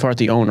 This is Steve Hart,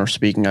 the owner,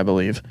 speaking, I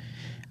believe.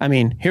 I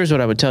mean, here's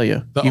what I would tell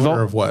you. The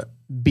owner of what?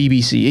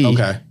 BBCE.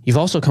 Okay. You've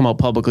also come out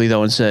publicly,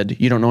 though, and said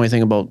you don't know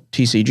anything about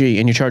TCG,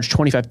 and you charge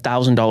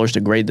 $25,000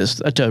 to grade this,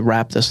 to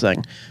wrap this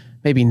thing.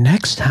 Maybe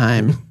next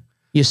time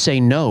you say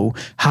no.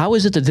 How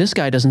is it that this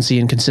guy doesn't see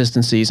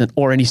inconsistencies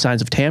or any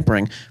signs of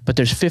tampering, but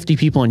there's 50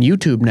 people on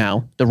YouTube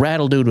now, the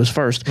Rattle Dude was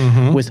first,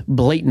 with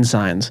blatant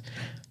signs?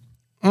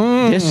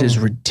 This is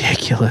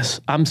ridiculous.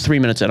 I'm 3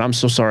 minutes in. I'm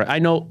so sorry. I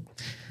know.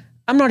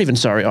 I'm not even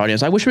sorry,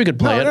 audience. I wish we could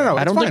play it. No,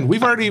 it's fine.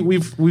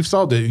 We've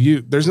solved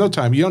it. There's no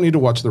time. You don't need to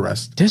watch the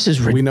rest. This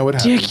is ridiculous. We know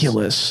what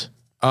happens.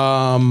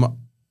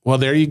 Well,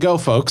 there you go,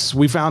 folks.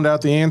 We found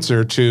out the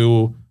answer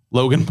to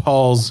Logan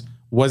Paul's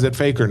was it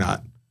fake or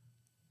not?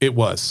 It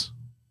was.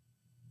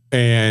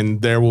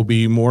 And there will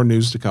be more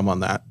news to come on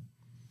that.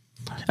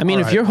 I mean,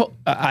 if you're,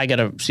 I got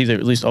to see the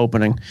at least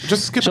opening.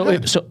 Just skip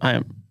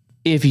ahead.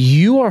 If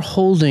you are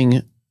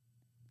holding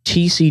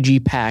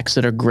TCG packs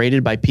that are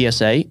graded by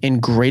PSA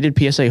and graded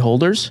PSA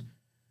holders,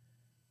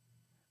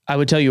 I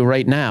would tell you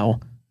right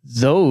now,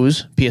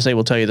 those, PSA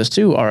will tell you this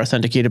too, are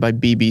authenticated by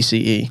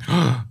BBCE.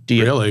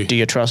 Really? Do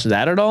you trust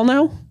that at all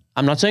now?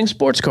 I'm not saying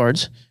sports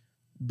cards,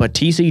 but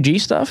TCG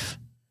stuff?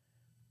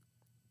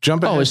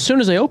 Jump ahead. Oh, as soon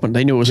as they opened,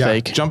 they knew it was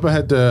fake. Jump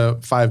ahead to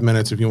 5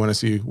 minutes if you want to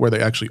see where they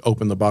actually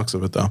opened the box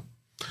of it, though.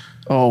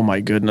 Oh, my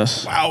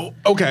goodness. Wow.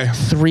 Okay.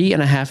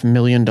 $3.5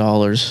 million.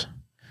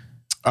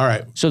 All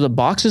right. So the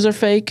boxes are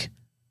fake.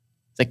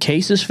 The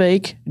case is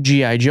fake.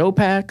 G.I. Joe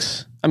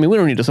packs. I mean, we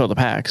don't need to throw the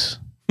packs.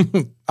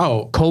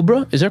 Oh.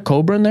 Cobra? Is there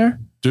Cobra in there?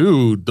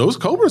 Dude, those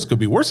Cobras could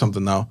be worth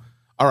something, though.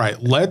 All right.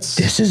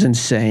 This is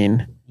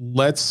insane.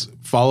 Let's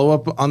follow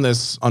up on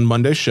this on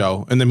Monday's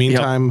show. In the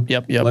meantime,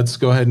 Yep. Let's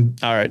go ahead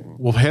and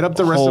we'll hit up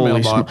the rest of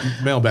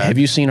the mailbag. Have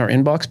you seen our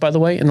inbox, by the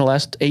way, in the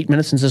last 8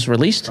 minutes since this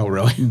released? Oh,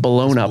 really?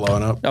 Blown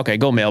up. Okay,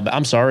 go mailbag.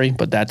 I'm sorry,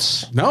 but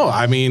that's... No,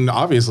 I mean,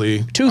 obviously.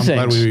 I'm things.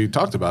 Glad we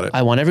talked about it.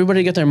 I want everybody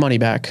to get their money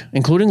back,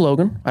 including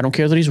Logan. I don't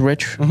care that he's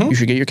rich. You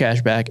should get your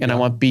cash back. And I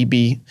want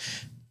BB...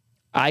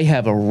 I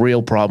have a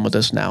real problem with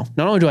this now.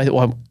 Not only do I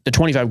think the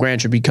 25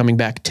 grand should be coming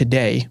back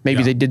today.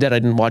 Maybe they did that. I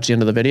didn't watch the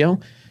end of the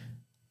video.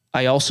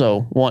 I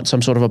also want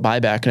some sort of a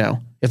buyback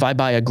now. If I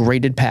buy a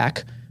graded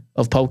pack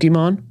of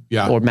Pokemon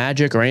or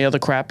Magic or any other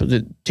crap,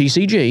 the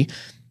TCG,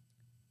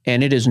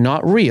 and it is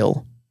not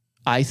real,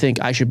 I think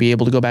I should be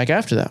able to go back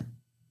after that.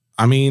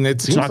 I mean,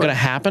 it's not going to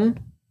happen,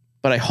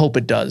 but I hope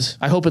it does.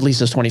 I hope at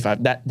least it's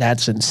 25.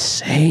 That's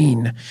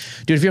insane.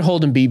 Dude, if you're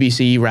holding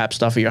BBC wrap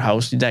stuff at your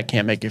house, that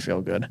can't make you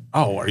feel good.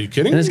 Oh, are you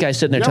kidding? And this guy's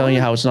sitting there telling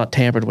you how it's not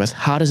tampered with.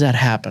 How does that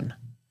happen?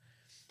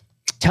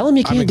 Tell him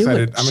you can't do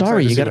it.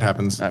 Sorry, you got what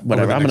happens.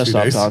 Whatever. I'm going to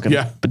stop talking.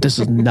 Yeah. But this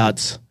is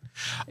nuts.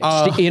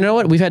 You know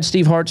what? We've had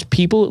Steve Hart's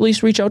people at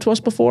least reach out to us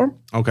before.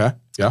 Okay.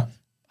 Yeah.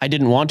 I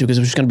didn't want to because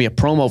it was just going to be a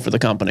promo for the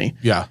company.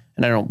 Yeah.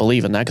 And I don't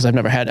believe in that because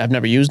I've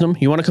never used them.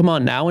 You want to come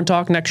on now and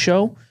talk next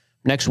show,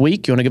 next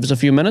week? You want to give us a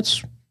few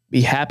minutes?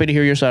 Be happy to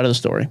hear your side of the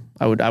story.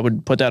 I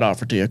would put that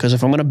offer to you because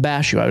if I'm going to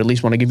bash you, I would at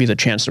least want to give you the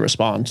chance to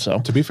respond. So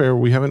to be fair,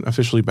 we haven't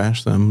officially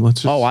bashed them.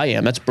 Let's just... Oh, I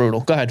am. That's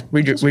brutal. Go ahead.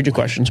 Read your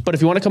questions. But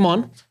if you want to come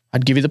on,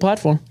 I'd give you the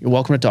platform. You're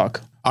welcome to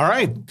talk. All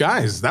right,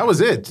 guys, that was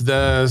it.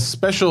 The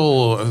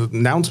special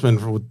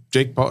announcement for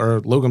Jake Paul or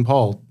Logan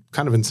Paul,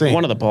 kind of insane.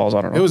 One of the Pauls,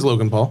 I don't know. It was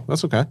Logan Paul.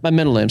 That's okay. My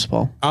middle name's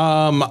Paul.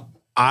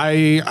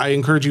 I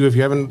encourage you, if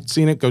you haven't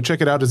seen it, go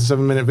check it out. It's a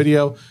 7-minute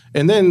video.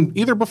 And then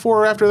either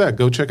before or after that,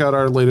 go check out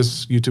our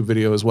latest YouTube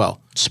video as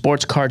well.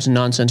 Sports Cards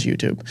Nonsense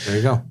YouTube. There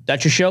you go.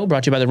 That's your show,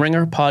 brought to you by the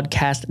Ringer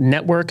Podcast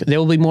Network. There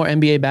will be more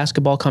NBA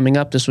basketball coming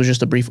up. This was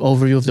just a brief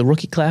overview of the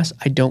rookie class.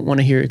 I don't want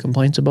to hear your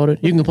complaints about it.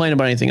 You can complain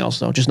about anything else,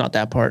 though, just not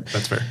that part.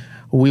 That's fair.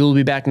 We will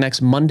be back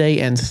next Monday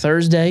and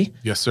Thursday.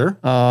 Yes, sir.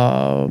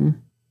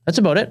 That's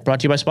about it. Brought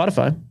to you by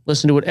Spotify.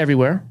 Listen to it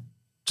everywhere.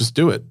 Just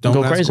do it. Don't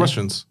Go ask crazy.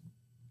 questions.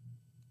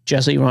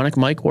 Jesse, Ronak,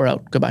 Mike, we're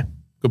out. Goodbye.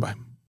 Goodbye.